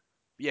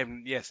 yeah,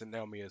 yes, and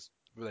Naomi is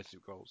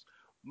relationship goals.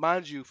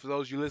 Mind you, for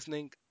those you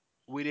listening,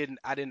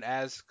 I didn't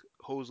ask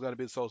who's gonna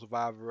be the sole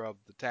survivor of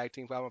the tag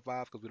team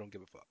 5-on-5 because we don't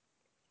give a fuck.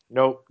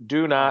 Nope,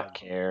 do not Um,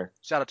 care.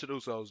 Shout out to the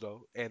Usos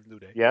though and New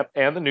Day. Yep,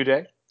 and the New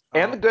Day.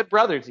 And the Um, Good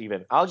Brothers,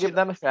 even. I'll give shit,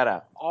 them a shout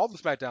out. all the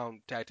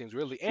SmackDown tag teams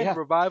really, and Yeah.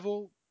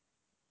 Revival.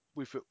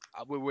 We're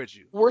with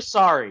you. We're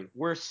sorry.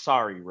 We're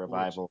sorry, We're with you.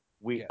 Revival.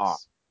 We are.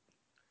 Yes.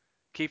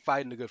 Keep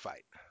fighting the good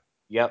fight.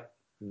 Yep.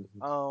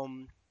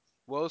 Mhm.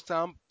 Well, it's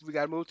time we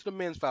got to move to the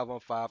men's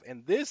 5-on-5,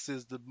 and this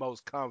is the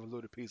most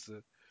convoluted piece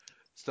of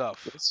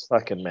stuff. This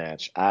fucking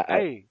match.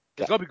 Hey,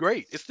 it's gonna be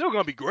great. It's still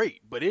gonna be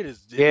great, but it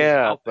is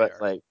Yeah, out but there.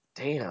 like,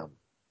 damn.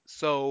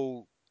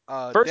 So,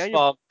 First of Daniel,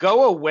 all,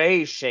 go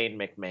away, Shane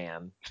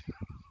McMahon.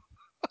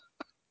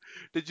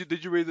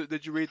 did you read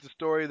the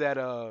story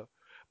that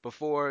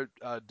before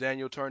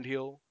Daniel turned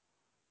heel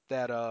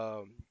that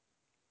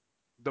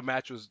the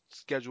match was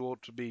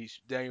scheduled to be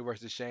Daniel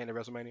versus Shane at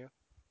WrestleMania?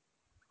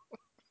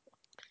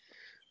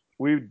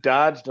 We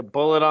dodged a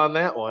bullet on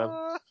that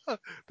one.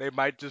 They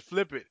might just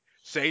flip it.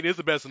 Shane is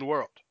the best in the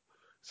world,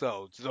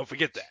 so just don't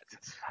forget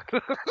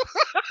that.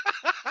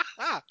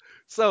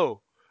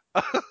 So,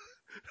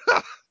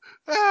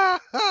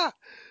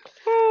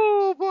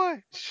 oh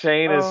boy.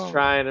 Shane is Um,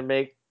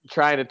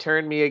 trying to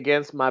turn me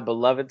against my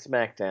beloved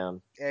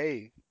SmackDown.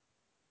 hey,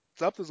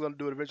 something's gonna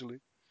do it eventually.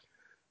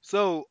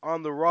 So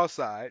on the Raw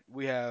side,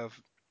 we have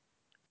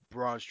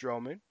Braun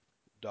Strowman,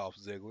 Dolph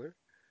Ziggler,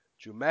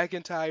 Drew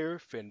McIntyre,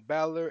 Finn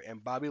Balor,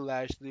 and Bobby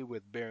Lashley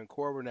with Baron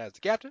Corbin as the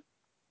captain.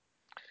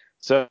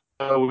 So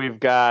we've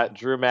got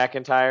Drew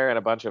McIntyre and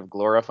a bunch of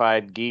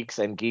glorified geeks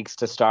and geeks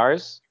to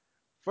stars.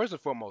 First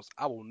and foremost,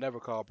 I will never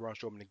call Braun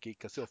Strowman a geek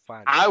because he'll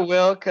find I you.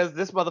 will, because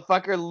this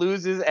motherfucker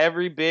loses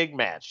every big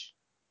match.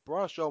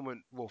 Braun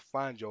Strowman will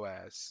find your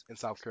ass in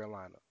South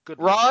Carolina. Good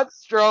Lord. Braun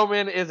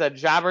Strowman is a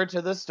jobber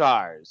to the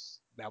stars.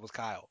 That was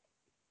Kyle.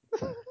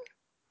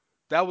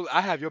 That was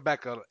I have your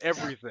back on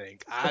everything.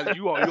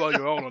 You on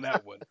your own on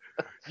that one.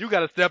 You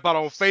got to step out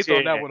on faith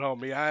on that Shit. one,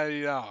 homie.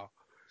 Yeah.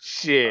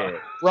 Shit.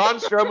 Braun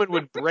Strowman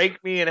would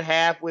break me in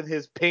half with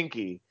his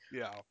pinky,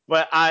 Yeah.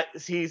 but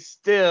his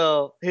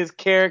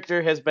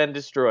character has been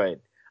destroyed.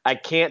 I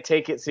can't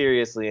take it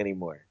seriously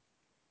anymore.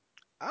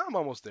 I'm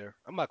almost there.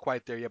 I'm not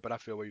quite there yet, but I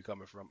feel where you're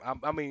coming from.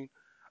 I mean,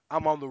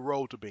 I'm on the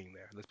road to being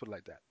there. Let's put it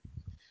like that.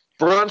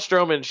 Braun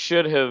Strowman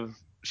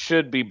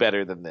should be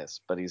better than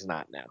this, but he's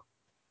not now.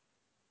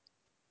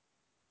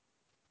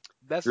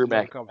 That's Drew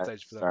another McIntyre conversation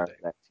is for the another star day.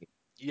 of that team.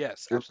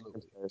 Yes, Drew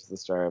absolutely. McIntyre is the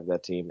star of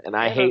that team, and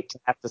I And hate to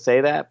have to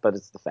say that, but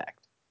it's the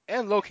fact.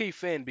 and low key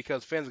Finn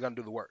because Finn's gonna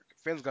do the work.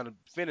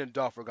 Finn and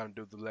Dolph are gonna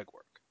do the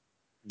legwork.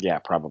 Yeah,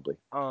 probably.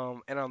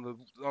 And on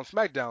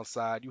SmackDown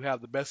side, you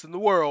have the best in the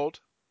world.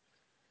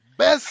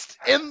 On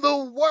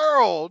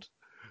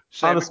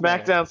Shane the McMahon.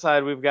 SmackDown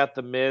side, we've got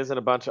The Miz and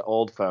a bunch of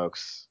old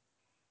folks.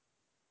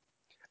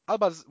 I was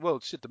about to, well,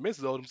 shit, the Miz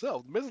is old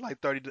himself. The Miz is like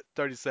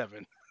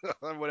 37,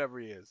 whatever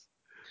he is.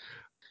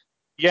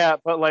 Yeah,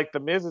 but like The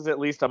Miz is at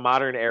least a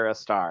modern era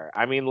star.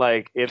 I mean,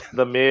 like it's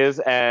The Miz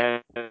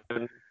and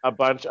a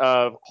bunch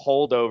of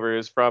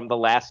holdovers from the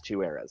last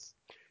two eras.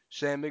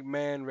 Shane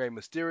McMahon, Rey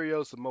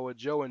Mysterio, Samoa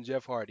Joe, and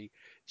Jeff Hardy.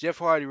 Jeff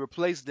Hardy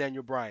replaced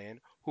Daniel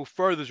Bryan, who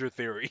furthers your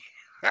theory.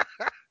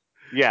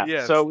 Yeah,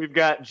 so Yes. we've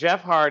got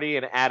Jeff Hardy,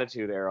 an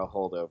Attitude Era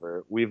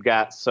holdover. We've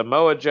got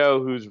Samoa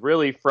Joe, who's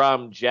really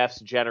from Jeff's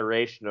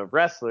generation of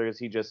wrestlers.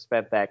 He just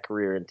spent that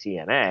career in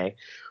TNA.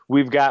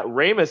 We've got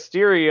Rey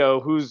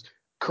Mysterio, whose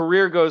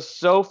career goes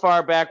so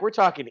far back. We're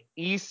talking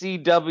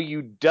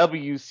ECW,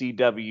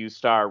 WCW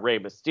star Rey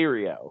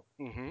Mysterio.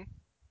 Mm-hmm.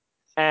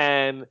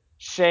 And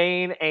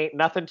Shane ain't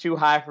nothing too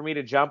high for me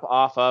to jump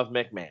off of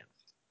McMahon.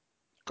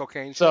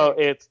 Cocaine So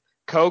Shane. it's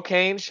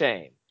Cocaine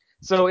Shane.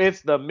 So it's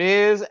the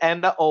Miz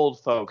and the old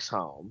folks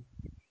home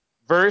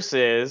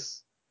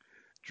versus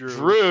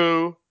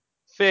Drew,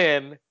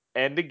 Finn,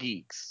 and the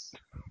geeks.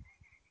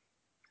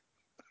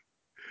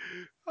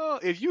 Oh,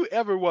 if you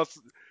ever want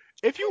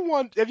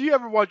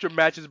your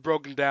matches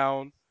broken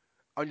down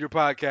on your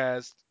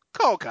podcast,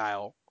 call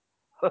Kyle.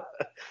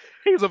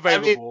 He's I mean,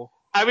 available.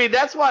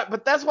 that's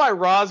why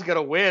Raw's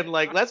gonna win.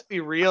 Like, let's be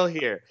real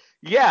here.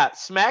 Yeah,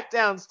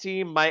 SmackDown's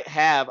team might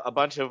have a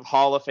bunch of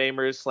Hall of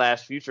Famers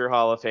 / future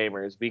Hall of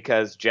Famers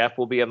because Jeff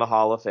will be in the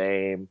Hall of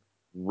Fame,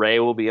 Ray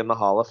will be in the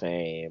Hall of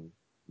Fame,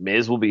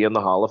 Miz will be in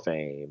the Hall of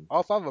Fame,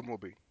 All 5 of them will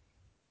be.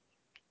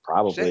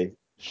 probably.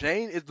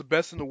 Shane is the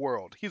best in the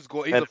world. He's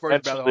And the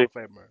first ballot Hall of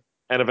Famer.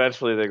 And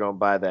eventually they're gonna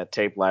buy that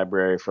tape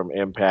library from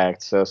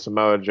Impact, so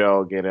Samoa Joe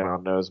will get in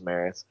on those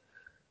merits.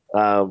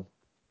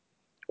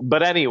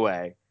 But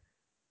anyway,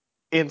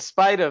 in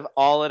spite of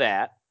all of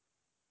that,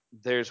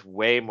 there's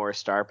way more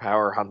star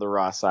power on the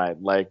Raw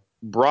side. Like,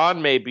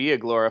 Braun may be a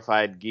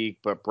glorified geek,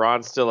 but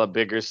Braun's still a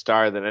bigger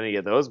star than any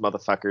of those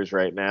motherfuckers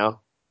right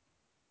now.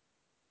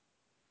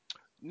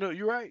 No,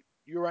 you're right.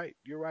 You're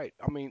right.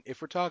 I mean,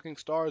 if we're talking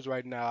stars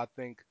right now, I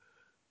think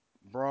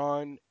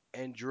Braun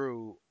and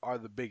Drew are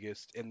the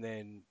biggest, and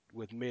then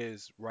with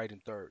Miz right in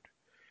third.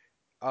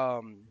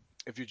 Um,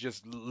 if you're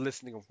just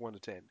listening of 1 to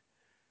 10,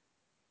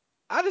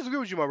 I disagree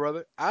with you, my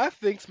brother. I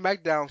think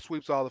SmackDown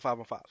sweeps all the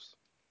 5-on-5s.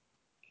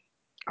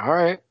 All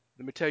right.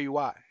 Let me tell you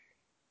why.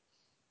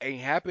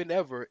 Ain't happened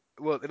ever.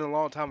 Well, in a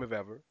long time, if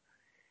ever.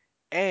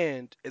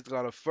 And it's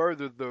gonna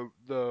further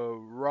the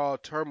raw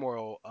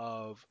turmoil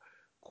of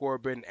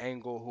Corbin,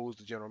 Angle, who's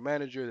the general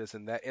manager, this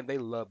and that, and they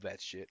love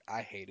that shit.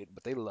 I hate it,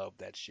 but they love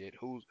that shit.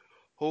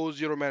 Who's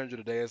general manager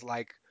today? It's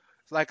like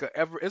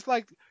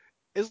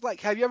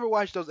have you ever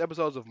watched those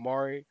episodes of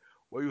Maury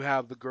where you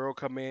have the girl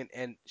come in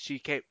and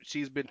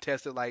she's been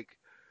tested like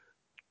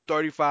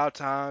 35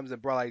 times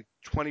and brought like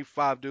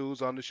 25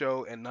 dudes on the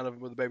show and none of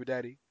them were the baby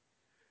daddy?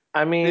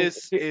 I mean,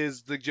 This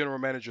is the general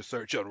manager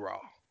search on Raw.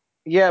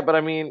 yeah, but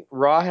I mean,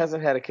 Raw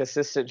hasn't had a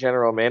consistent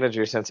general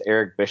manager since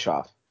Eric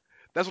Bischoff.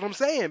 That's what I'm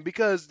saying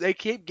because they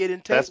keep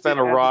getting That's been tested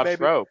a as the Raw baby.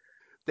 trope.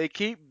 They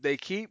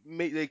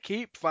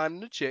keep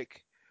finding the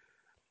chick.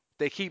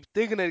 They keep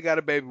thinking they got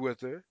a baby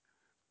with her.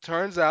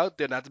 Turns out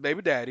they're not the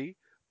baby daddy.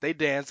 They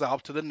dance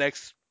off to the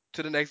next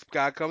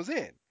guy comes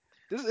in.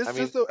 This I is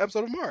mean, just an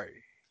episode of Maury.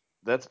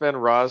 that's been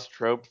Raw's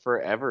trope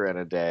forever and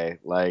a day.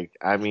 Like,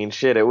 I mean,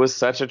 shit, it was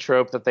such a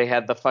trope that they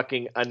had the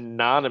fucking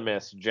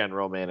anonymous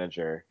general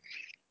manager.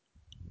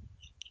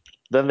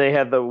 Then they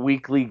had the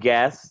weekly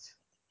guest,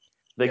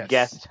 the Yes,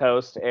 guest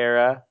host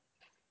era.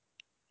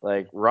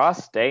 Like, Raw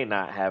stay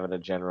not having a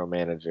general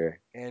manager.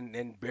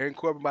 and Baron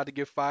Corbin about to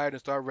get fired and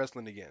start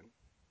wrestling again.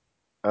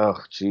 Oh,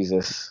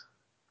 Jesus.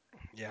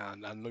 Yeah,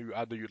 I knew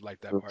you'd like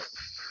that Oof. part.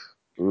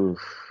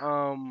 Oof.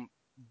 Um,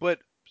 but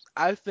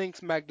I think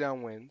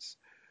SmackDown wins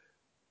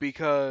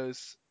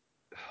because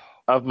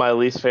Of my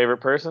least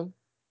favorite person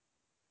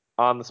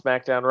on the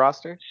SmackDown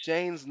roster?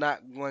 Shane's not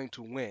going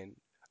to win.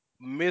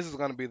 Miz is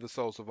going to be the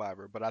sole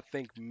survivor, but I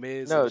think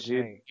Miz No, and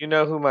dude. Shane. You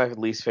know who my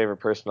least favorite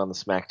person on the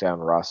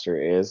SmackDown roster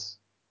is?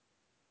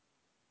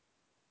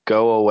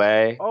 Go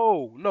away.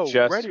 Oh no,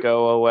 Just Randy!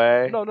 go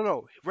away. No, no,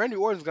 no. Randy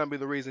Orton's going to be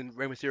the reason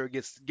Rey Mysterio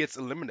gets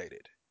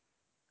eliminated.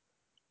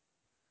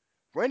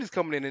 Randy's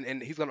coming in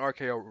and he's going to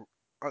RKO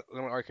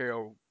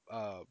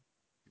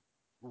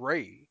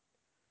Ray,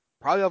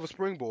 probably off a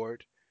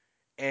springboard,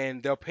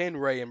 and they'll pin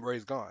Ray and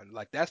Ray's gone.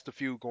 Like that's the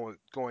feud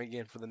going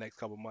in for the next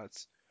couple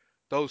months.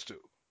 Those two.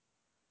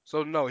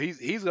 So no,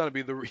 he's gonna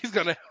be the he's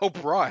gonna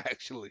help Raw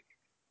actually.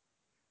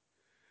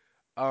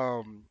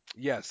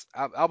 Yes,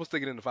 I was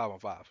thinking in the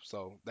 5-on-5,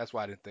 so that's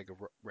why I didn't think of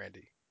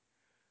Randy.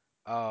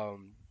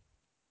 Um,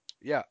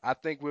 yeah, I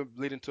think we're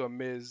leading to a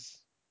Miz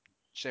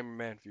Shane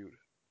McMahon feud.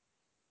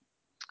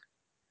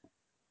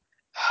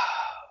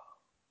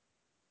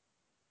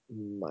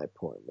 My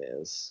poor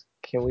Miz.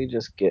 Can we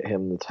just get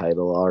him the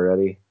title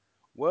already?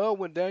 Well,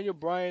 when Daniel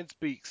Bryan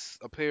speaks,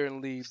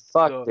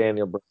 Fuck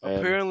Daniel Bryan.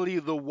 apparently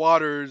the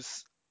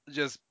waters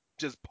just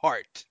just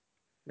part.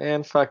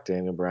 Man, fuck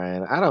Daniel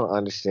Bryan. I don't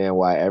understand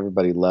why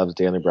everybody loves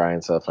Daniel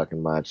Bryan so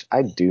fucking much.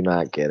 I do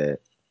not get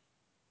it.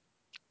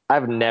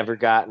 I've never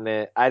gotten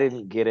it. I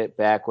didn't get it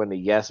back when the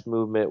Yes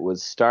movement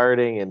was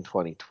starting in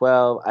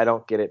 2012. I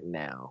don't get it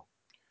now.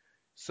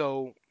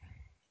 So,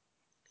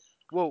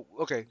 well,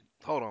 okay,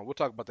 hold on. We'll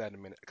talk about that in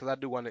a minute because I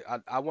do want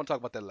to. I want to talk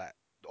about that last.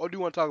 Or do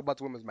you want to talk about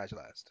the women's match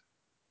last?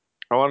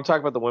 I want to talk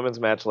about the women's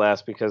match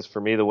last because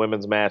for me, the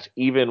women's match,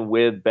 even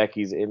with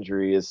Becky's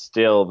injury, is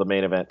still the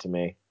main event to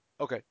me.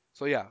 Okay,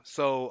 so yeah,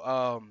 so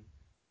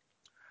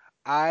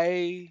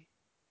I,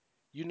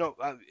 you know,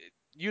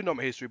 you know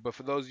my history, but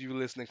for those of you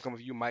listening, some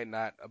of you might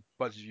not, a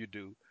bunch of you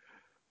do.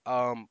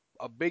 A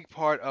big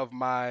part of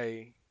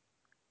my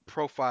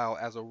profile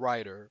as a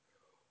writer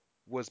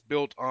was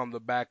built on the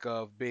back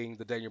of being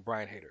the Daniel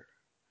Bryan hater.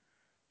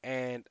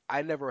 And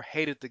I never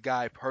hated the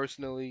guy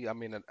personally. I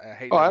mean, I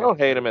hate Oh, I never hated don't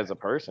the hate him format. as a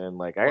person.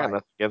 Like, I got Right.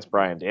 nothing against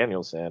Brian You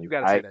Danielson.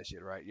 got to say that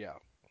shit, right? Yeah.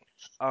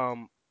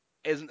 Um,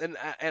 and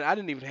I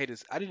didn't even hate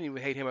his. I didn't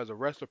even hate him as a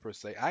wrestler per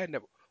se. I had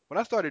never when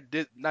I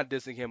started not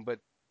dissing him, but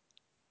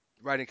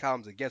writing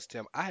columns against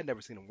him. I had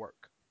never seen him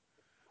work.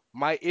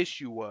 My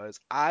issue was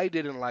I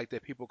didn't like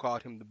that people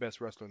called him the best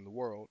wrestler in the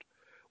world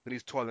when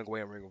he's toiling away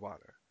in Ring of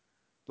Honor.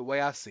 The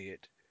way I see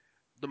it,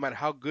 no matter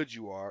how good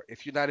you are,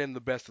 if you're not in the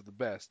best of the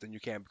best, then you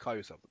can't call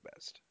yourself the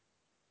best.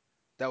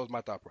 That was my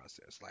thought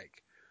process.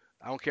 Like,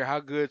 I don't care how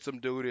good some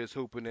dude is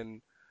hooping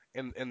in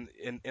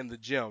the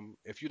gym.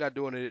 If you're not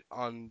doing it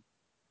on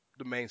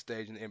the main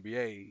stage in the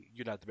NBA,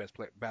 you're not the best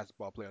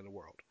basketball player in the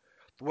world.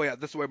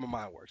 That's the way my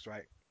mind works,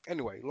 right?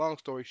 Anyway, long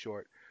story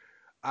short,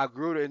 I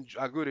grew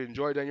to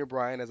enjoy Daniel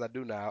Bryan as I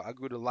do now. I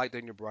grew to like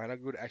Daniel Bryan. I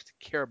grew to actually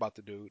care about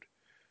the dude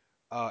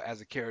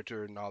as a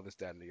character and all this,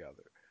 that, and the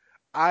other.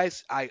 I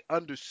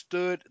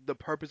understood the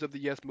purpose of the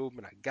Yes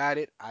movement. I got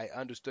it. I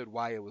understood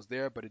why it was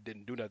there, but it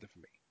didn't do nothing for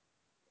me.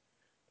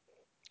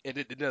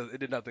 It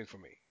did nothing for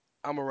me.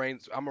 I'm a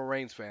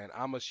Reigns fan.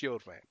 I'm a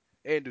Shield fan.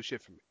 It didn't do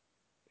shit for me.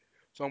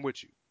 So I'm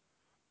with you.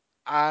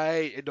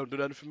 It don't do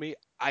nothing for me.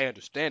 I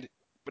understand it,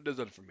 but it does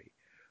nothing for me.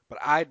 But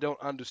I don't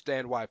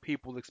understand why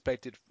people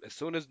expected as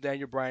soon as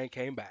Daniel Bryan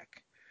came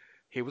back,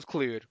 he was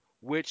cleared,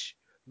 which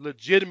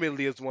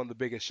legitimately is one of the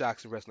biggest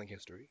shocks in wrestling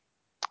history.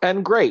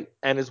 And great,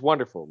 and is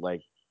wonderful.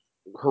 Like,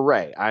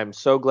 hooray! I'm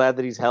so glad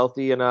that he's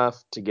healthy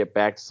enough to get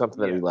back to something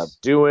that he Yes. loves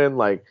doing.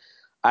 Like,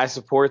 I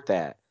support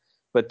that.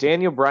 But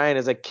Daniel Bryan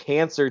is a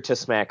cancer to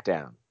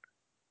SmackDown.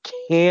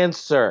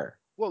 Cancer.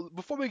 Well,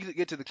 before we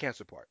get to the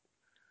cancer part,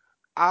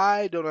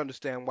 I don't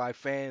understand why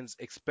fans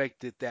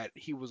expected that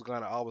he was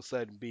gonna all of a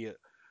sudden be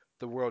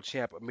the world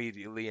champ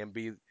immediately and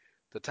be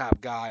the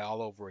top guy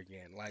all over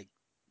again. Like,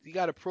 you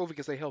got to prove he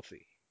can stay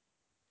healthy.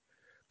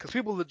 Because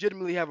people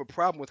legitimately have a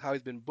problem with how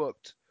he's been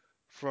booked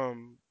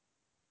from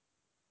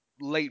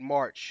late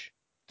March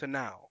to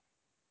now.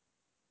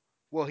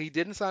 Well, he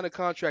didn't sign a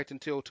contract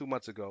until 2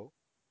 months ago,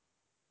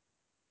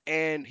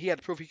 and he had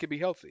to prove he could be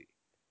healthy.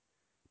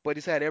 But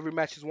he's had every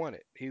match he's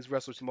wanted. He's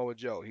wrestled Samoa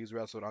Joe. He's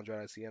wrestled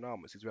Andrade Cien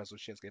Almas. He's wrestled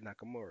Shinsuke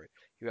Nakamura.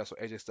 He wrestled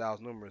AJ Styles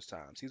numerous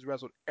times. He's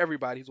wrestled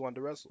everybody he's wanted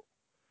to wrestle.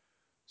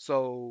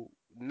 So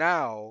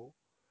now,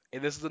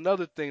 and this is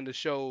another thing that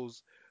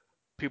shows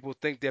people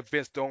think that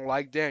Vince don't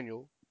like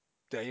Daniel.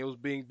 Daniel's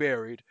being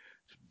buried.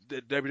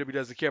 That WWE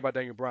doesn't care about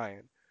Daniel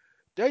Bryan.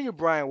 Daniel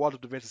Bryan walked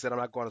up to Vince and said, "I'm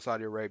not going to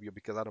Saudi Arabia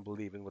because I don't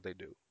believe in what they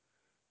do."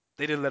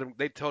 They didn't let him.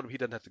 They told him he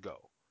doesn't have to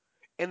go.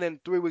 And then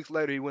 3 weeks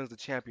later, he wins the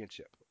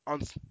championship on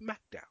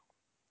SmackDown.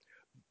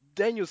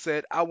 Daniel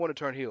said, "I want to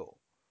turn heel."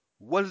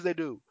 What did they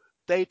do?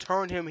 They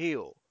turned him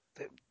heel.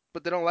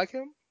 But they don't like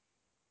him.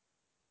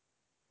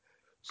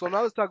 So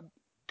now let's talk.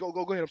 Go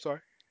ahead. I'm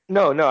sorry.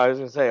 No, I was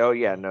gonna say, oh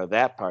yeah, no,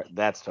 that part,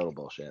 that's total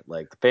bullshit.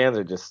 Like, the fans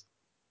are just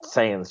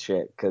saying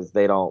shit because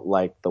they don't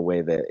like the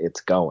way that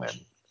it's going.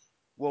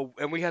 Well,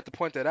 and we have to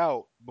point that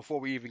out before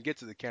we even get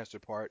to the cancer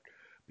part,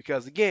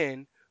 because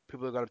again,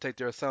 people are going to take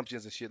their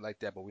assumptions and shit like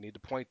that, but we need to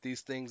point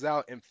these things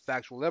out in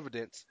factual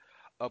evidence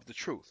of the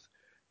truth.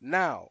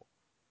 Now,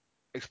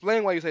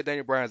 explain why you say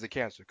Daniel Bryan's a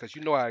cancer, because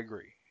you know I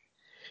agree.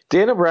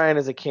 Daniel Bryan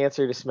is a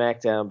cancer to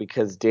SmackDown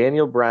because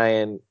Daniel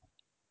Bryan,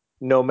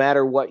 no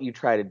matter what you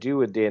try to do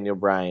with Daniel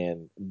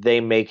Bryan,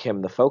 they make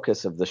him the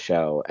focus of the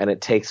show, and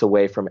it takes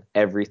away from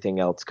everything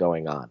else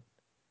going on.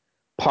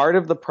 Part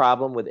of the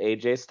problem with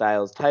AJ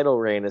Styles' title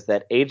reign is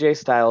that AJ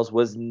Styles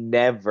was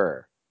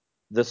never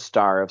the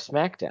star of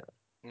SmackDown.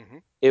 Mm-hmm.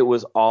 It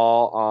was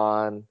all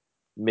on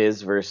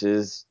Miz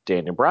versus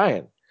Daniel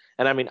Bryan.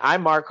 And I mean, I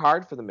mark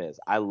hard for The Miz.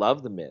 I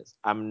love The Miz.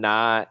 I'm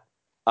not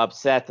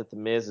upset that The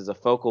Miz is a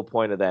focal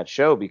point of that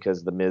show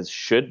because The Miz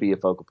should be a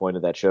focal point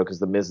of that show because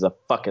The Miz is a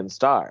fucking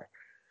star.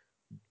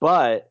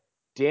 But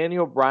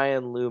Daniel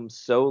Bryan looms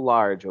so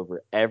large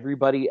over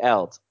everybody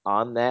else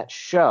on that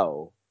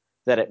show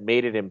that it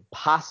made it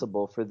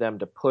impossible for them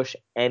to push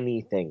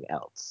anything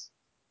else.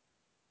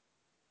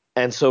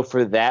 And so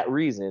for that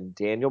reason,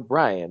 Daniel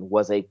Bryan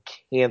was a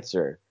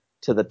cancer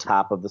to the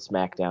top of the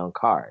SmackDown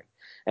card.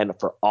 And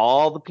for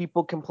all the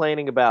people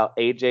complaining about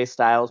AJ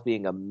Styles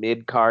being a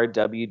mid-card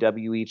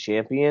WWE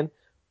champion,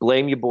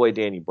 blame your boy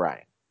Daniel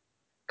Bryan.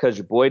 Because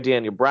your boy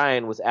Daniel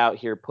Bryan was out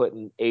here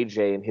putting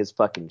AJ in his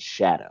fucking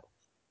shadow.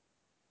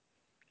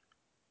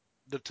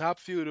 The top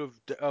feud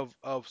of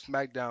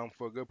SmackDown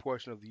for a good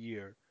portion of the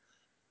year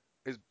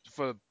is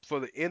for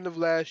the end of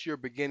last year,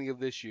 beginning of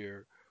this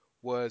year,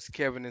 was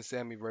Kevin and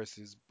Sammy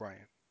versus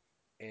Bryan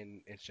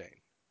and Shane.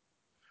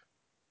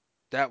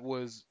 That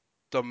was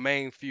the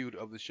main feud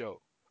of the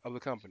show, of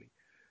the company.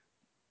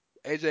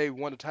 AJ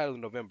won the title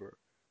in November.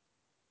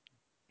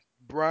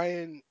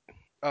 Bryan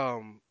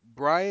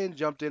Bryan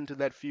jumped into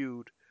that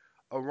feud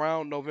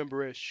around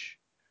November-ish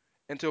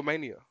until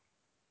Mania.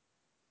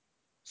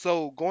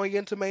 So going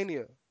into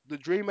Mania, the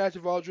dream match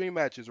of all dream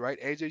matches, right?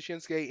 AJ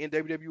Shinsuke in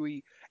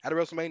WWE at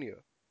WrestleMania,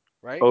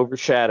 right?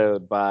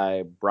 Overshadowed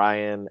by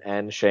Bryan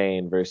and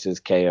Shane versus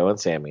KO and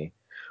Sammy.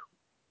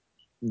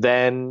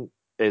 Then,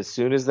 as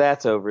soon as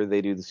that's over,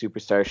 they do the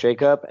Superstar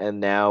Shakeup, and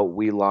now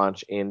we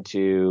launch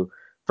into.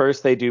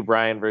 First, they do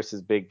Bryan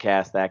versus Big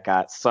Cass. That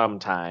got some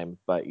time,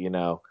 but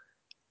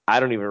I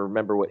don't even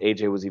remember what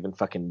AJ was even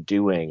fucking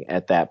doing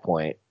at that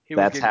point. He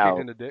was That's getting kicked how.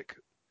 in the dick,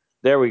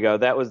 There we go.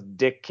 That was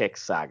Dick Kick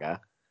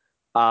Saga.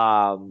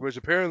 which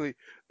apparently,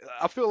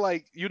 I feel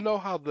like you know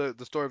how the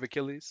story of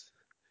Achilles,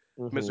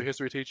 Mr. Mhm.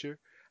 History Teacher,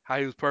 how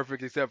he was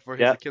perfect except for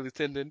his Yep. Achilles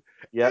tendon.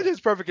 Yep.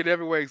 AJ's perfect in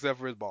every way except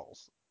for his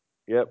balls.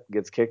 Yep.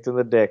 Gets kicked in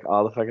the dick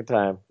all the fucking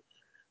time.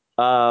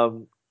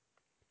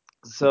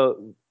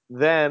 So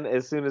then,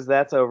 as soon as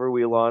that's over,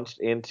 we launched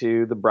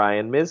into the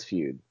Bryan Miz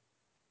feud.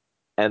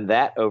 And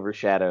that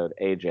overshadowed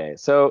AJ.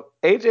 So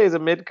AJ is a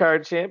mid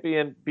card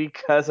champion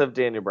because of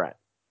Daniel Bryan.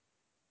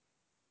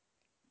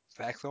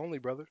 Facts only,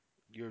 brother.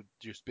 You're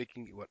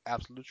speaking with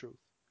absolute truth.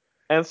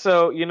 And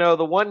so,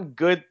 the one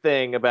good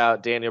thing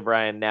about Daniel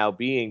Bryan now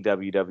being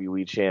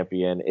WWE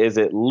champion is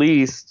at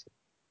least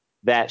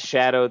that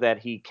shadow that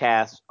he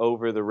casts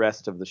over the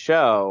rest of the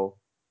show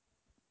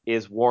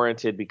is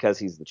warranted because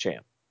he's the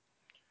champ.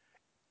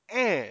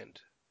 And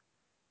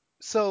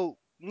so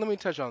let me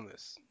touch on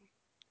this.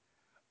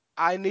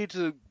 I need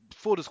to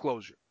full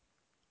disclosure.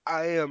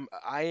 I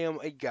am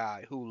a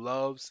guy who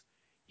loves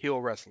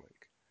heel wrestling.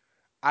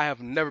 I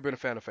have never been a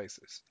fan of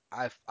faces.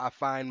 I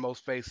find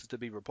most faces to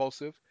be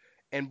repulsive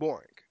and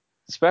boring.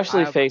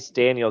 Especially I've face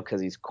Daniel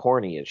because he's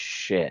corny as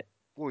shit.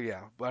 well,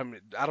 yeah, but I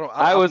mean, I don't.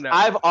 I've never,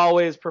 I've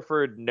always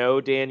preferred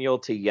no Daniel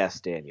to yes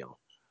Daniel.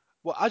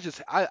 well, I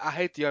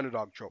hate the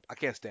underdog trope. I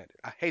can't stand it.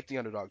 I hate the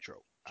underdog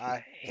trope.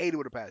 I hate it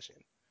with a passion.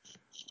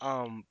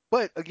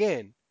 But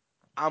again,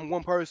 I'm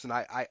one person.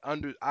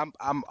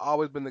 I'm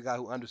always been the guy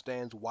who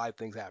understands why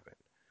things happen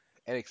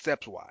and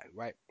accepts why,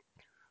 right?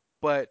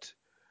 But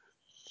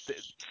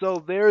so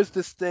there's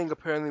this thing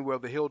apparently where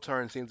the heel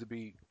turn seems to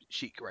be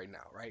chic right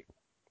now, right?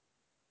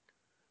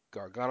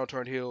 Gargano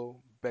turned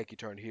heel, Becky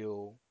turned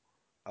heel.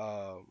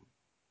 Um,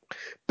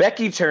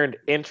 Becky turned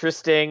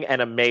interesting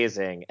and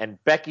amazing,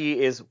 and Becky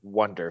is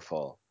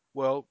wonderful.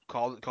 well,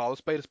 call a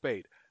spade a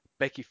spade.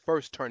 Becky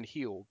first turned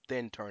heel,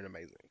 then turned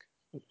amazing.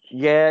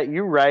 Yeah,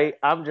 you're right.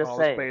 I'm just Call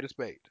a saying. spade a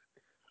spade.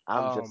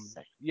 I'm just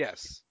saying.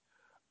 Yes.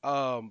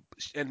 And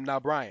now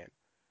Brian.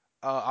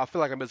 I feel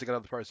like I'm missing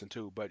another person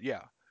too, but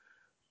yeah.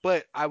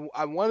 But I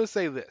want to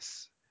say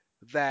this,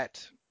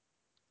 that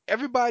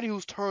everybody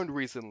who's turned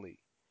recently,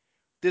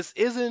 this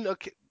isn't a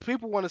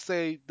people want to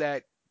say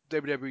that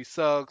WWE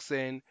sucks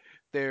and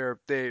they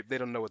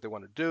don't know what they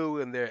want to do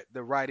and their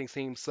writing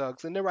team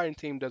sucks and their writing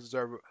team does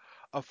deserve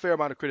a fair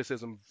amount of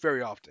criticism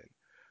very often.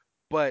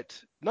 But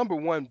number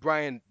one,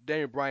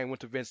 Daniel Bryan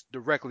went to Vince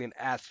directly and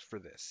asked for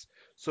this.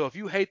 So if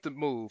you hate the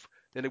move,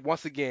 then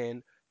once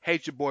again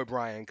hate your boy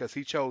Bryan because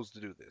he chose to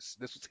do this.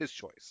 This was his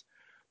choice.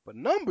 But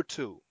number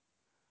two,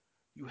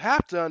 you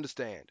have to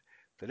understand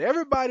that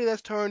everybody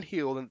that's turned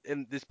heel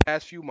in this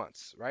past few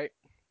months, right?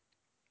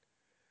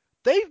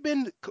 They've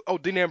been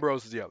Dean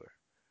Ambrose is the other.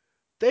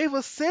 They've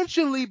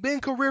essentially been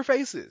career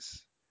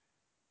faces,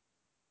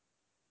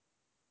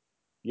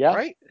 Yeah,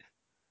 right?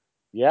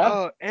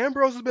 yeah,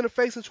 Ambrose has been a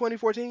face since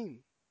 2014.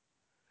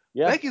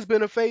 yeah, Becky's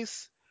been a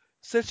face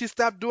since she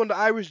stopped doing the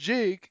Irish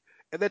jig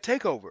at that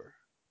takeover.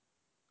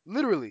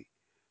 Literally,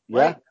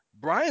 yeah. right?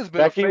 Brian's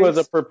been a Becky was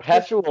a face since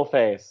perpetual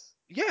face.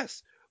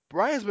 yes,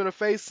 Brian's been a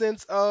face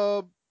since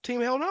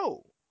Team Hell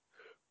No.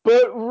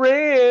 But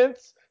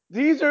Rance,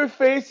 these are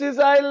faces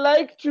I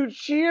like to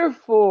cheer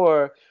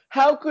for.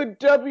 How could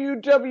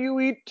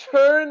WWE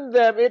turn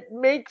them? It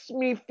makes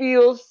me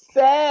feel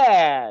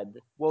sad.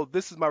 Well,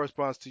 this is my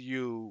response to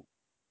you,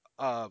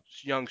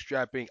 young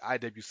strapping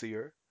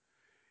IWCer.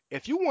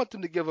 If you want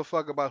them to give a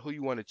fuck about who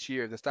you want to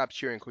cheer, then stop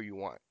cheering who you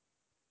want.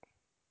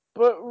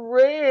 But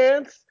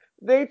Rance,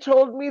 they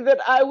told me that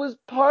I was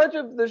part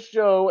of the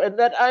show and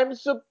that I'm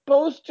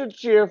supposed to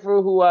cheer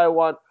for who I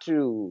want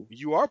to.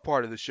 You are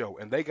part of the show,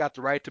 and they got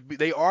the right to be.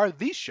 They are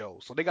the show,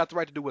 so they got the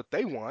right to do what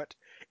they want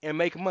and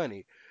make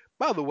money.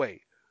 By the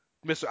way,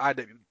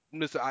 Mr.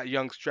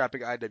 Young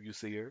strapping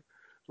IWCer,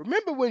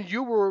 remember when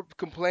you were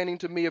complaining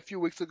to me a few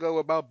weeks ago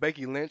about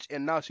Becky Lynch,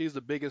 and now she's the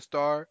biggest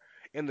star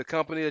in the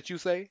company that you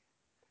say?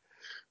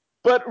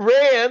 But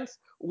Rance,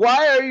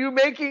 why are you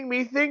making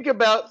me think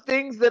about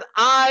things that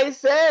I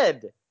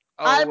said?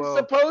 Oh I'm well.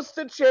 supposed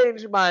to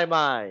change my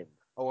mind.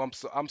 Oh,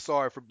 I'm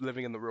sorry for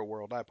living in the real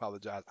world. I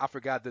apologize. I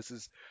forgot this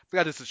is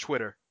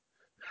Twitter,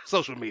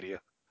 social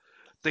media.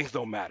 Things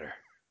don't matter.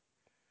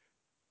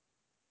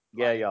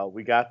 Yeah, Like y'all,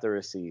 we got the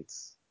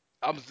receipts.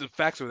 the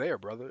facts are there,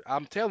 brother.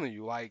 I'm telling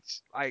you, like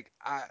I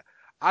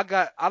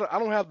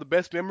don't have the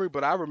best memory,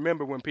 but I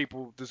remember when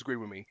people disagree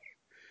with me,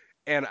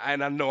 and I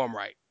know I'm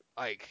right.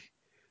 Like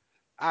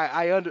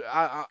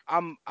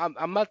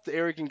I'm not the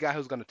arrogant guy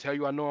who's gonna tell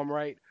you I know I'm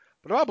right,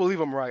 but if I believe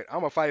I'm right, I'm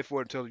gonna fight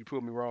for it until you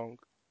prove me wrong.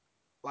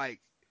 Like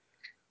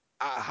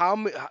how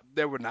many,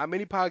 there were not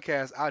many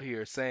podcasts out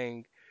here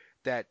saying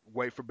that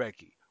wait for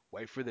Becky,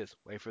 wait for this,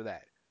 wait for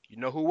that. You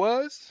know who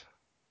was?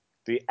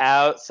 The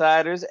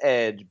outsider's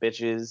edge,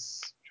 bitches.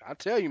 I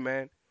tell you,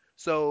 man.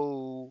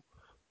 So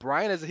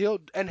Brian as a heel,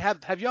 and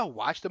have y'all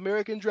watched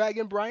American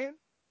Dragon, Brian?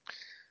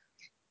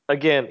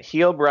 Again,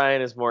 heel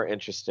Brian is more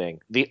interesting.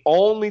 The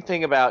only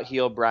thing about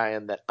heel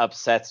Brian that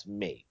upsets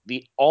me,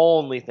 the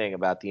only thing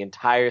about the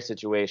entire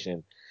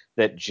situation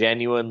that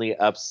genuinely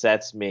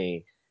upsets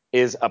me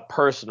is a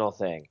personal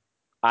thing.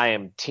 I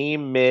am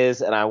Team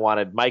Miz, and I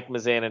wanted Mike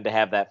Mizanin to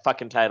have that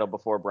fucking title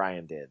before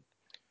Brian did.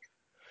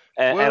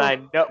 And Well, I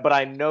know, but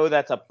I know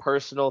that's a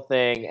personal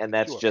thing, and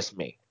that's sure, just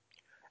me.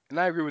 and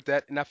I agree with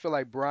that. And I feel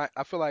like Brian,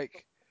 I feel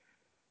like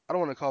I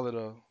don't want to call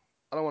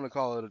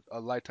it a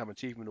lifetime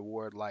achievement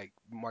award like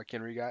Mark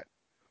Henry got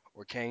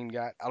or Kane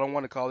got. I don't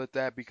want to call it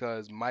that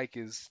because Mike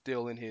is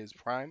still in his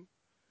prime.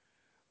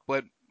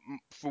 But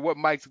for what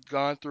Mike's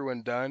gone through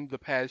and done the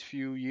past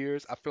few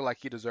years, I feel like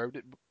he deserved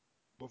it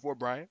before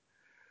Brian.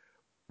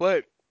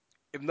 But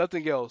if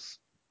nothing else,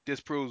 this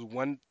proves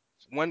one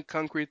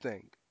concrete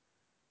thing.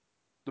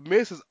 The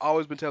Miz has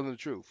always been telling the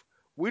truth.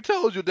 We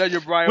told you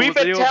Daniel Bryan We've was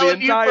the been heel the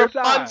telling you entire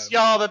for months, time.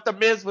 y'all, that The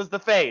Miz was the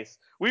face.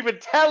 We've been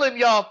telling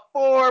y'all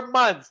for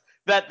months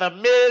that The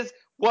Miz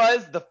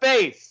was the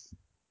face.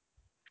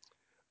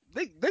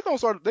 They're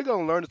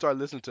gonna learn to start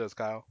listening to us,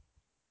 Kyle.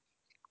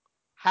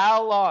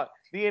 How long?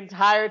 The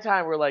entire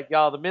time we're like,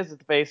 y'all, The Miz is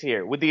the face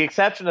here, with the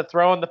exception of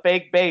throwing the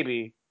fake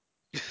baby.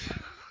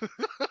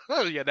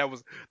 Yeah, that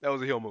was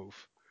a heel move.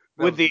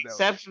 With the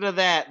exception of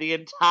that, the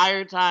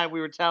entire time we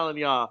were telling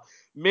y'all,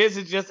 Miz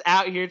is just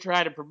out here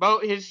trying to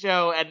promote his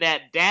show, and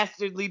that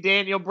dastardly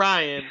Daniel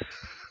Bryan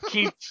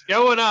keeps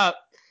showing up,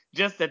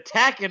 just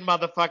attacking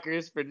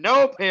motherfuckers for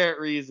no apparent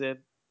reason.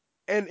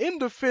 And in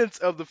defense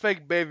of the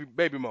fake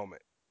baby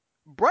moment,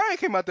 Bryan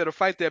came out there to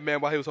fight that man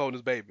while he was holding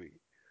his baby.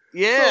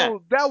 Yeah.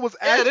 So that was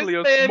Yeah, actually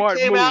this a man smart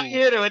came move. out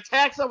here to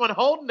attack someone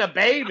holding a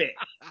baby.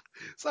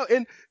 So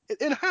in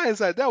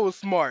hindsight, that was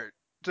smart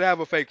to have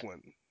a fake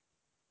one.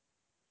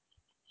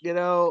 You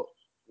know,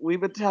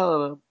 we've been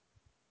telling them,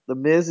 the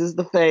Miz is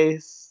the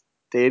face,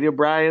 Daniel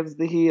Bryan's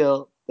the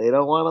heel. They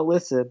don't want to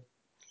listen.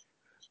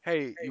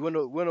 Hey, you wanna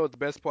know what the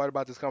best part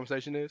about this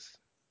conversation is?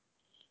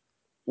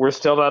 We're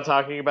still not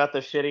talking about the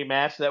shitty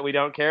match that we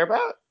don't care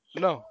about?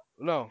 No.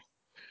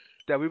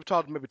 That we've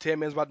talked maybe 10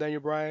 minutes about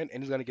Daniel Bryan,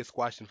 and he's gonna get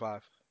squashed in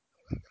 5.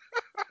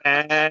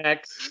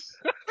 X.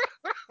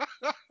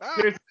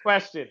 Here's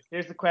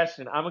the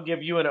question. I'm gonna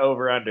give you an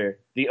over/under.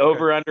 The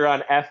over/under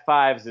on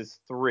F5s is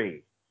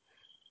 3.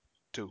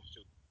 2.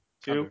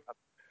 2?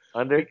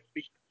 Under?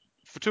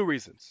 For 2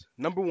 reasons.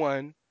 Number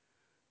 1,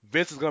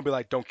 Vince is gonna be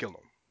like, "Don't kill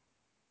him."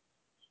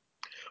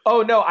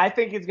 Oh no, I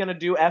think he's gonna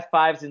do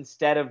F5s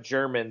instead of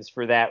Germans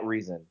for that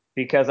reason.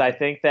 Because I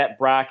think that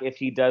Brock, if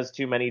he does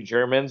too many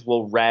Germans,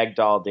 will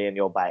ragdoll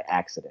Daniel by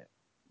accident.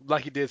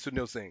 Like he did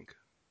Sunil Singh.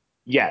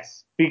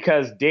 Yes,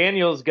 because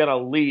Daniel's gonna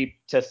leap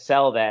to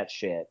sell that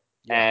shit,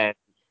 and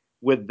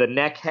with the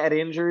neck head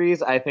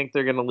injuries, I think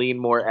they're gonna lean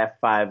more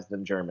F5s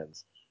than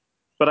Germans.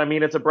 But I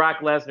mean, it's a Brock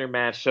Lesnar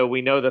match, so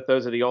we know that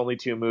those are the only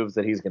 2 moves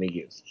that he's gonna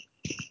use.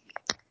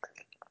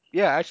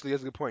 Yeah, actually,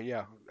 that's a good point.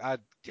 Yeah, I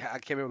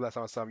can't remember last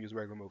time I saw him use a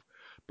regular move.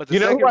 But the You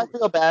know second, who I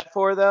feel bad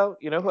for, though?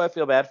 You know who I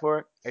feel bad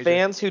for? AJ.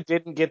 Fans who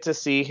didn't get to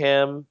see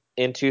him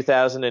in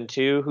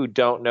 2002 who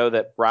don't know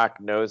that Brock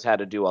knows how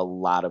to do a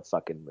lot of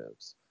fucking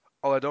moves.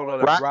 Oh, I don't know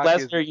that Brock Brock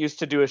Lesnar used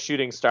to do a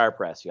shooting star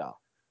press, y'all.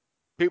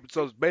 people.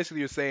 So basically,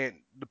 you're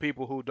saying the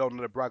people who don't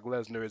know that Brock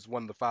Lesnar is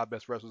one of the 5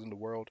 best wrestlers in the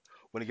world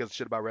when he gives a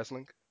shit about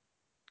wrestling.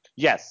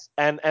 Yes,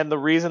 and the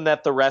reason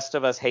that the rest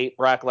of us hate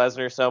Brock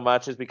Lesnar so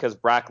much is because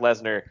Brock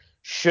Lesnar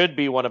should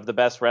be one of the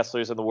best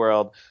wrestlers in the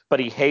world, but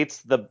he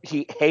hates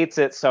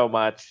it so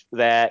much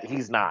that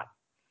he's not.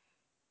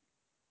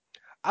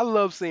 I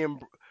love seeing,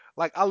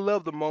 I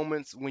love the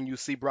moments when you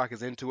see Brock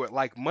is into it.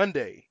 Like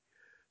Monday,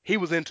 he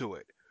was into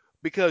it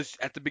because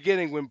at the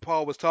beginning when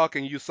Paul was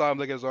talking, you saw him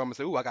look at his arm and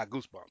say, "Ooh, I got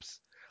goosebumps."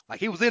 Like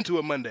he was into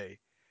it Monday.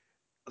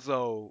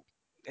 So,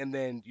 and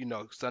then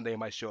Sunday he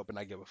might show up and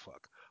I give a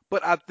fuck.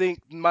 But I think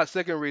my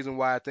second reason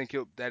why I think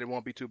that it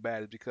won't be too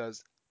bad is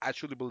because I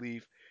truly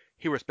believe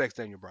he respects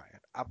Daniel Bryan.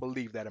 I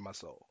believe that in my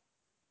soul.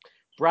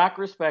 Brock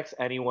respects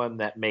anyone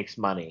that makes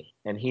money,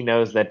 and he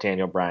knows that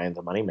Daniel Bryan's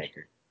a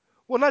moneymaker.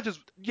 Well, not just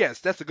yes,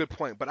 that's a good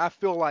point, but I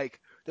feel like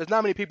there's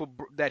not many people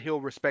that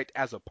he'll respect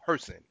as a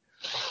person.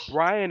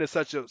 Bryan is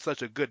such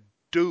a good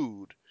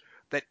dude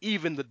that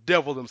even the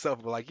devil himself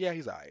will be like, yeah,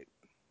 he's alright.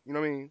 You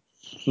know what I mean?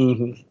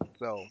 Mm-hmm.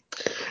 So.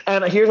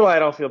 And here's why I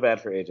don't feel bad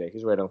for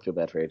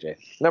AJ.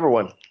 Number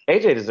 1,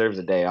 AJ deserves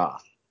a day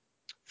off.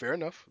 Fair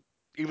enough.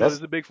 Even though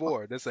it's a big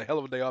 4, that's a hell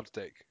of a day off to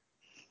take.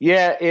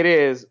 Yeah, it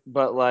is,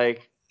 but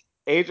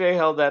AJ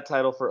held that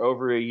title for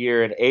over a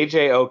year, and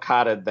AJ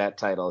Okada'd that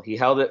title. He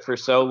held it for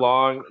so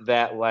long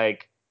that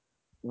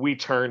we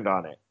turned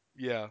on it.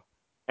 Yeah.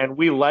 And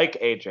we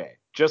like AJ,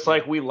 just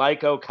like we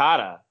like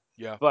Okada.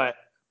 Yeah. But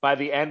by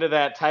the end of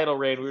that title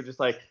reign, we were just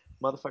like,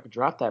 motherfucker,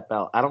 drop that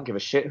belt. I don't give a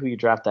shit who you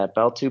drop that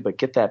belt to, but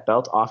get that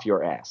belt off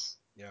your ass.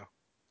 Yeah.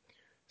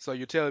 So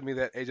you're telling me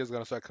that AJ's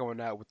gonna start coming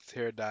out with his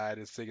hair dyed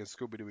and singing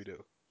Scooby Dooby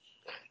Doo?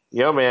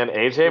 Yo, man,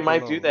 AJ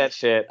might do that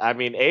shit. I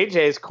mean,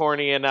 AJ's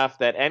corny enough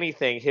that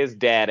anything his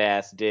dad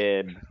ass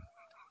did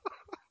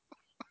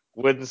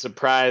wouldn't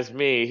surprise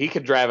me. He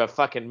could drive a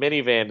fucking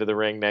minivan to the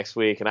ring next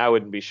week, and I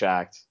wouldn't be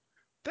shocked.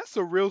 That's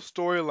a real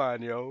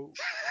storyline, yo.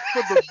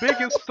 For the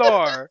biggest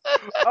star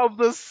of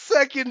the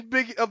second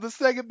biggest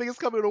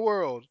company in the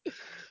world.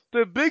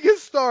 The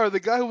biggest star, the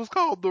guy who was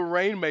called the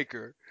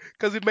Rainmaker,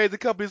 because he made the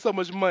company so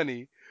much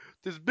money.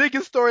 His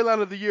biggest storyline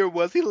of the year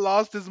was he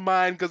lost his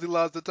mind because he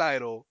lost the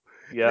title.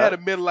 Yeah. He had a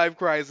midlife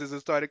crisis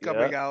and started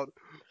coming out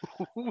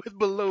with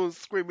balloons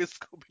screaming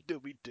Scooby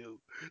Dooby Doo.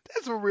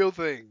 That's a real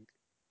thing.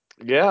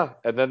 Yeah,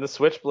 and then the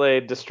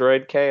Switchblade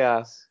destroyed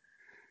Chaos.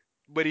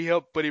 But he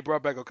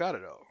brought back Okada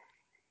though.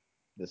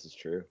 This is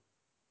true.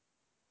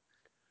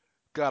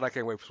 God, I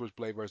can't wait for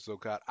Switchblade versus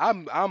Okada.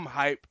 I'm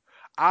hype.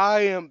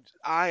 Let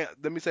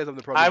me say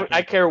something.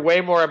 I care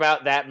way more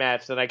about that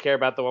match than I care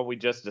about the one we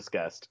just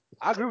discussed.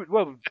 I agree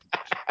with,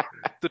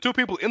 the 2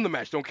 people in the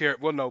match don't care.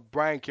 Well, no,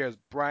 Bryan cares.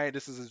 Bryan,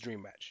 this is his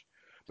dream match.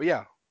 But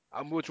yeah,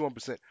 I'm with you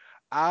 1%.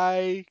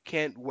 I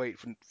can't wait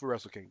for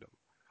Wrestle Kingdom.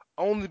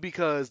 Only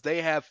because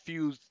they have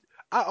fused.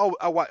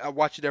 I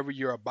watch it every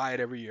year. I buy it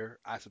every year.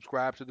 I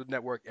subscribe to the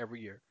network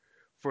every year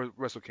for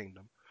Wrestle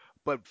Kingdom.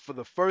 But for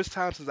the first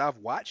time since I've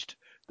watched,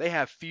 they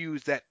have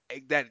fused that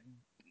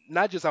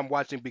not just I'm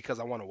watching because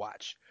I want to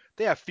watch.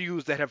 They have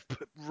feuds that have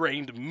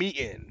reined me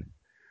in,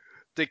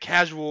 the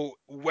casual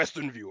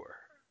Western viewer.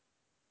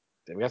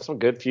 We got some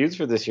good feuds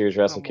for this year's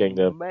Wrestle Some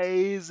Kingdom.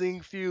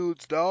 amazing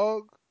feuds,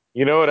 dog.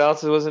 You know what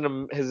else was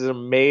his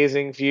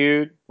amazing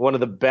feud? One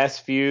of the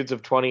best feuds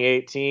of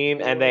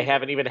 2018, and they Boy.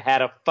 haven't even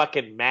had a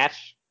fucking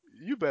match.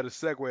 You better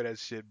segue that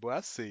shit, boy.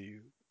 I see you.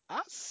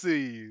 I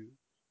see you.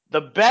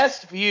 The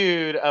best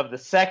feud of the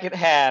second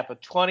half of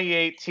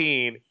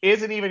 2018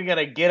 isn't even going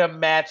to get a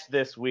match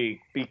this week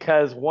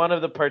because one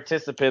of the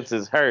participants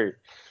is hurt.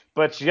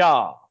 But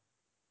y'all,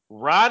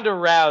 Ronda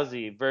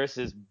Rousey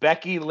versus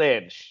Becky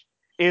Lynch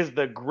is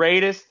the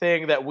greatest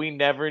thing that we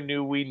never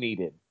knew we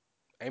needed.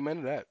 Amen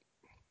to that.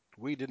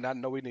 We did not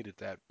know we needed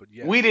that, but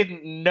yes. We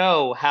didn't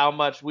know how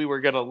much we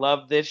were going to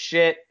love this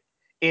shit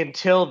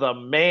until the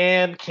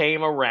man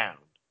came around.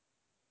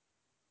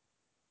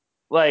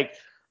 Like,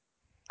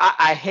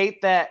 I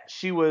hate that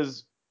she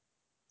was,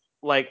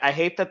 like, I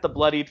hate that the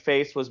bloodied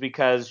face was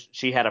because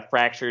she had a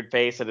fractured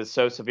face and is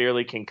so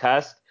severely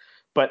concussed,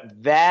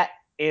 but that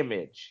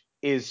image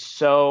is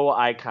so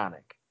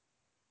iconic.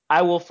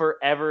 I will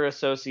forever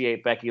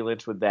associate Becky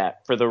Lynch with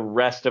that for the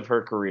rest of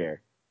her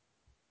career.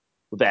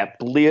 That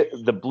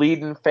the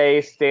bleeding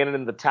face standing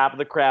in the top of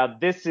the crowd.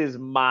 This is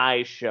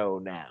my show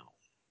now.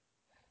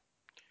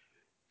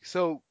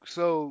 So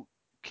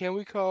can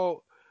we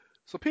call?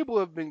 So people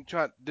have been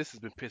trying. This has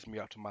been pissing me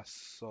off to my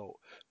soul.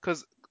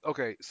 Cause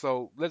okay,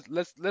 so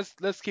let's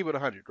keep it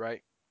 100,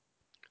 right?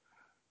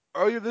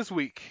 Earlier this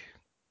week,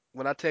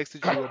 when I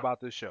texted you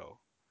about this show,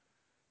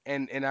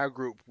 and in our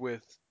group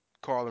with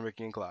Carl and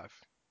Ricky and Clive,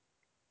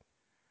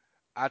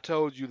 I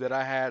told you that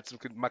I had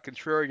my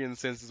contrarian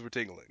senses were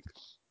tingling.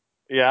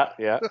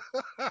 Yeah.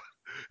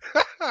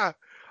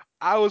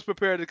 I was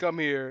prepared to come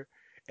here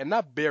and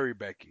not bury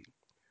Becky,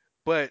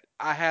 but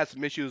I had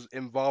some issues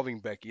involving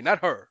Becky, not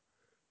her.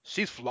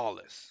 She's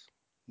flawless.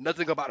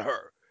 Nothing about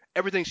her.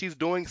 Everything she's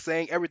doing,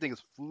 saying, everything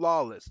is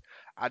flawless.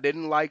 I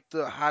didn't like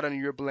the hot on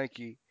your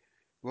blankie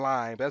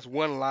line. That's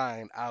one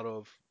line out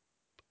of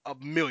a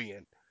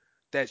million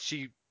that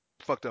she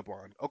fucked up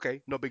on.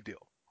 Okay, no big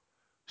deal.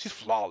 She's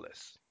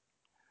flawless.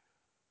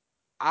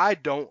 I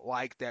don't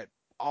like that.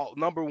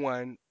 Number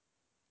one,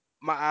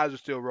 my eyes are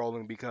still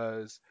rolling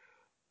because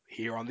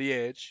here on the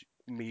edge,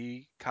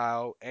 me,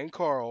 Kyle, and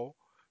Carl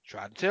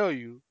tried to tell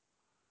you,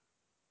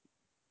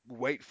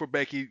 wait for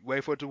Becky,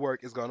 wait for it to work.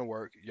 It's gonna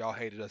work. Y'all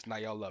hated us, now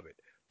y'all love it.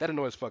 That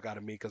annoys the fuck out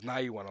of me because now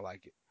you want to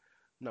like it.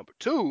 Number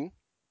two,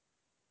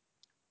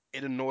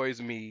 it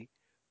annoys me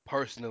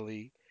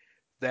personally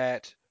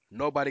that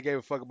nobody gave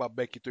a fuck about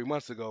Becky 3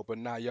 months ago, but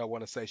now y'all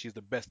want to say she's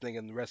the best thing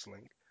in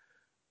wrestling.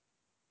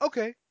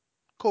 Okay,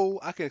 cool,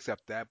 I can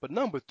accept that. But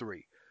number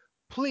three,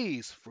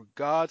 please, for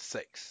God's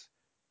sakes,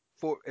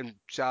 and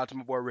shout out to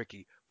my boy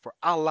Ricky, for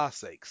Allah's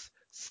sakes,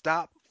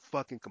 stop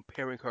fucking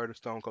comparing her to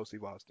Stone Cold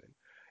Steve Austin.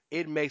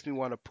 It makes me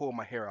want to pull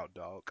my hair out,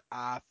 dog.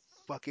 I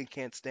fucking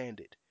can't stand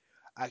it.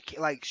 I can't,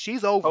 like,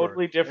 she's over.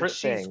 Totally different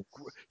things.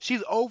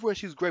 She's over and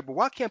she's great, but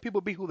why can't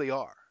people be who they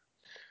are?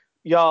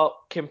 Y'all,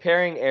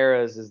 comparing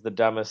eras is the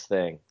dumbest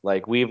thing.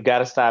 Like, we've got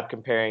to stop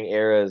comparing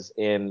eras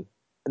in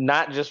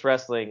not just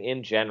wrestling,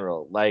 in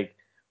general. Like,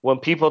 when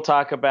people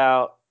talk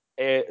about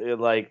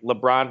like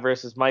LeBron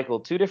versus Michael,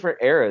 two different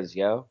eras,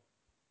 yo.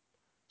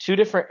 Two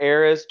different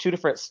eras, two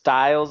different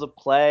styles of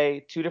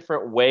play, two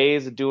different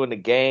ways of doing the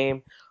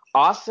game.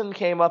 Austin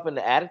came up in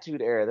the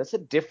Attitude Era. That's a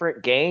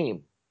different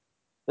game.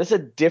 That's a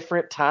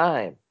different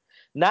time.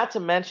 Not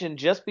to mention,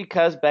 just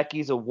because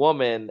Becky's a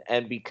woman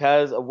and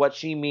because of what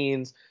she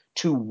means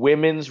to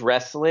women's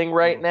wrestling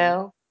right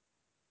now,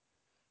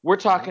 we're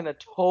talking a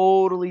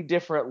totally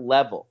different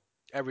level.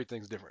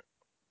 Everything's different.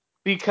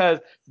 Because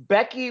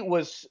Becky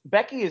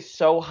is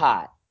so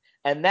hot,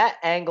 and that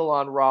angle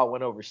on Raw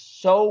went over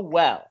so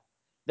well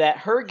that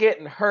her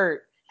getting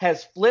hurt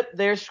has flipped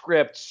their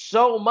script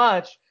so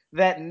much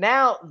that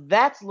now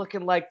that's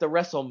looking like the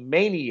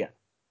WrestleMania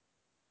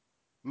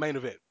main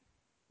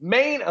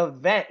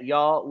event,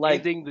 y'all.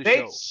 Like,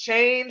 they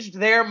changed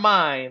their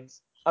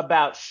minds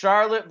about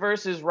Charlotte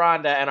versus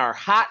Ronda and are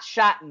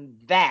hot-shotting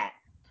that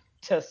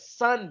to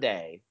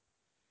Sunday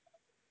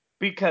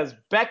because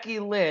Becky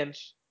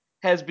Lynch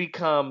has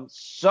become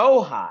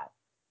so hot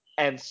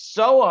and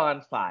so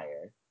on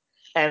fire,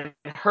 and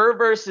her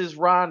versus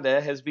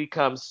Ronda has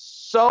become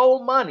so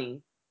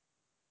money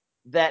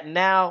that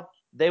now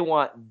they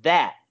want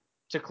that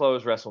to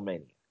close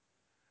WrestleMania.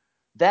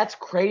 That's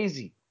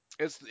crazy.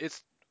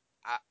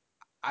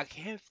 I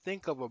can't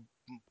think of a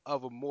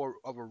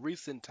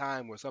recent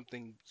time where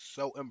something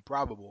so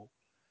improbable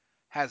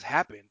has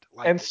happened.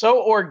 Like, and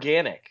so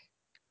organic.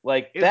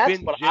 Like, that's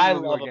what I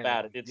love organic.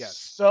 about it. It's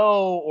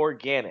so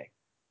organic.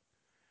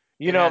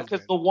 You know,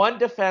 because the one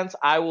defense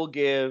I will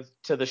give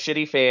to the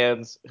shitty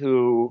fans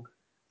who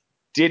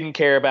didn't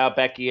care about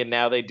Becky and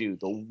now they do,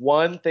 the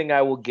one thing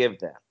I will give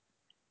them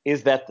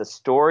is that the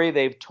story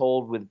they've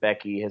told with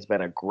Becky has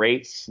been a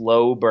great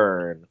slow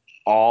burn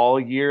all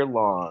year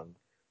long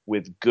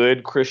with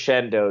good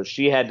crescendos.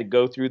 She had to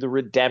go through the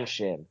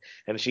redemption,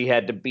 and she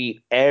had to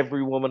beat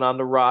every woman on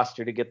the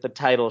roster to get the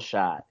title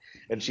shot.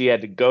 And she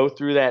had to go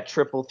through that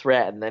triple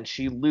threat, and then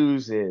she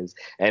loses,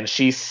 and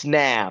she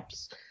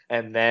snaps.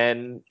 and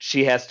then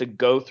she has to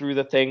go through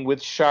the thing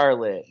with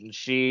Charlotte, and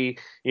she,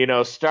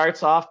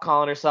 starts off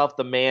calling herself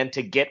the man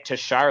to get to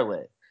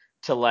Charlotte,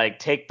 to like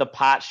take the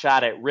pot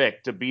shot at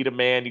Rick. To beat a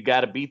man, you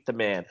got to beat the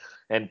man,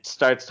 and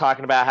starts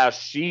talking about how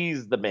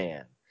she's the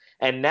man,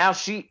 and now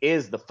she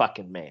is the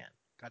fucking man.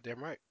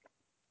 Goddamn right.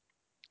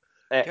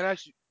 Uh, Can I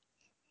ask you?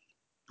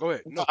 Go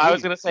ahead. No, I was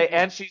please. gonna say,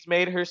 and she's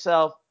made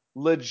herself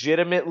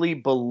legitimately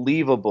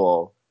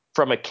believable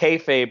from a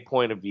kayfabe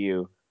point of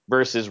view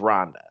versus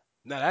Ronda.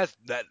 Now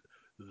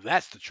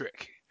that's the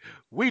trick.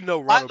 We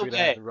know By Ron will the be that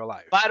way, in real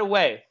life. by the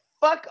way,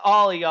 fuck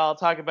all of y'all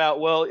talk about,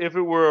 well, if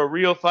it were a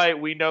real fight,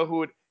 we know who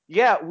would.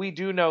 Yeah, we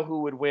do know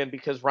who would win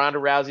because Ronda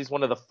Rousey's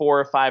one of the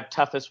 4 or 5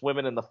 toughest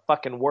women in the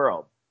fucking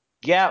world.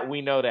 Yeah,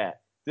 we know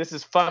that. This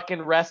is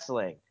fucking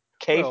wrestling.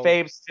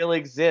 Kayfabe still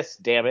exists,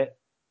 damn it.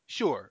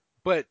 Sure,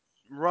 but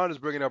Ron is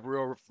bringing up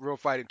real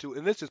fighting too,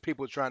 and this is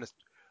people trying to.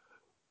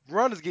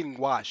 Ron is getting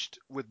washed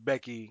with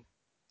Becky.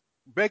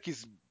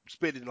 Becky's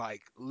spitting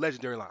like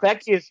legendary lines.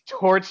 Becky is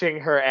torching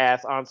her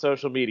ass on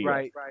social media.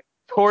 Right.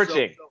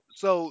 Torching.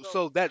 So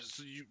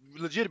that's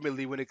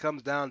legitimately when it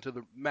comes down to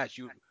the match.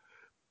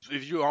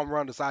 If you're on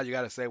Ronda's side, you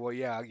got to say, well,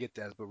 yeah, I get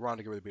that, but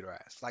Ronda can really beat her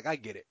ass. Like I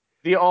get it.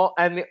 The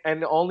only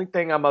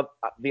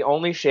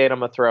shade I'm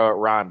gonna throw at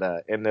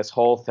Ronda in this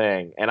whole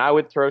thing, and I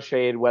would throw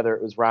shade whether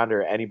it was Ronda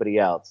or anybody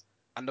else.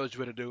 I know what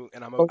you're gonna do,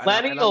 and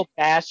Millennial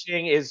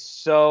bashing is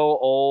so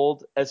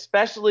old,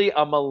 especially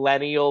a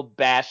millennial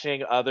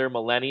bashing other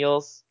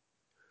millennials.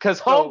 Because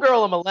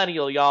homegirl a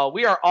millennial, y'all.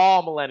 We are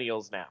all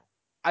millennials now.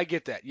 I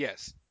get that,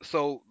 yes.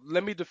 So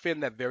let me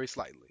defend that very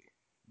slightly.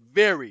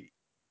 Very,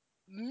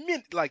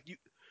 like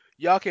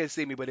y'all can't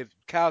see me, but if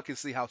Kyle can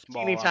see how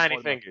small Teeny I'm tiny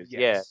holding my- fingers.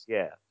 yes.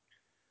 Yeah.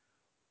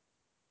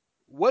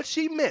 What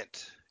she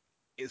meant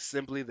is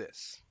simply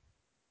this.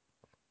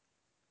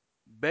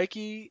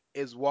 Becky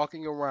is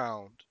walking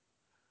around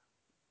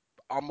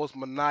almost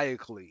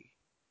maniacally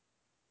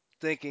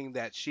thinking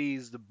that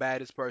she's the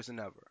baddest person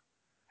ever.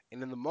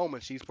 And in the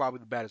moment, she's probably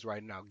the baddest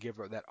right now. Give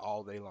her that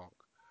all day long.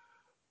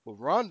 What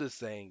Ronda's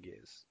saying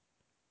is,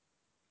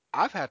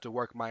 I've had to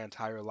work my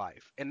entire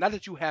life. And not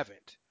that you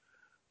haven't,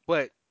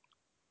 but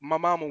my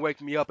mom will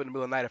wake me up in the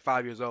middle of the night at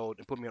 5 years old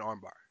and put me in an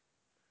armbar.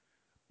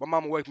 My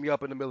mom will wake me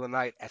up in the middle of the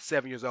night at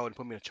 7 years old and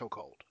put me in a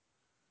chokehold.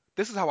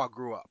 This is how I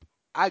grew up.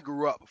 I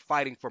grew up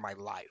fighting for my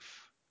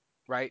life,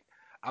 right?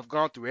 I've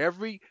gone through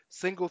every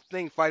single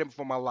thing fighting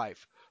for my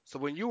life. So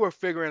when you were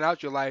figuring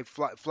out your life,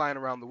 flying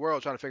around the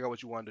world trying to figure out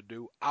what you wanted to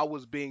do, I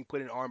was being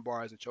put in arm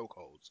bars and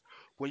chokeholds.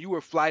 When you were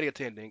flight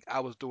attending,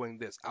 I was doing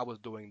this, I was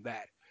doing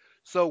that.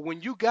 So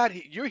when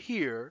you're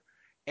here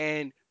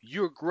and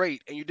you're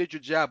great and you did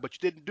your job, but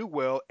you didn't do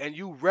well, and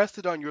you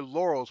rested on your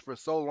laurels for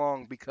so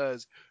long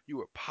because you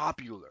were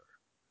popular.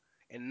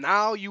 And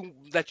now you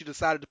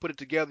decided to put it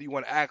together, you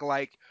want to act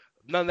like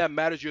none of that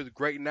matters. You're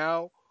great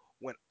now.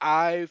 When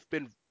I've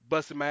been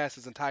busting my ass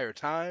this entire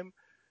time,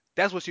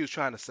 that's what she was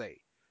trying to say.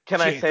 Can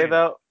She I ain't say saying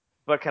though?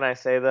 But can I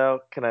say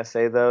though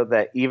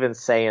that even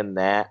saying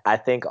that, I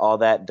think all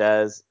that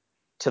does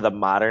to the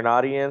modern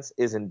audience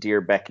is endear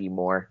Becky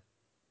more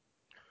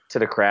to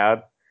the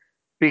crowd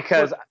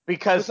because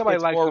Because somebody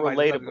it's likes more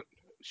somebody, relatable.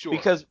 sure.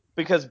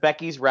 Because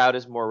Becky's route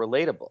is more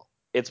relatable.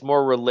 It's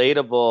more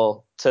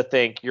relatable to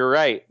think you're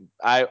right.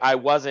 I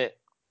wasn't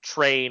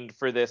trained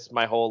for this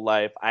my whole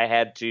life. I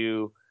had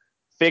to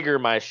figure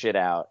my shit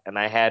out, and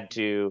I had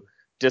to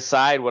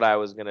decide what I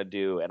was gonna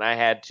do, and I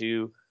had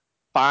to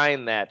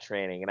find that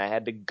training, and I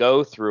had to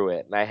go through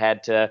it, and I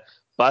had to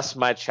bust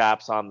my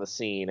chops on the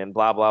scene, and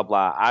blah blah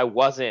blah. I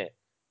wasn't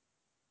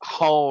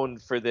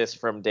honed for this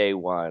from day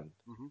one.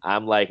 Mhm.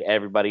 I'm like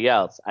everybody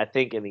else. I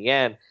think in the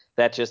end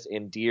that just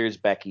endears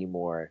Becky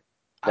more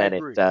I than it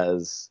agree.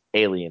 does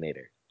alienate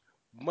her.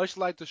 Much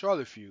like the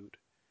Charlotte feud,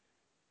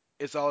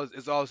 it's all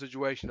a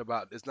situation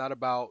about. It's not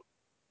about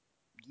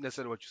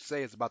necessarily what you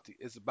say. It's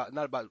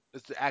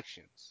the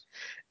actions.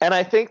 And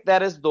I think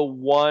that is the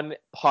one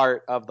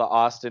part of the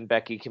Austin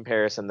Becky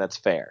comparison that's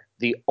fair.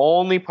 The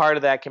only part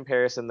of that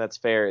comparison that's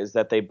fair is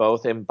that they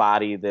both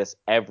embody this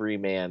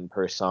everyman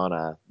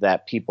persona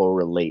that people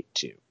relate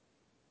to.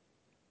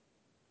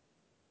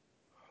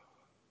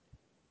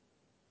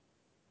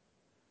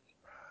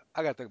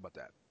 I gotta think about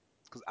that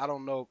because I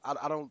don't know.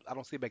 I don't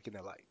see Becky in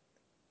that light.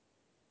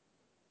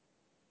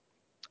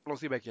 I don't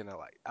see Becky in that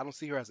light. I don't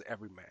see her as an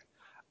everyman.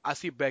 I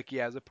see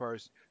Becky as a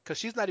person because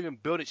she's not even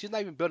building. She's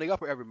not even building up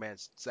her everyman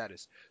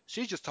status.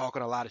 She's just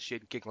talking a lot of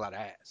shit and kicking a lot of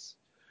ass.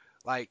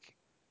 Like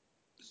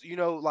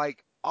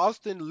like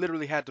Austin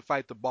literally had to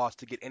fight the boss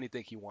to get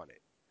anything he wanted.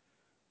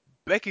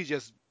 Becky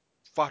just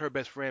fought her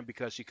best friend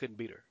because she couldn't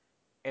beat her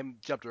and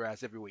jumped her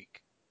ass every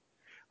week.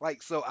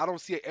 Like so, I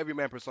don't see an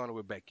everyman persona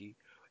with Becky,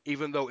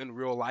 even though in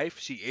real life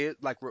she is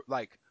like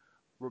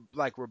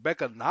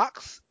Rebecca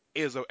Knox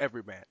is a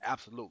everyman,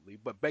 absolutely.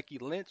 But Becky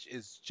Lynch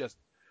is just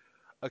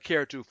a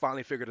character who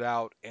finally figured it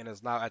out and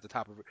is now at the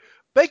top of it.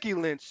 Becky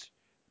Lynch,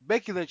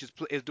 Becky Lynch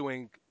is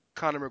doing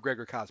Conor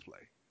McGregor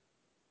cosplay.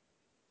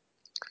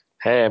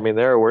 Hey, I mean,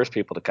 there are worse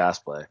people to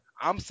cosplay.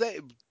 I'm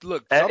saying,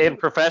 look, In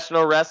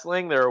professional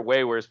wrestling, there are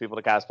way worse people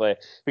to cosplay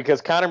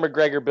because Conor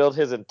McGregor built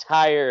his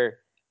entire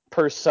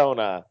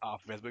persona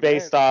Vince McMahon,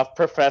 based off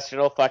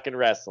professional fucking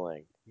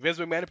wrestling. Vince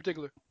McMahon in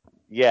particular.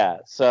 Yeah,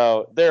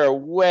 so there are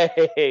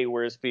way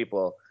worse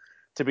people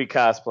to be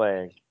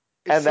cosplaying.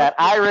 And that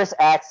Irish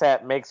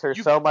accent makes her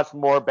so much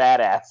more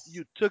badass.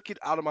 You took it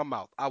out of my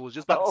mouth. I was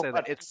just about to So say that.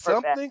 much It's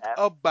more something badass.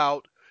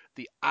 about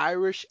the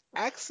Irish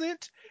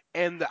accent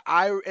and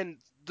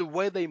the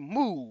way they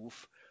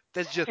move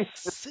that just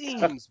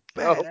seems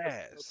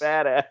badass. So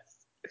badass.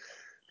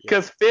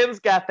 Because Finn's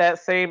got that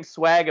same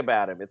swag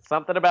about him. It's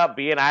something about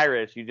being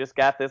Irish. You just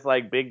got this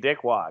like big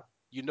dick walk.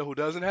 You know who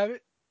doesn't have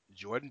it?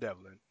 Jordan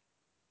Devlin.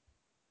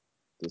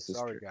 This is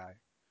Sorry, true. guy.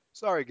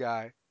 Sorry,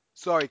 guy.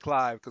 Sorry,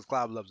 Clive, because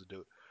Clive loves to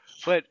do it.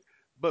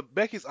 But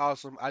Becky's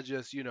awesome. I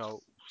just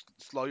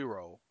slow your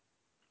roll,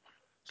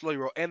 slow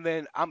your roll. And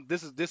then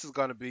this is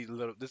gonna be a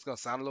little. This is gonna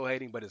sound a little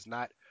hating, but it's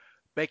not.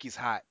 Becky's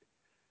hot,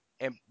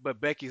 but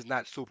Becky's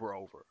not super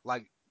over.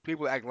 Like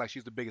people are acting like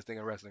she's the biggest thing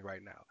in wrestling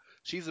right now.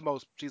 She's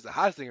the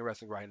hottest thing in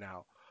wrestling right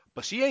now.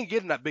 But she ain't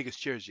getting that biggest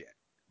cheers yet.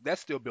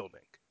 That's still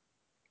building,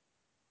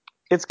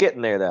 It's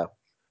getting there though.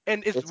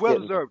 and it's well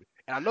getting there. deserved.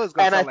 And I know it's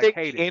gonna And I sound like think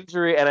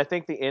hating. I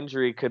think the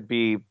injury could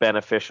be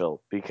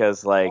beneficial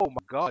because like Oh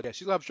my God, yeah,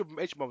 she's gonna have Triple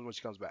H moments when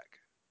she comes back.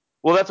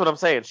 well that's what I'm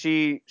saying.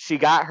 She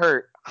got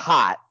hurt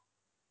hot,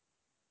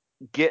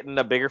 getting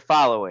a bigger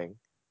following,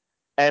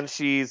 and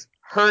she's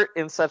hurt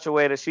in such a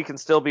way that she can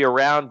still be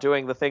around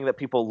doing the thing that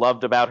people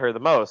loved about her the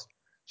most.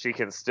 She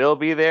can still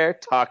be there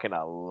talking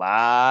a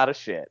lot of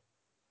shit.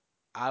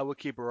 I would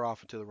keep her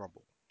off until the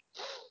Rumble.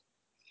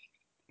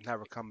 And have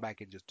her come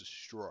back and just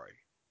destroy.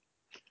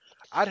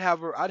 I'd have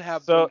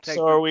them take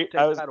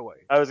the title away.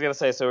 I was gonna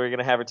say, so we're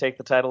gonna have her take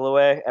the title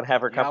away and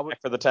have her come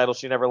back for the title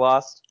she never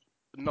lost.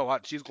 No,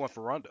 she's going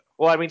for Ronda.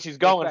 Well, I mean, she's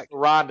going for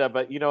Ronda,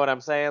 but you know what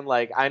I'm saying?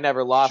 Like, I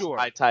never lost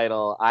my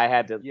title. I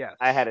had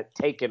it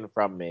taken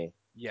from me.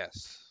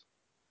 Yes.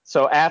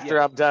 So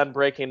after I'm done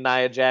breaking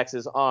Nia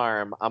Jax's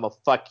arm, I'm gonna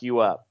fuck you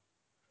up.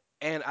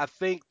 And I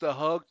think the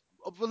hug.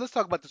 Well, let's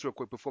talk about this real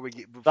quick before we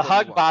get. The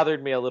hug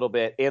bothered me a little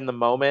bit in the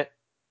moment.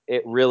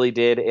 It really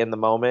did in the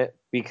moment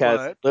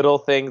because little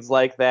things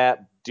like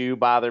that do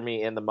bother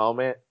me in the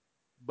moment.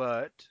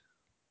 But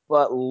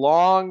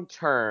long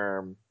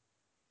term,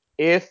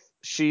 if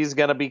she's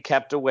going to be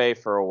kept away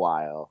for a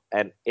while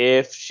and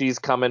if she's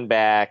coming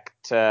back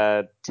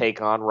to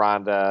take on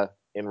Ronda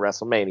in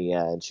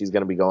WrestleMania and she's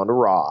going to be going to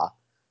Raw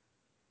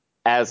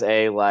as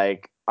a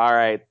like, all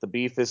right, the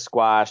beef is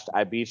squashed.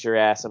 I beat your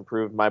ass and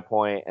proved my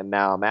point and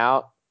now I'm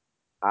out.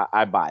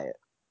 I buy it.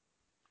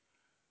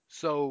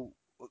 So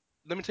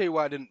let me tell you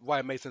why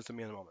it made sense to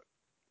me in the moment.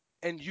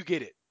 And you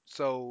get it.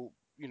 So,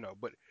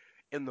 but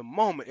in the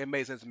moment it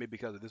made sense to me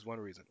because of this one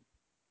reason.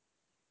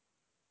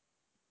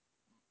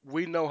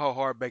 We know how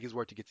hard Becky's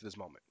worked to get to this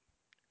moment.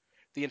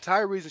 The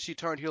entire reason she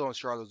turned heel on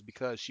Charlotte was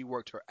because she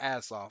worked her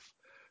ass off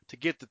to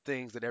get the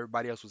things that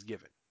everybody else was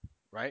given,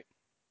 right?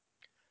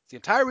 It's the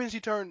entire reason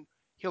she turned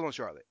heel on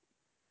Charlotte.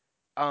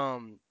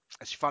 And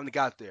she finally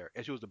got there,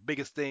 and she was the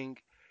biggest thing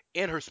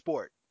in her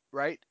sport,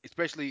 right?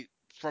 Especially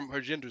from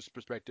her gender's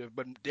perspective,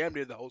 but damn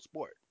near the whole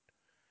sport.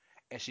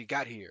 And she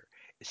got here,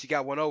 and she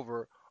got one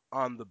over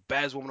on the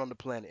baddest woman on the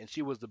planet, and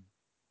she was the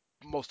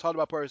most talked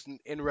about person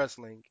in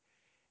wrestling,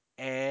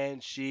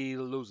 and she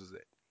loses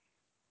it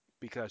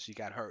because she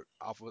got hurt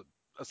off of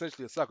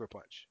essentially a sucker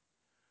punch.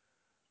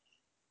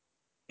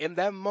 In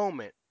that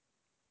moment,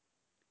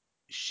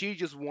 she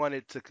just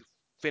wanted to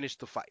finish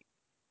the fight.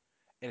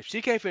 And if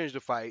she can't finish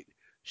the fight,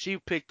 she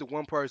picked the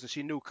one person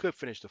she knew could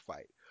finish the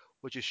fight,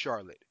 which is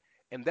Charlotte.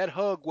 And that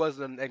hug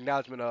wasn't an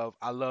acknowledgement of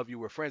 "I love you,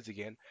 we're friends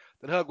again."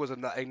 That hug was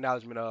an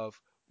acknowledgement of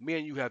 "Me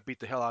and you have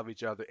beat the hell out of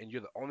each other, and you're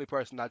the only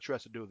person I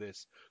trust to do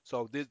this.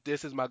 So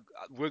this is my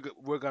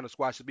we're gonna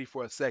squash the beef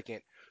for a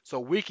second,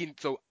 so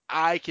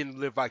I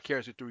can live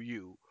vicariously through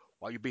you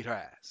while you beat her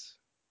ass."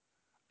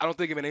 I don't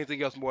think of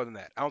anything else more than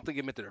that. I don't think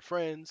it meant that they're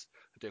friends,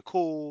 that they're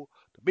cool,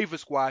 the beef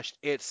is squashed.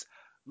 It's,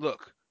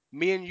 look,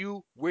 me and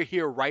you, we're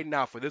here right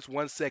now for this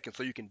 1 second,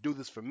 so you can do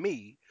this for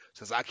me,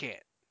 since I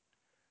can't.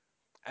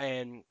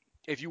 And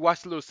if you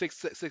watch the little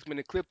six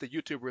minute clip that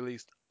YouTube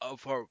released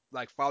of her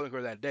like following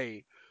her that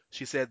day,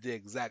 she said the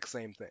exact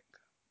same thing.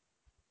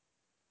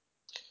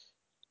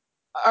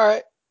 All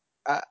right.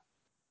 I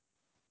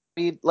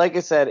mean, like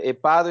I said,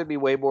 it bothered me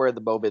way more in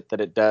the moment than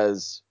it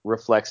does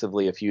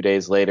reflexively a few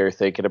days later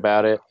thinking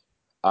about it.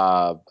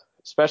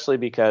 Especially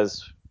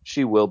because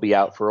she will be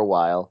out for a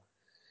while.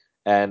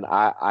 And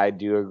I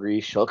do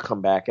agree she'll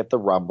come back at the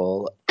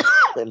Rumble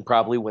and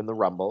probably win the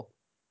Rumble.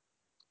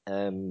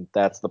 And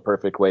that's the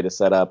perfect way to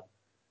set up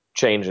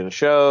changing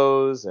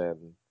shows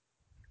and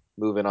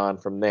moving on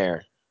from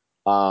there.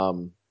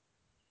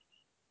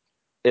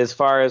 As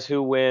far as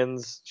who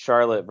wins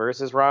Charlotte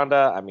versus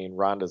Ronda, I mean,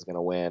 Ronda's going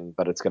to win,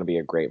 but it's going to be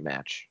a great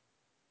match.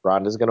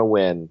 Ronda's going to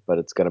win, but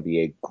it's going to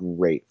be a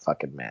great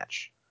fucking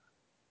match.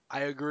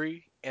 I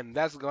agree, and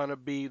that's going to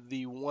be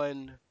the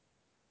one.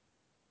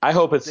 I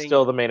hope it's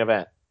still the main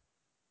event.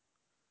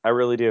 I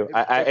really do. It It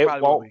probably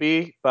will won't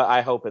be, but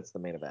I hope it's the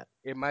main event.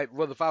 It might.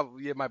 Well, the five.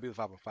 Yeah, it might be the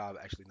 5-on-5.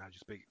 Actually, now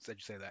said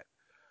you say that.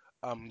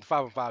 The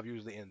 5-on-5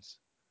 usually ends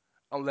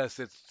unless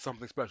it's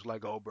something special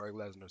like Goldberg,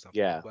 Lesnar, or something.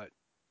 Yeah. But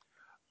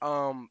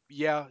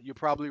yeah, you're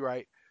probably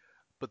right.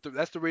 But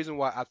that's the reason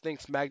why I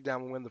think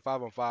SmackDown will win the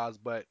 5-on-5s,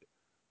 but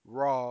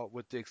Raw,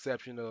 with the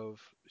exception of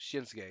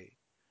Shinsuke,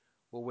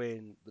 will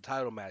win the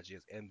title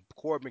matches, and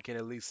Corbin can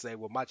at least say,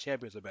 "Well, my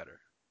champions are better,"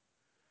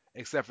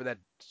 except for that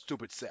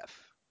stupid Seth.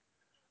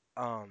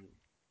 Um,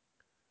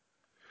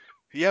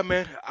 yeah,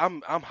 man,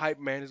 I'm hyped,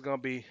 man. It's gonna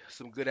be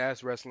some good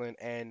ass wrestling,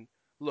 and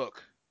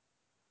look,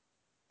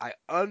 I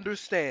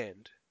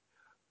understand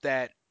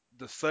that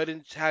the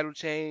sudden title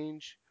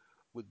change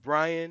with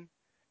Bryan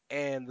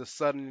and the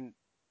sudden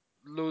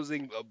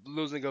losing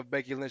of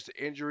Becky Lynch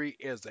to injury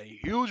is a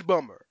huge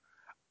bummer.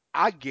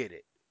 I get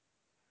it.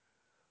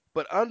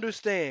 But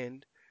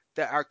understand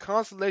that our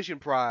consolation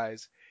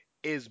prize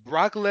is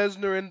Brock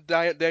Lesnar and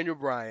Daniel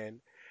Bryan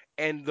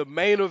and the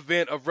main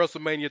event of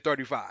WrestleMania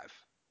 35.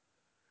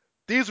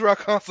 These are our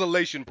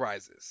consolation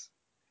prizes.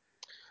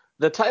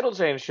 The title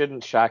change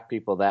shouldn't shock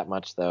people that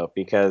much though,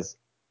 because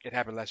It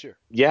happened last year.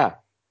 yeah,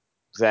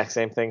 exact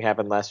same thing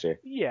happened last year.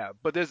 Yeah,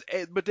 but there's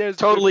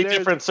Totally there's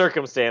different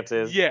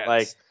circumstances. yes.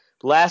 Like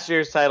last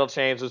year's title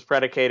change was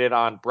predicated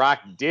on Brock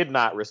did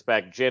not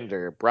respect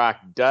Jinder. Brock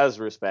does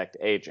respect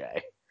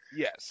AJ.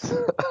 Yes.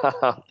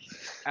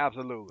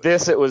 Absolutely.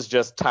 This it was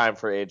just time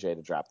for AJ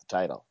to drop the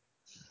title.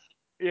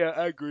 Yeah,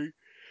 I agree.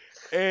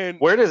 And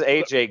Where does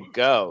AJ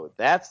go?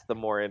 That's the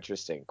more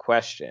interesting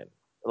question.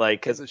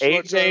 Like, because In the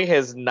short AJ term-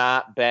 has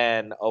not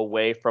been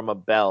away from a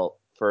belt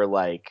for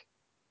like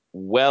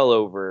well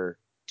over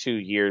 2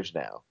 years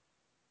now.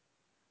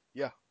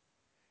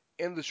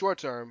 in the short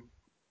term,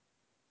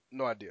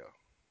 no idea.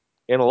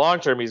 In the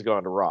long term, he's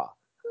going to Raw.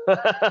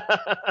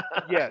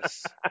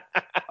 Yes.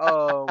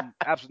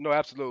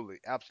 Absolutely.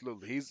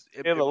 He's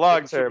In the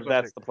long the term, superstar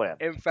that's chick. the plan.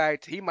 In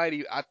fact,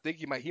 I think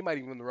he might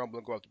even win the Rumble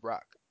and go up to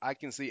Brock. I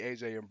can see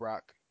AJ and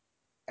Brock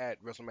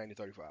at WrestleMania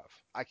 35.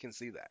 I can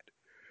see that.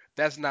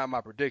 That's not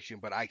my prediction,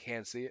 but I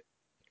can see it.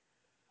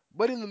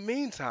 But in the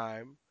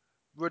meantime,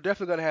 we're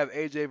definitely gonna have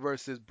AJ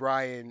versus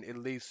Bryan at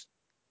least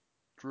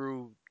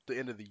through the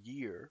end of the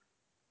year.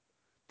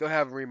 They'll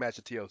have a rematch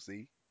at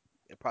TLC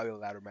and probably a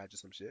ladder match or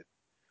some shit.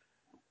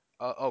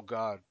 Oh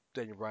God,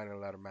 Daniel Bryan in a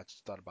ladder match.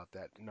 Thought about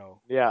that.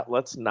 No, Yeah,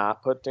 let's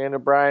not put Daniel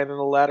Bryan in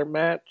a ladder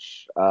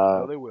match.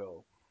 no, they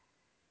will.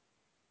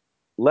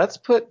 Let's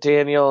put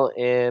Daniel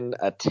in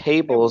a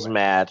tables Table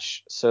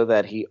match so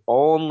that he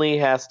only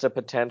has to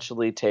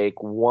potentially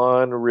take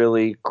one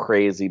really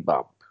crazy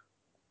bump.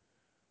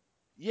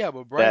 Yeah,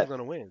 but Bryan's That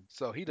gonna win,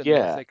 so he doesn't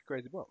have to yeah. take a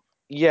crazy bump.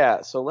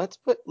 Yeah, so let's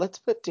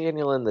put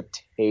Daniel in the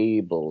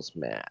tables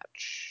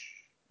match.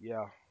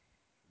 Yeah,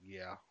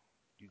 yeah.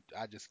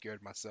 I just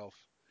scared myself.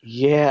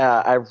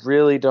 Yeah, I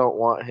really don't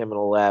want him in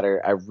a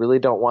ladder. I really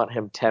don't want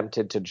him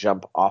tempted to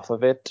jump off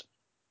of it.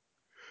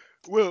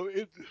 Well,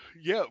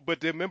 yeah, but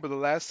then remember the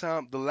last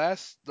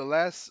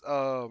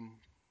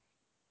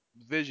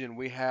vision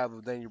we have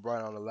of Daniel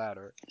Bryan on the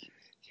ladder,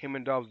 him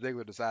and Dolph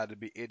Ziggler decided to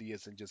be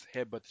idiots and just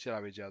headbutt the shit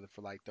out of each other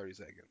for like 30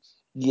 seconds.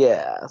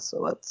 Yeah, so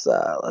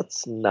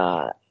let's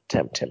not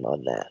tempt him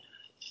on that.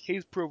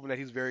 He's proven that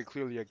he's very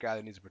clearly a guy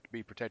that needs to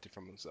be protected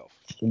from himself.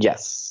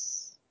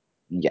 Yes.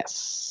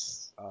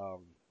 Yes.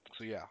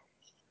 So yeah.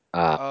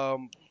 Uh,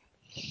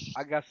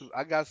 I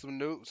got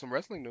some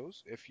wrestling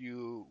news. If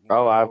you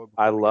oh, want to know it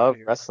I before we get out love of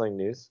here. wrestling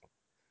news.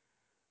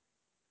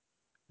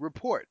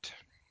 Report: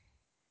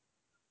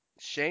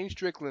 Shane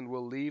Strickland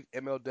will leave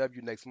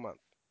MLW next month.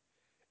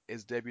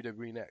 Is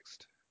WWE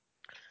next?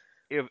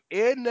 If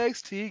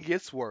NXT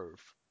gets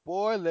swerved,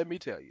 boy, let me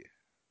tell you,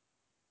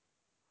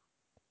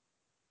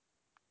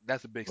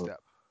 that's a big step.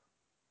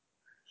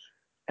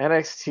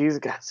 NXT's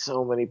got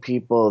so many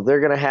people.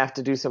 They're gonna have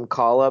to do some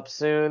call ups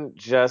soon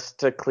just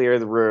to clear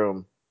the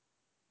room.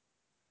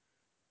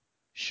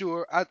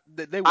 Sure,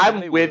 they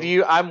I'm with will.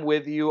 you. I'm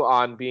with you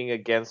on being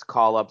against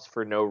call ups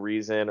for no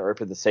reason or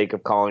for the sake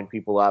of calling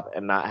people up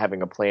and not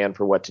having a plan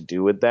for what to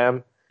do with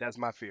them. That's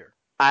my fear.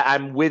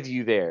 I'm with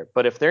you there.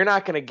 But if they're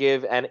not going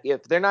to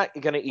if they're not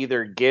going to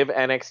either give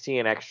NXT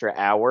an extra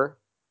hour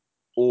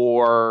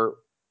or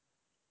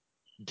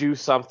do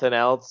something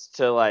else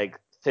to like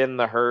thin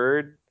the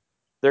herd,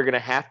 they're going to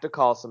have to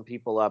call some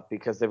people up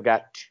because they've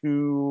got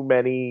too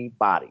many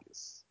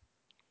bodies.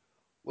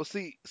 Well,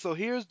 see, so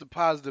here's the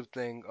positive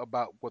thing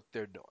about what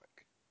they're doing,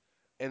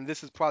 and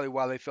this is probably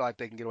why they feel like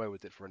they can get away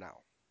with it for now.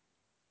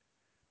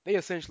 They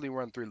essentially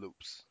run 3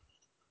 loops.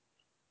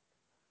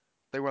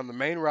 They run the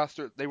main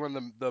roster. They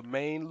run the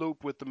main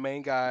loop with the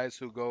main guys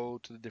who go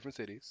to the different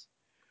cities.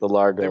 The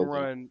Largo. They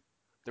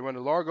run the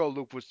Largo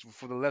loop, which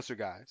for the lesser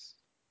guys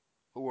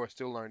who are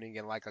still learning,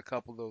 and like a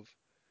couple of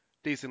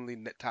decent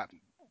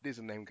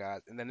name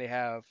guys. And then they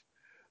have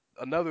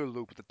another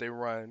loop that they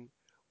run,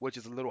 which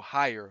is a little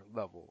higher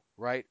level,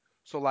 right?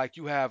 So like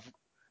you have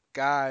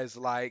guys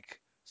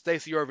like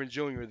Stacey Irvin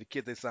Jr., the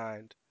kid they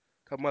signed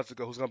a couple months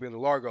ago, who's gonna be in the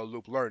Largo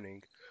loop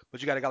learning. But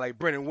you got a guy like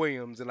Brennan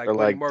Williams and like Or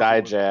Buddy like Murphy.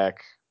 Dijak.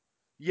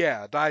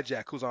 Yeah,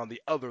 Dijak, who's on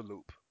the other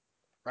loop,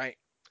 right?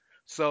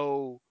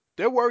 So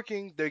they're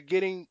working, they're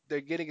getting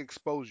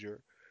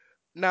exposure.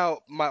 Now,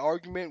 my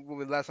argument when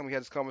the last time we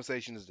had this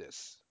conversation is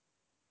this: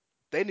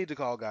 they need to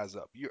call guys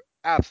up. You're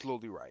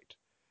absolutely right.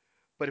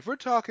 But if we're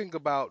talking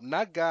about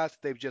not guys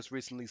that they've just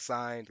recently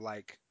signed,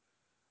 like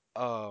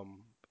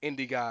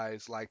indie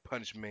guys like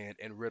Punishment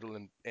and Riddle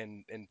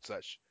and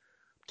such,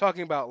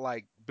 talking about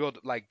like build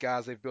like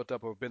guys they've built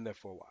up or been there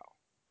for a while.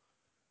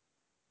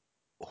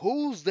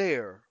 Who's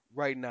there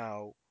right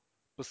now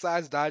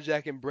besides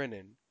Dijak and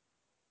Brennan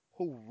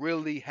who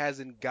really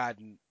hasn't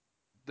gotten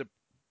the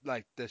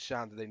the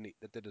shine that they need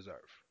that they deserve?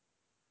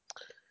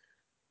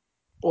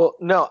 Well,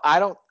 no, I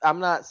don't. I'm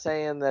not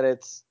saying that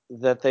it's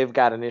that they've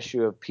got an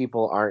issue of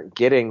people aren't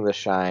getting the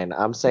shine.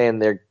 I'm saying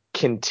they're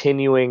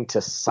continuing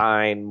to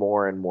sign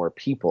more and more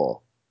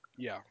people.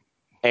 Yeah.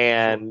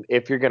 And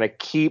if you're going to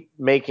keep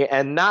making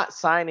and not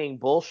signing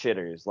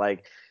bullshitters, like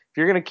if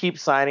you're going to keep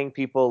signing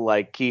people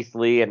like Keith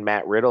Lee and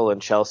Matt Riddle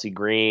and Chelsea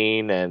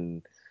Green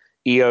and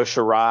Io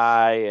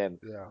Shirai and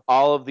Yeah.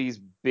 all of these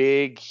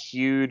big,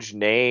 huge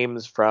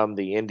names from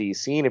the indie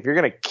scene, if you're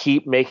going to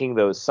keep making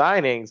those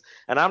signings,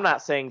 and I'm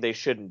not saying they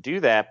shouldn't do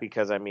that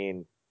because, I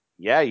mean,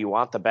 yeah, you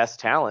want the best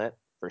talent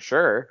for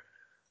sure.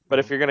 But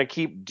if you're going to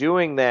keep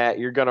doing that,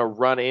 you're going to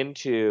run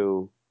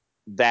into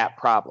that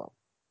problem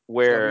It's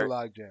gonna be a where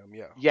log jam,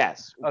 yeah.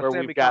 yes, where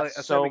we've got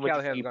so Sammy many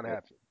Callahan's gonna people.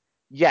 happen.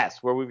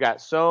 Yes, where we've got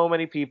so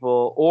many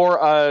people, or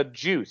a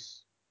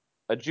juice.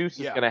 A juice is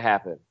Yeah. going to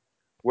happen,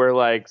 where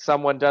like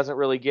someone doesn't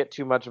really get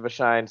too much of a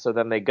shine, so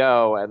then they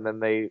go, and then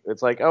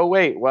it's like, oh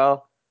wait,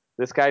 well,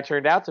 this guy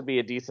turned out to be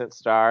a decent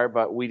star,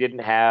 but we didn't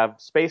have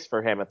space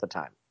for him at the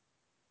time.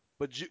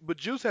 But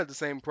Juice had the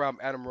same problem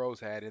Adam Rose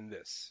had in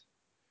this.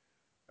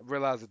 I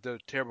realize that they're a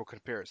terrible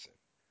comparison,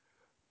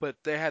 but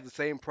they had the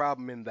same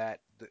problem in that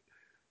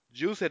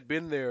Juice had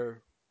been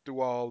there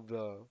through all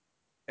the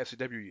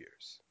FCW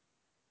years,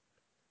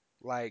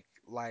 like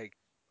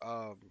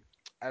um,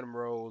 Adam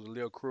Rose,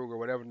 Leo Kruger,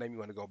 whatever name you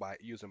want to go by,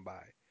 use him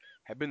by,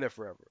 had been there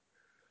forever.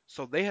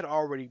 So they had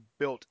already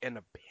built an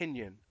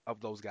opinion of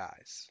those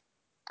guys.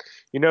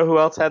 You know who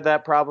else had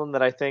that problem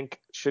that I think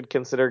should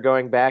consider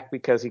going back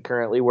because he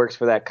currently works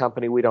for that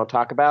company we don't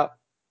talk about?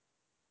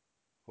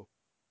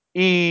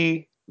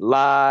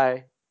 Eli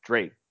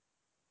Drake.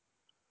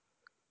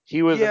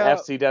 He was an Yeah,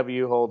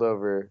 FCW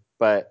holdover,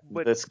 but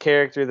but this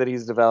character that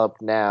he's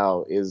developed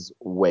now is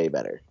way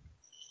better.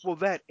 well,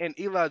 that and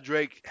Eli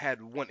Drake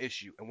had one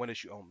issue and one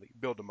issue only: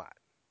 Bill DeMott.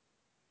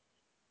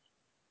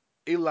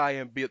 Eli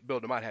and Bill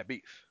DeMott had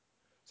beef,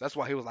 so that's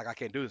why he was like, I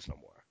can't do this no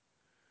more.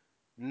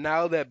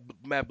 Now that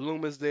Matt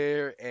Bloom is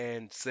there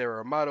and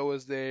Sarah Amato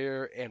is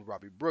there and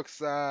Robbie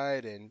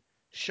Brookside and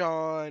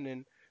Sean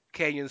and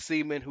Canyon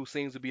Seaman, who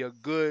seems to be a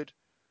good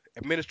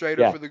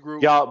administrator Yeah. for the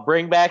group. Y'all,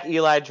 bring back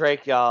Eli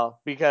Drake, y'all,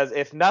 because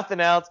if nothing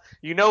else,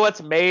 you know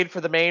what's made for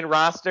the main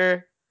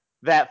roster?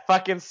 That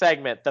fucking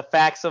segment, The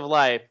Facts of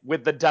Life,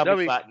 with the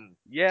dummy button.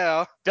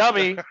 Yeah.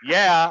 Dummy,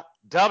 yeah.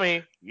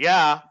 Dummy,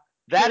 yeah.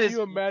 That Can is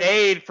you imagine?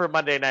 made for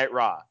Monday Night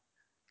Raw.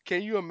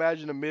 Can you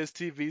imagine a Miz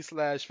TV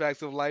 /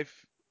 Facts of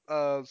Life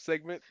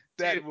segment?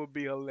 That Dude, would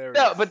be hilarious.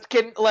 no, but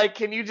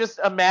can you just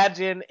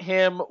imagine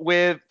him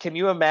with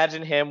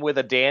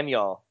a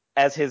Daniel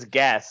as his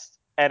guest,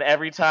 and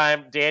every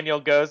time Daniel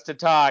goes to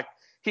talk,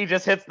 he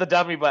just hits the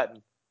dummy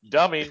button.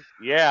 Dummy,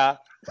 yeah.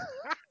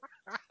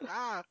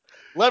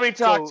 Let me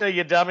talk so to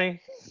you, dummy.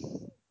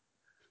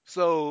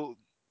 so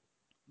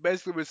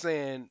basically we're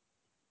saying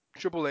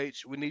Triple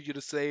H, we need you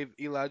to save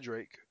Eli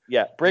Drake.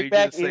 Yeah, We bring need you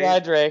back to Eli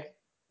Drake.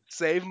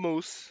 save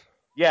Moose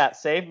Yeah,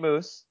 save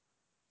Moose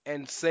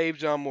and save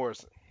John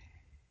Morrison.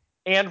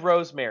 and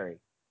Rosemary.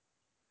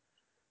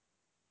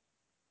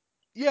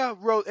 Yeah,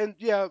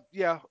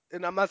 yeah.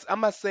 And I'm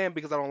not saying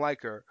because I don't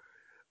like her.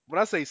 When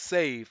I say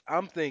save,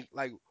 I'm thinking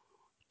like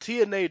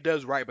TNA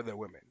does right by their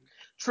women.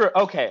 True.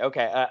 Okay.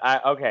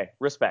 Okay.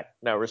 Respect.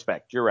 No,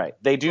 respect. You're right.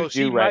 They So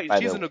do right by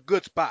she's their. in a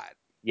good spot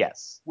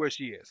Yes. where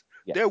she is.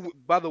 Yes. There,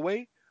 by the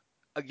way,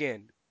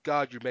 again,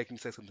 God, you're making me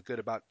say something good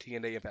about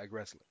TNA Impact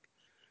Wrestling.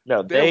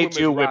 No, Their they women's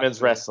do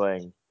women's roster,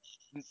 wrestling.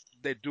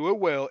 they do it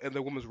well, and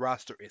their women's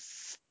roster is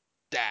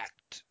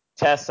stacked.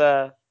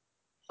 Tessa,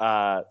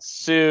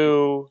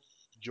 Sue,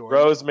 Jordan,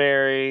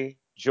 Rosemary,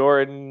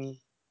 Jordan.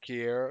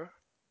 Kiera,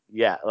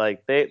 Yeah,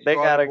 like they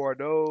Charlotte got a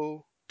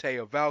Bordeaux,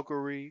 Taya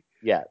Valkyrie,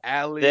 yeah.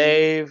 Allie.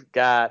 They've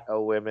got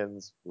a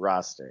women's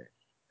roster.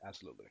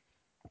 Absolutely.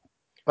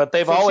 But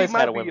they've So she always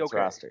had a might be women's okay.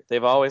 roster.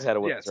 They've always had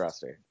a women's Yes,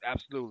 roster.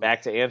 absolutely.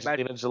 Back to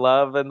Angelina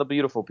Love and the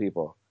beautiful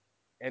people.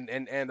 And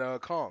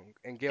Kong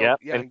and Gail. Yep.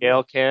 Yeah, And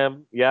Gail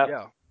Kim. Yep.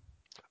 yeah.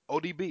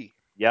 ODB.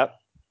 Yep.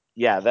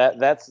 Yeah,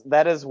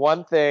 that is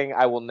one thing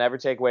I will never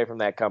take away from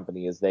that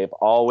company is they've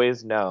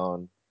always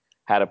known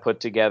how to put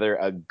together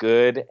a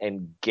good,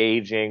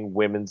 engaging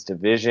women's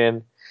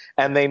division,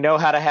 and they know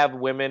how to have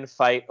women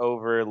fight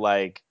over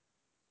like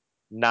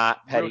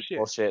not Real petty shit.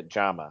 bullshit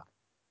drama.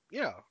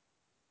 Yeah.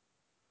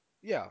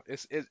 Yeah.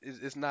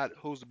 It's not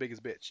who's the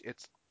biggest bitch.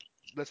 It's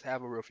let's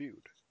have a real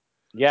feud.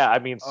 Yeah, I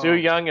mean, Sue Um,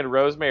 Young and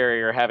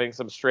Rosemary are having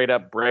some straight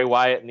up Bray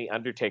Wyatt and the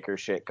Undertaker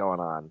shit going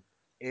on.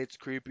 it's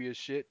creepy as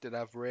shit that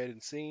I've read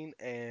and seen,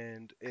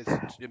 and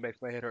it makes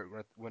my head hurt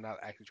when I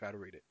actually try to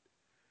read it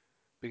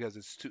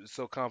because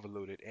so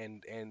convoluted.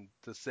 And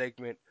the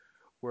segment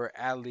where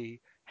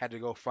Allie had to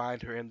go find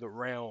her in the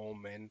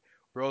realm, and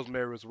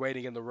Rosemary was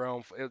waiting in the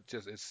realm.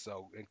 It's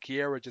so, and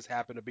Kiera just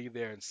happened to be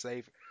there and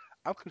safe.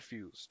 I'm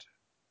confused.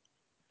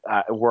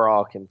 We're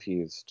all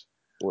confused.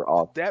 We're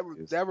all That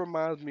confused. that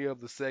reminds me of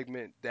the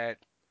segment that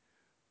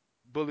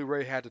Bully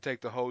Ray had to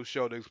take the whole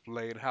show to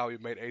explain how he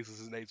made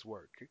Aces and Eights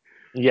work.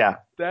 Yeah,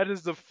 That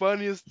is the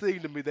funniest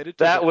thing to me. That it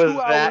took a that was 2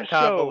 hour that show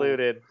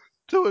convoluted.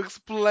 to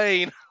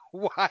explain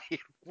why it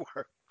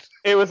worked.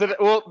 It was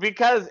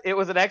because it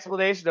was an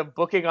explanation of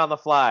booking on the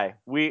fly.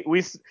 It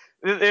was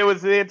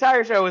the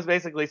entire show was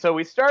basically so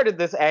we started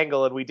this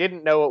angle and we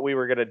didn't know what we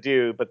were gonna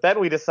do, but then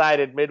we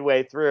decided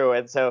midway through,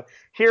 and so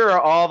here are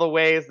all the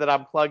ways that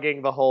I'm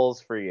plugging the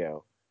holes for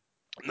you.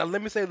 Now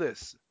let me say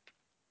this: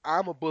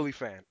 I'm a Bully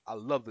fan. I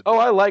love the Oh,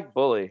 dude. I like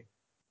Bully.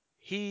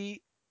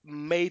 He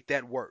made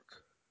that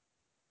work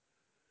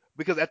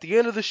because at the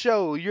end of the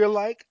show, you're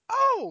like,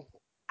 oh,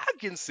 I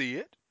can see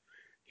it.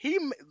 He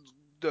ma-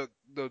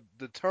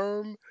 the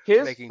term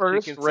His making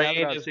first chicken salad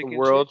reign out of as the chicken shit.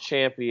 world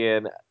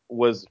champion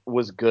was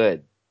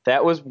good.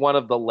 That was one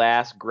of the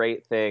last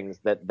great things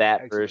that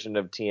Excellent. version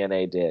of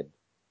TNA did.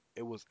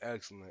 It was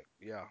excellent.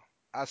 Yeah.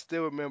 I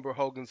still remember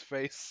Hogan's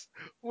face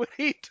when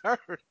he turned.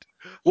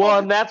 Well,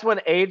 Hogan and that's when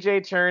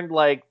AJ turned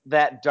like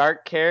that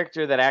dark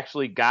character that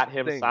actually got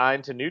him Sting.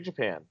 signed to New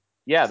Japan.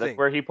 Yeah, that's Sting.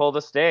 where he pulled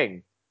a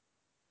Sting.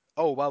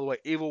 Oh, by the way,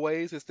 Evil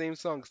Ways, his theme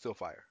song is still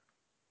fire.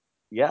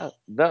 Yeah,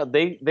 no,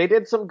 they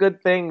did some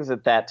good things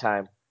at that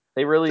time.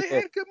 They really They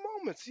did. had good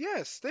moments,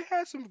 yes. They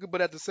had some good,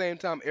 but at the same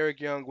time, Eric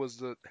Young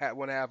was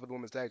one half of the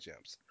women's tag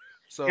champs.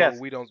 So Yes,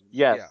 we don't,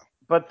 yes. yeah.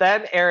 But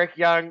then Eric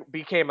Young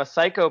became a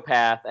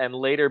psychopath and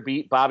later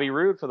beat Bobby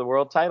Roode for the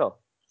world title.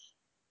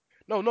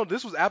 No, no,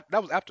 that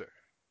was after.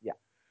 Yeah.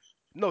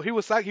 No, he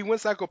went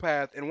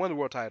psychopath and won the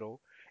world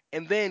title,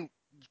 and then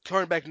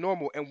turned back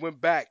normal and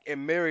went back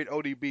and married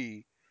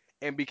ODB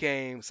and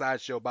became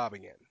Sideshow Bob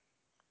again.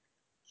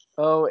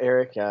 Oh,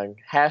 Eric Young.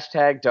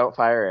 Hashtag don't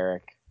fire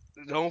Eric.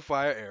 Don't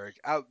fire Eric.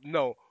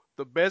 No,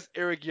 the best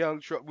Eric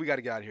Young. We got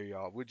to get out of here,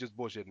 y'all. We're just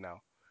bullshitting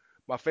now.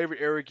 My favorite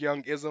Eric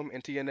Young ism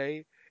in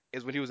TNA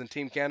is when he was in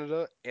Team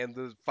Canada and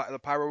the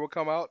pyro would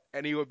come out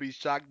and he would be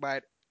shocked by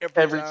it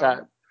every Every time.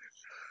 time.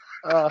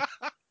 Uh,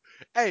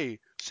 Hey,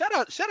 shout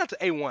out to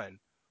A1.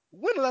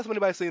 When the last time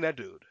anybody seen that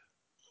dude?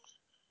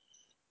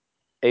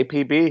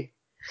 APB.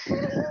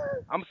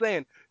 I'm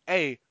saying,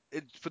 hey,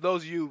 for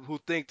those of you who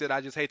think that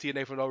I just hate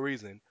TNA for no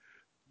reason,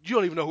 you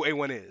don't even know who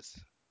A1 is.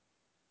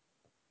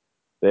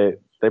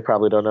 They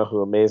probably don't know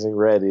who Amazing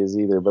Red is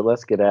either, but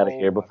let's get out of Oh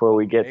here my, before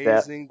we get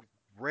that Amazing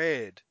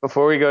Red,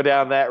 before we go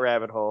down that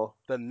rabbit hole.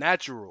 the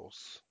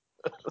Naturals.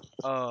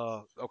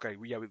 Okay,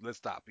 let's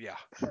stop. Yeah.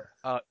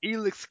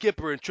 Elix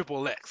Skipper and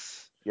Triple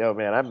X. Yo,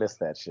 man, I miss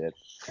that shit.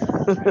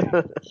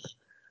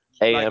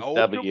 Like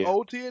AMW.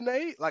 old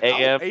TNA, like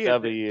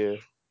AMW.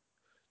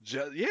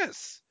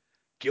 yes,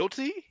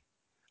 guilty.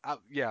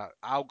 Yeah,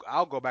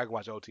 I'll go back and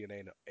watch old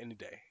TNA any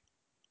day.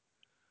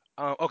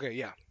 Okay,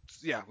 yeah.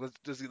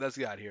 Let's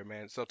get out of here,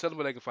 man. So tell them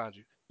where they can find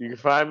you. You can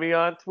find me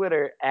on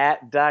Twitter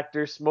at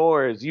Dr.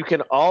 S'mores. You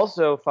can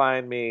also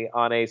find me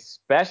on a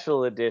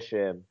special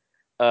edition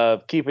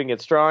of Keeping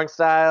It Strong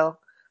Style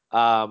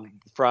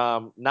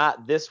from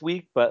not this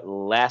week, but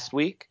last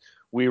week.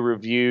 We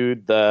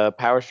reviewed the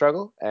Power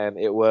Struggle, and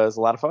it was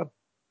a lot of fun.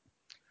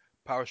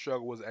 Power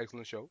Struggle was an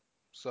excellent show,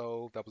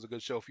 so that was a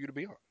good show for you to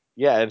be on.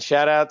 Yeah, and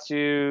shout out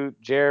to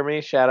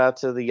Jeremy. Shout out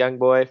to the young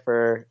boy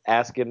for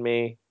asking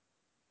me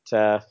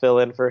to fill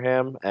in for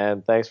him,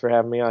 and thanks for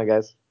having me on,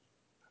 guys.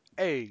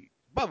 Hey,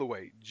 by the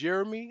way,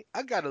 Jeremy,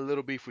 I got a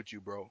little beef with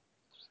you, bro.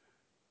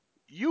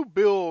 You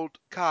build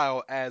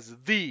Kyle as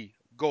the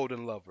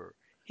Golden Lover.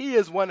 He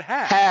is one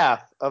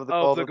Half of the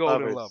of the Golden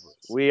Golden Lovers. Lovers.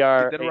 We Get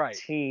are that a right.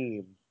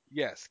 team.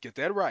 Yes, get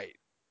that right.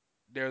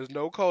 There's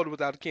no Coda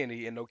without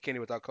Kenny and no Kenny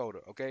without Coda,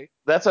 okay?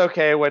 That's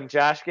okay. When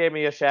Josh gave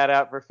me a shout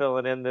out for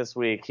filling in this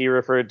week, he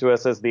referred to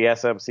us as the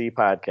SMC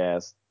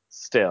podcast.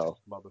 Still.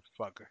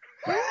 Motherfucker.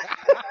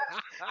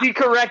 He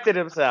corrected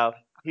himself.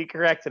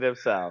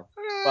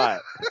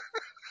 But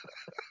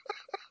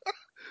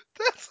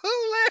That's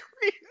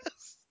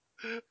hilarious.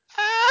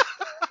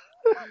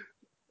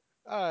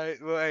 All right.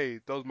 Well, hey,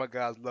 those my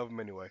guys. Love them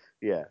anyway.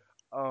 yeah.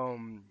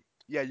 Um,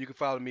 yeah, you can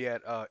follow me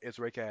at it's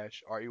Ray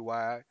Cash,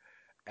 REY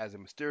as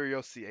in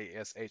Mysterio,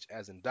 CASH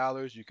as in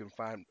dollars. You can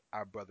find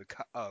our brother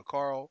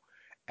Carl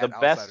The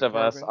at best Outsider of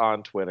us Corbin.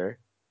 on Twitter.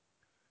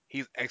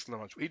 He's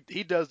excellent on Twitter.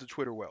 He does the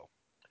Twitter well.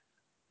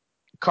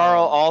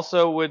 Carl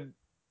also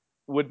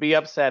would be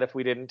upset if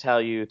we didn't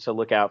tell you to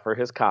look out for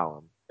his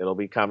column. It'll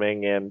be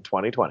coming in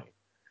 2020.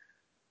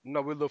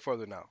 No, we're a little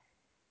further now.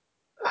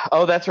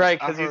 Oh, that's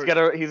right, I because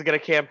heard. he's gonna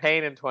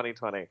campaign in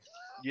 2020.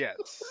 Yes.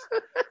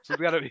 So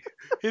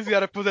he's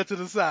gotta put that to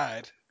the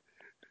side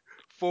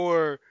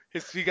for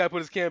his. He gotta put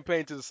his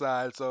campaign to the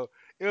side. So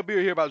It'll be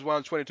here about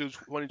around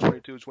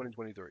 2022,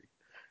 2023.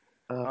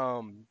 Uh,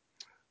 Um,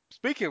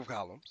 Speaking of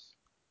columns,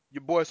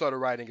 your boy started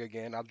writing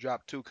again. I've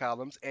dropped 2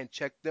 columns and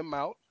checked them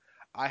out.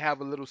 I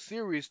have a little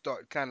series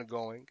start kind of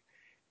going.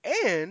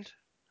 And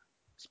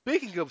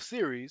speaking of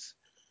series,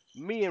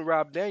 me and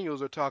Rob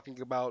Daniels are talking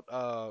about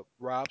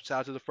Rob, shout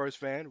out to the first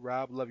fan.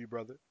 Rob, love you,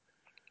 brother.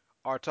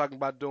 Are talking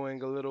about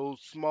doing a little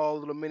small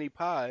little mini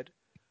pod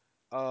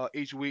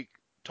each week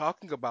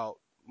talking about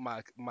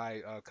my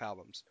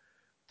columns.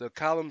 The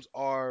columns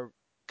are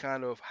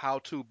kind of how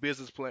to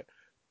business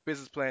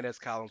plan as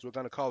columns. We're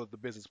gonna call it the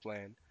business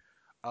plan.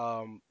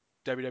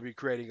 WWE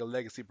creating a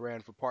legacy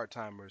brand for part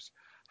timers,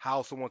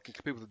 how someone can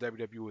compete with the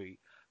WWE,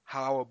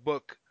 how I would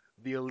book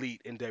the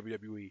elite in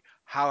WWE,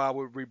 how I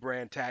would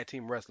rebrand tag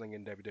team wrestling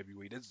in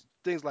WWE. There's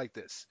things like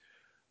this.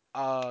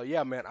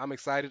 Yeah, man, I'm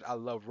excited. I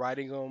love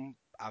writing them.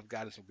 I've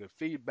gotten some good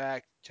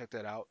feedback. Check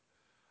that out.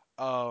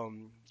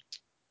 Um,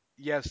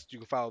 yes, you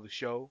can follow the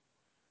show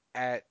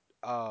at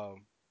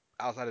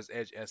Outsiders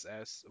Edge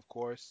SS, of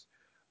course.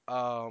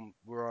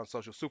 We're on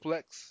Social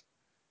Suplex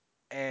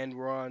and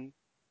we're on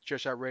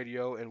Chairshot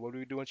Radio. And what do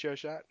we do on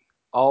Chairshot?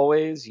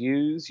 always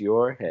use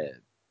your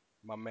head.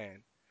 My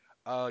man.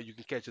 You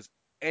can catch us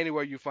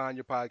anywhere you find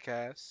your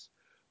podcasts.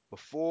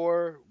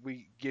 Before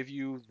we give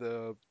you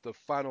the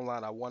final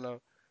line, I want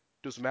to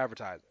do some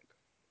advertising.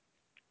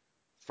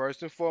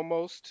 First and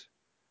foremost,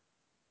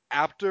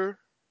 after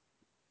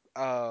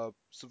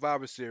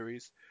Survivor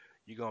Series,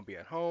 you're gonna be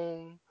at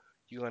home.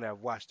 You're gonna have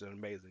watched an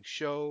amazing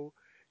show.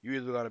 You're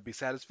either gonna be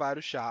satisfied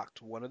or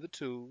shocked, one of the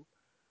two.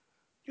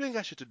 You ain't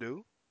got shit to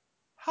do.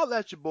 Holla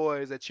at your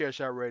boys at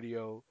Chairshot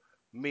Radio.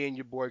 Me and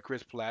your boy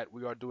Chris Platt.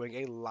 We are doing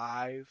a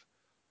live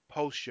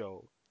post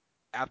show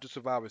after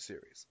Survivor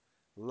Series.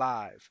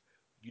 Live.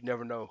 You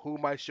never know who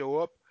might show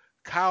up.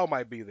 Kyle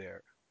might be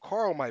there.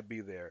 Carl might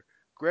be there.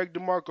 Greg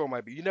DeMarco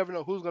might be. You never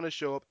know who's gonna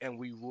show up, and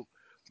we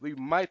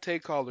might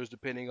take callers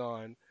depending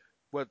on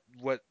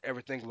what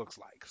everything looks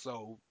like.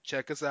 So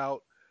check us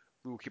out.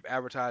 We will keep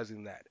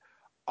advertising that.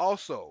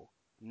 Also,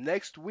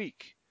 next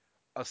week,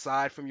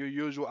 aside from your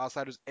usual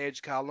Outsiders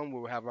Edge column,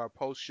 where we'll have our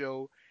post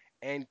show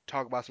and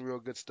talk about some real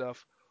good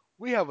stuff,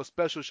 we have a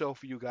special show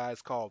for you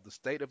guys called The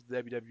State of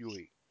the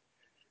WWE.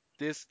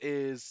 This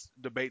is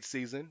debate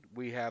season.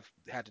 We have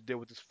had to deal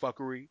with this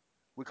fuckery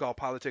we call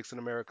politics in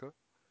America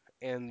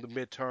and the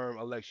midterm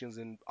elections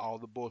and all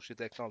the bullshit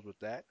that comes with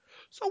that.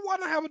 So why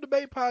not have a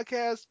debate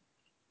podcast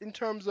in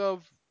terms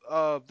of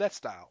that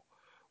style?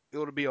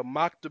 It'll be a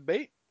mock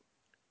debate.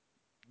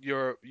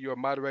 Your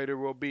moderator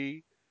will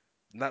be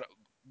not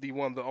the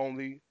one, the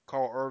only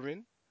Carl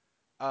Irvin,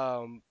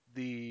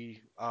 the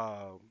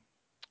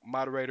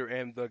moderator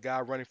and the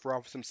guy running for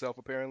office himself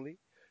apparently.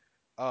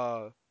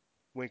 Uh,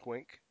 wink,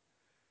 wink.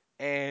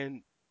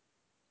 And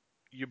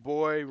your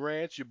boy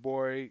Ranch, your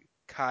boy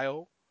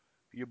Kyle,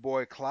 your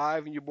boy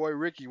Clive, and your boy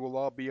Ricky will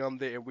all be on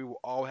there, and we will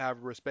all have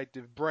a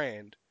respective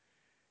brand,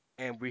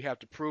 and we have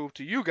to prove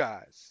to you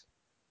guys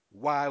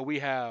why we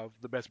have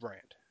the best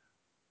brand.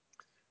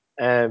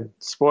 And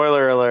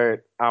spoiler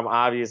alert, I'm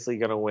obviously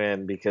going to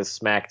win because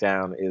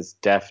SmackDown is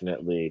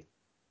definitely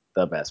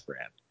the best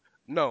brand.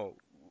 No,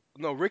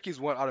 no, Ricky's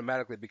won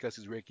automatically because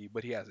he's Ricky,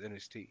 but he has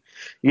NXT.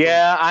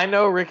 Yeah, I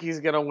know Ricky's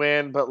going to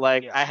win, but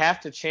Yeah. I have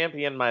to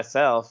champion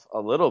myself a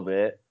little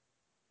bit.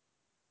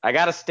 I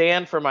got to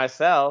stand for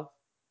myself.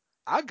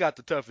 I got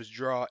the toughest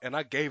draw, and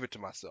I gave it to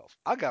myself.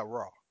 I got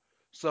Raw.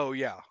 So,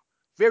 yeah,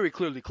 very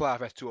clearly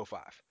Clive has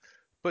 205.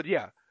 But,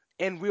 yeah,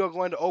 and we are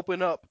going to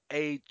open up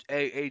a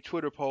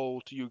Twitter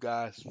poll to you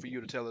guys for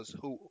you to tell us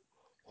who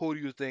do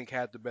you think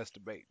had the best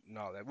debate and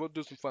all that. We'll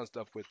do some fun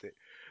stuff with it.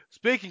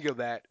 Speaking of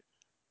that,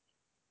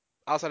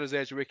 Outsiders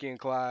Edge, Ricky and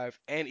Clive,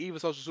 and even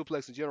Social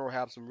Suplex in general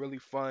have some really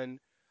fun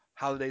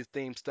holiday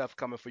themed stuff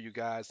coming for you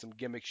guys. Some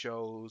gimmick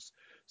shows,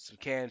 some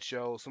canned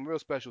shows, some real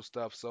special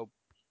stuff. So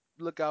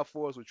look out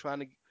for us. We're trying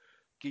to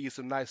give you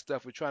some nice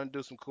stuff. We're trying to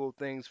do some cool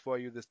things for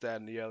you, this, that,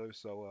 and the other.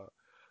 So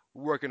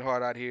we're working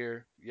hard out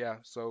here. Yeah.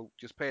 So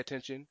just pay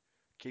attention,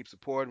 keep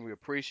supporting. We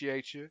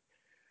appreciate you.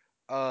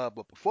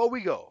 But before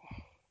we go,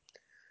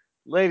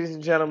 Ladies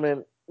and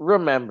gentlemen,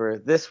 remember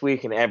this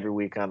week and every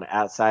week on the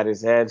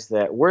Outsider's Edge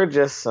that we're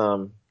just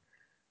some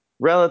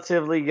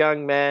relatively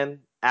young men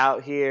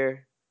out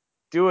here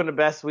doing the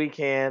best we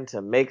can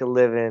to make a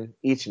living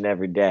each and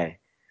every day.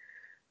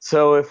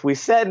 So if we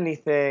said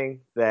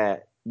anything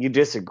that you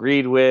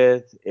disagreed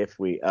with, if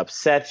we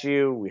upset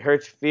you, we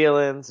hurt your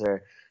feelings,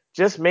 or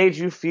just made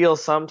you feel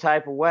some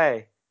type of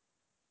way,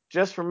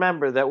 just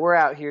remember that we're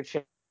out here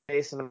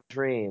chasing our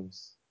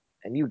dreams,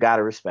 and you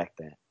gotta respect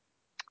that.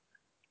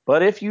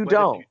 But if you but if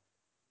don't,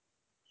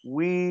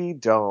 we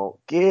don't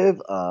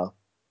give a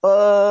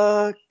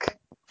fuck.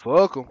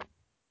 fuck 'em.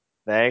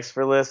 Thanks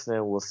for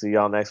listening. We'll see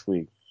y'all next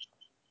week.